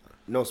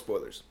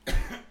spoilers.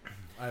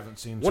 I haven't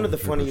seen One of the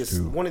Super Troopers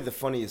 2.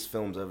 funniest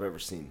films I've ever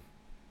seen.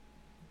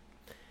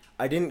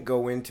 I didn't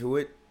go into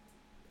it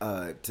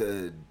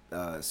to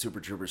Super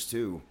Troopers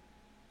 2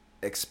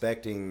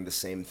 expecting the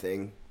same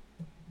thing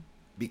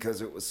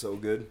because it was so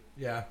good.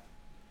 Yeah.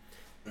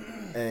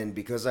 And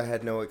because I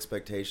had no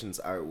expectations,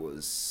 I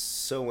was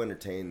so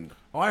entertained.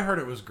 Oh, I heard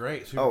it was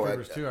great. Super Oh,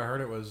 Troopers 2. I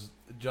heard it was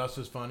just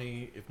as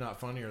funny, if not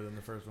funnier, than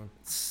the first one.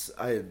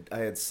 I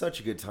had such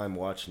a good time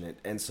watching it.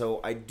 And so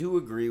I do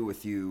agree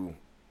with you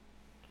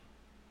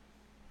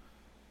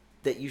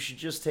that you should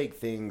just take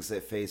things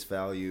at face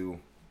value.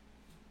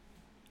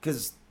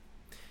 Because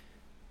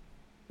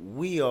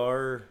we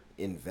are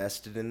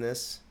invested in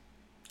this,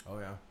 Oh,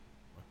 yeah.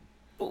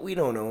 but we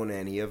don't own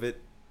any of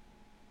it.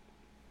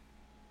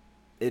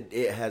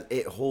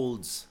 It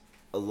holds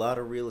a lot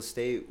of real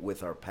estate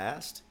with our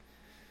past.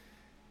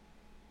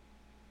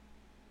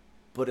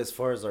 But as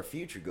far as our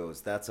future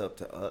goes, that's up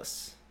to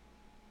us.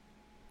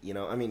 You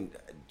know, I mean,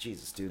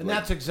 Jesus, dude. And like-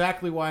 that's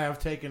exactly why I've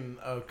taken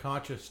a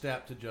conscious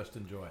step to just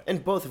enjoy it.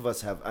 And both of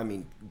us have. I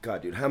mean,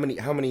 God, dude, how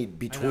many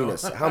between know.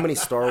 us? How many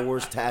Star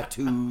Wars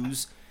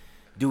tattoos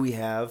do we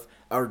have?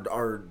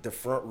 Are the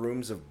front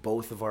rooms of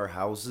both of our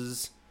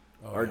houses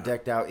are yeah.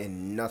 decked out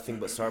in nothing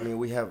but Star? I mean,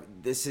 we have.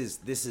 This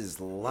is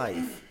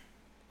life,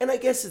 and I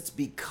guess it's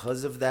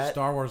because of that.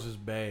 Star Wars is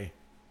Bay.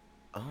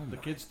 Oh The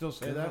my kids still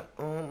say God. that?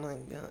 Oh my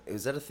God,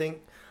 is that a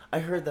thing? I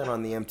heard that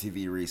on the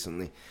MTV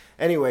recently.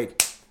 Anyway,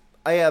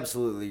 I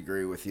absolutely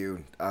agree with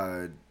you.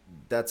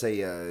 That's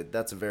a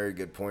very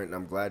good point, and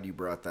I'm glad you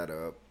brought that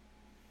up.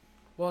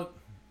 Well,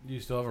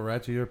 you still have a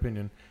right to your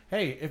opinion.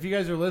 Hey, if you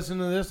guys are listening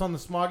to this on the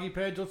Smoggy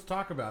page, let's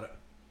talk about it.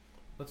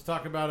 Let's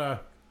talk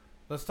about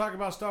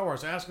Star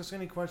Wars. Ask us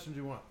any questions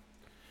you want.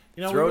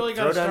 You know, we really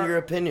got throw to down start. your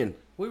opinion.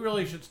 We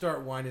really should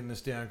start winding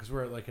this down because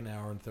we're at like an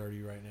hour and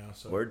 30 right now.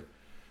 So Word.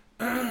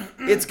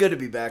 It's good to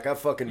be back. I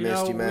fucking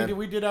missed you, man.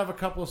 We did have a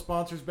couple of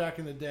sponsors back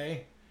in the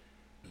day.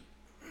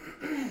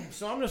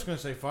 So I'm just going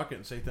to say fuck it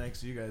and say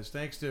thanks to you guys.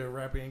 Thanks to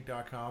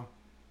rappinc.com.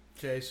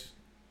 Chase,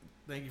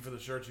 thank you for the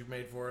shirts you've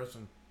made for us,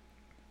 and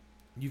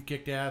you've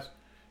kicked ass.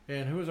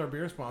 And who is our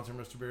beer sponsor,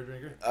 Mr. Beer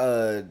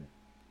Drinker?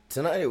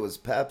 Tonight it was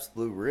Pabst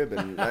Blue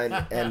Ribbon,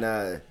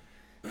 and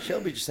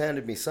Shelby just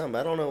handed me some.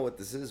 I don't know what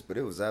this is, but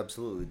it was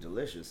absolutely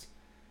delicious.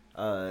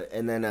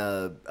 And then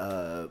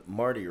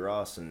Marty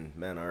Rawson,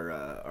 man,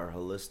 our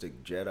holistic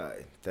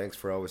Jedi. Thanks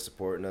for always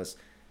supporting us.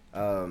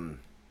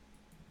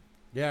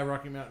 Yeah,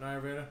 Rocky Mountain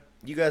Ayurveda.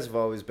 You guys have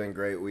always been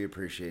great. We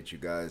appreciate you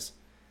guys.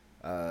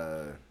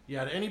 Yeah,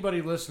 to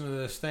anybody listening to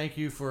this, thank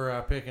you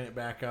for picking it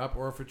back up.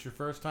 Or if it's your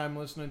first time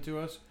listening to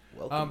us,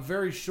 welcome.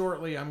 Very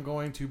shortly I'm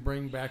going to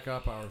bring back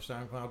up our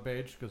SoundCloud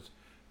page because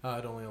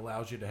it only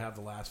allows you to have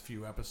the last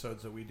few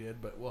episodes that we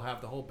did, but we'll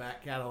have the whole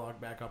back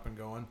catalog back up and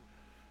going.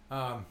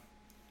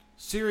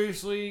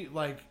 Seriously,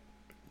 like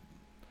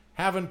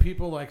having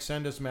people like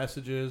send us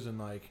messages and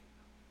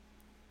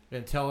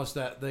tell us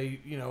that they,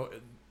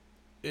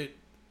 they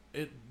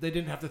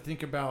didn't have to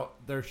think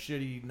about their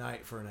shitty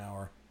night for an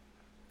hour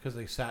because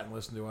they sat and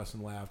listened to us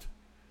and laughed.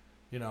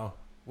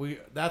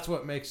 That's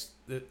what makes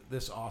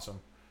this awesome.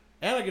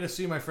 And I get to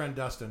see my friend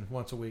Dustin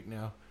once a week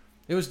now.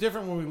 It was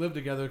different when we lived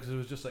together because it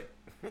was just like,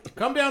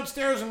 come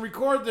downstairs and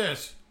record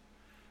this.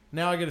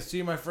 Now I get to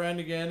see my friend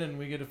again and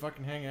we get to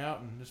fucking hang out,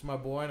 and this is my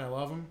boy and I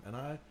love him, and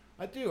I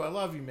do. I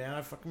love you, man.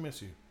 I fucking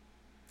miss you.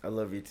 I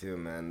love you too,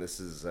 man. This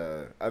is,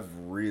 I've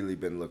really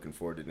been looking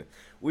forward to it.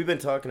 We've been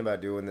talking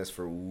about doing this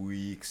for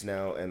weeks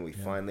now, and we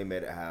finally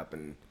made it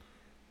happen.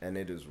 And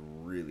it is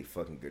really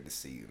fucking good to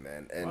see you,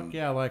 man. And fuck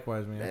yeah,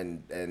 likewise,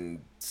 man.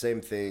 And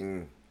same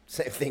thing,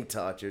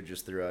 Tatcha,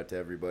 just threw out to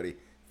everybody.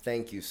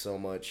 Thank you so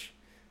much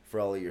for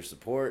all of your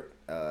support.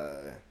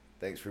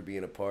 Thanks for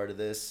being a part of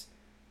this.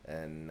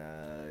 And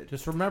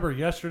just remember,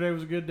 yesterday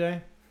was a good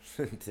day.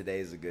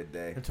 Today's a good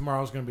day. And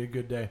tomorrow's going to be a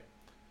good day.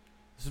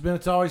 This has been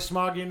It's Always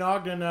Smoggy and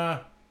Ogden.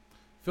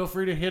 Feel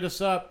free to hit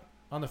us up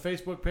on the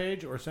Facebook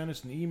page or send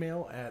us an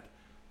email at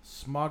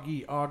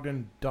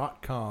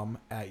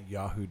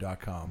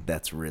smoggyogden.com@yahoo.com.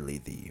 That's really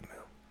the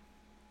email.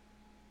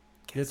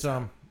 Get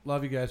some.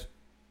 Love you guys.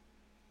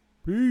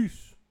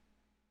 Peace.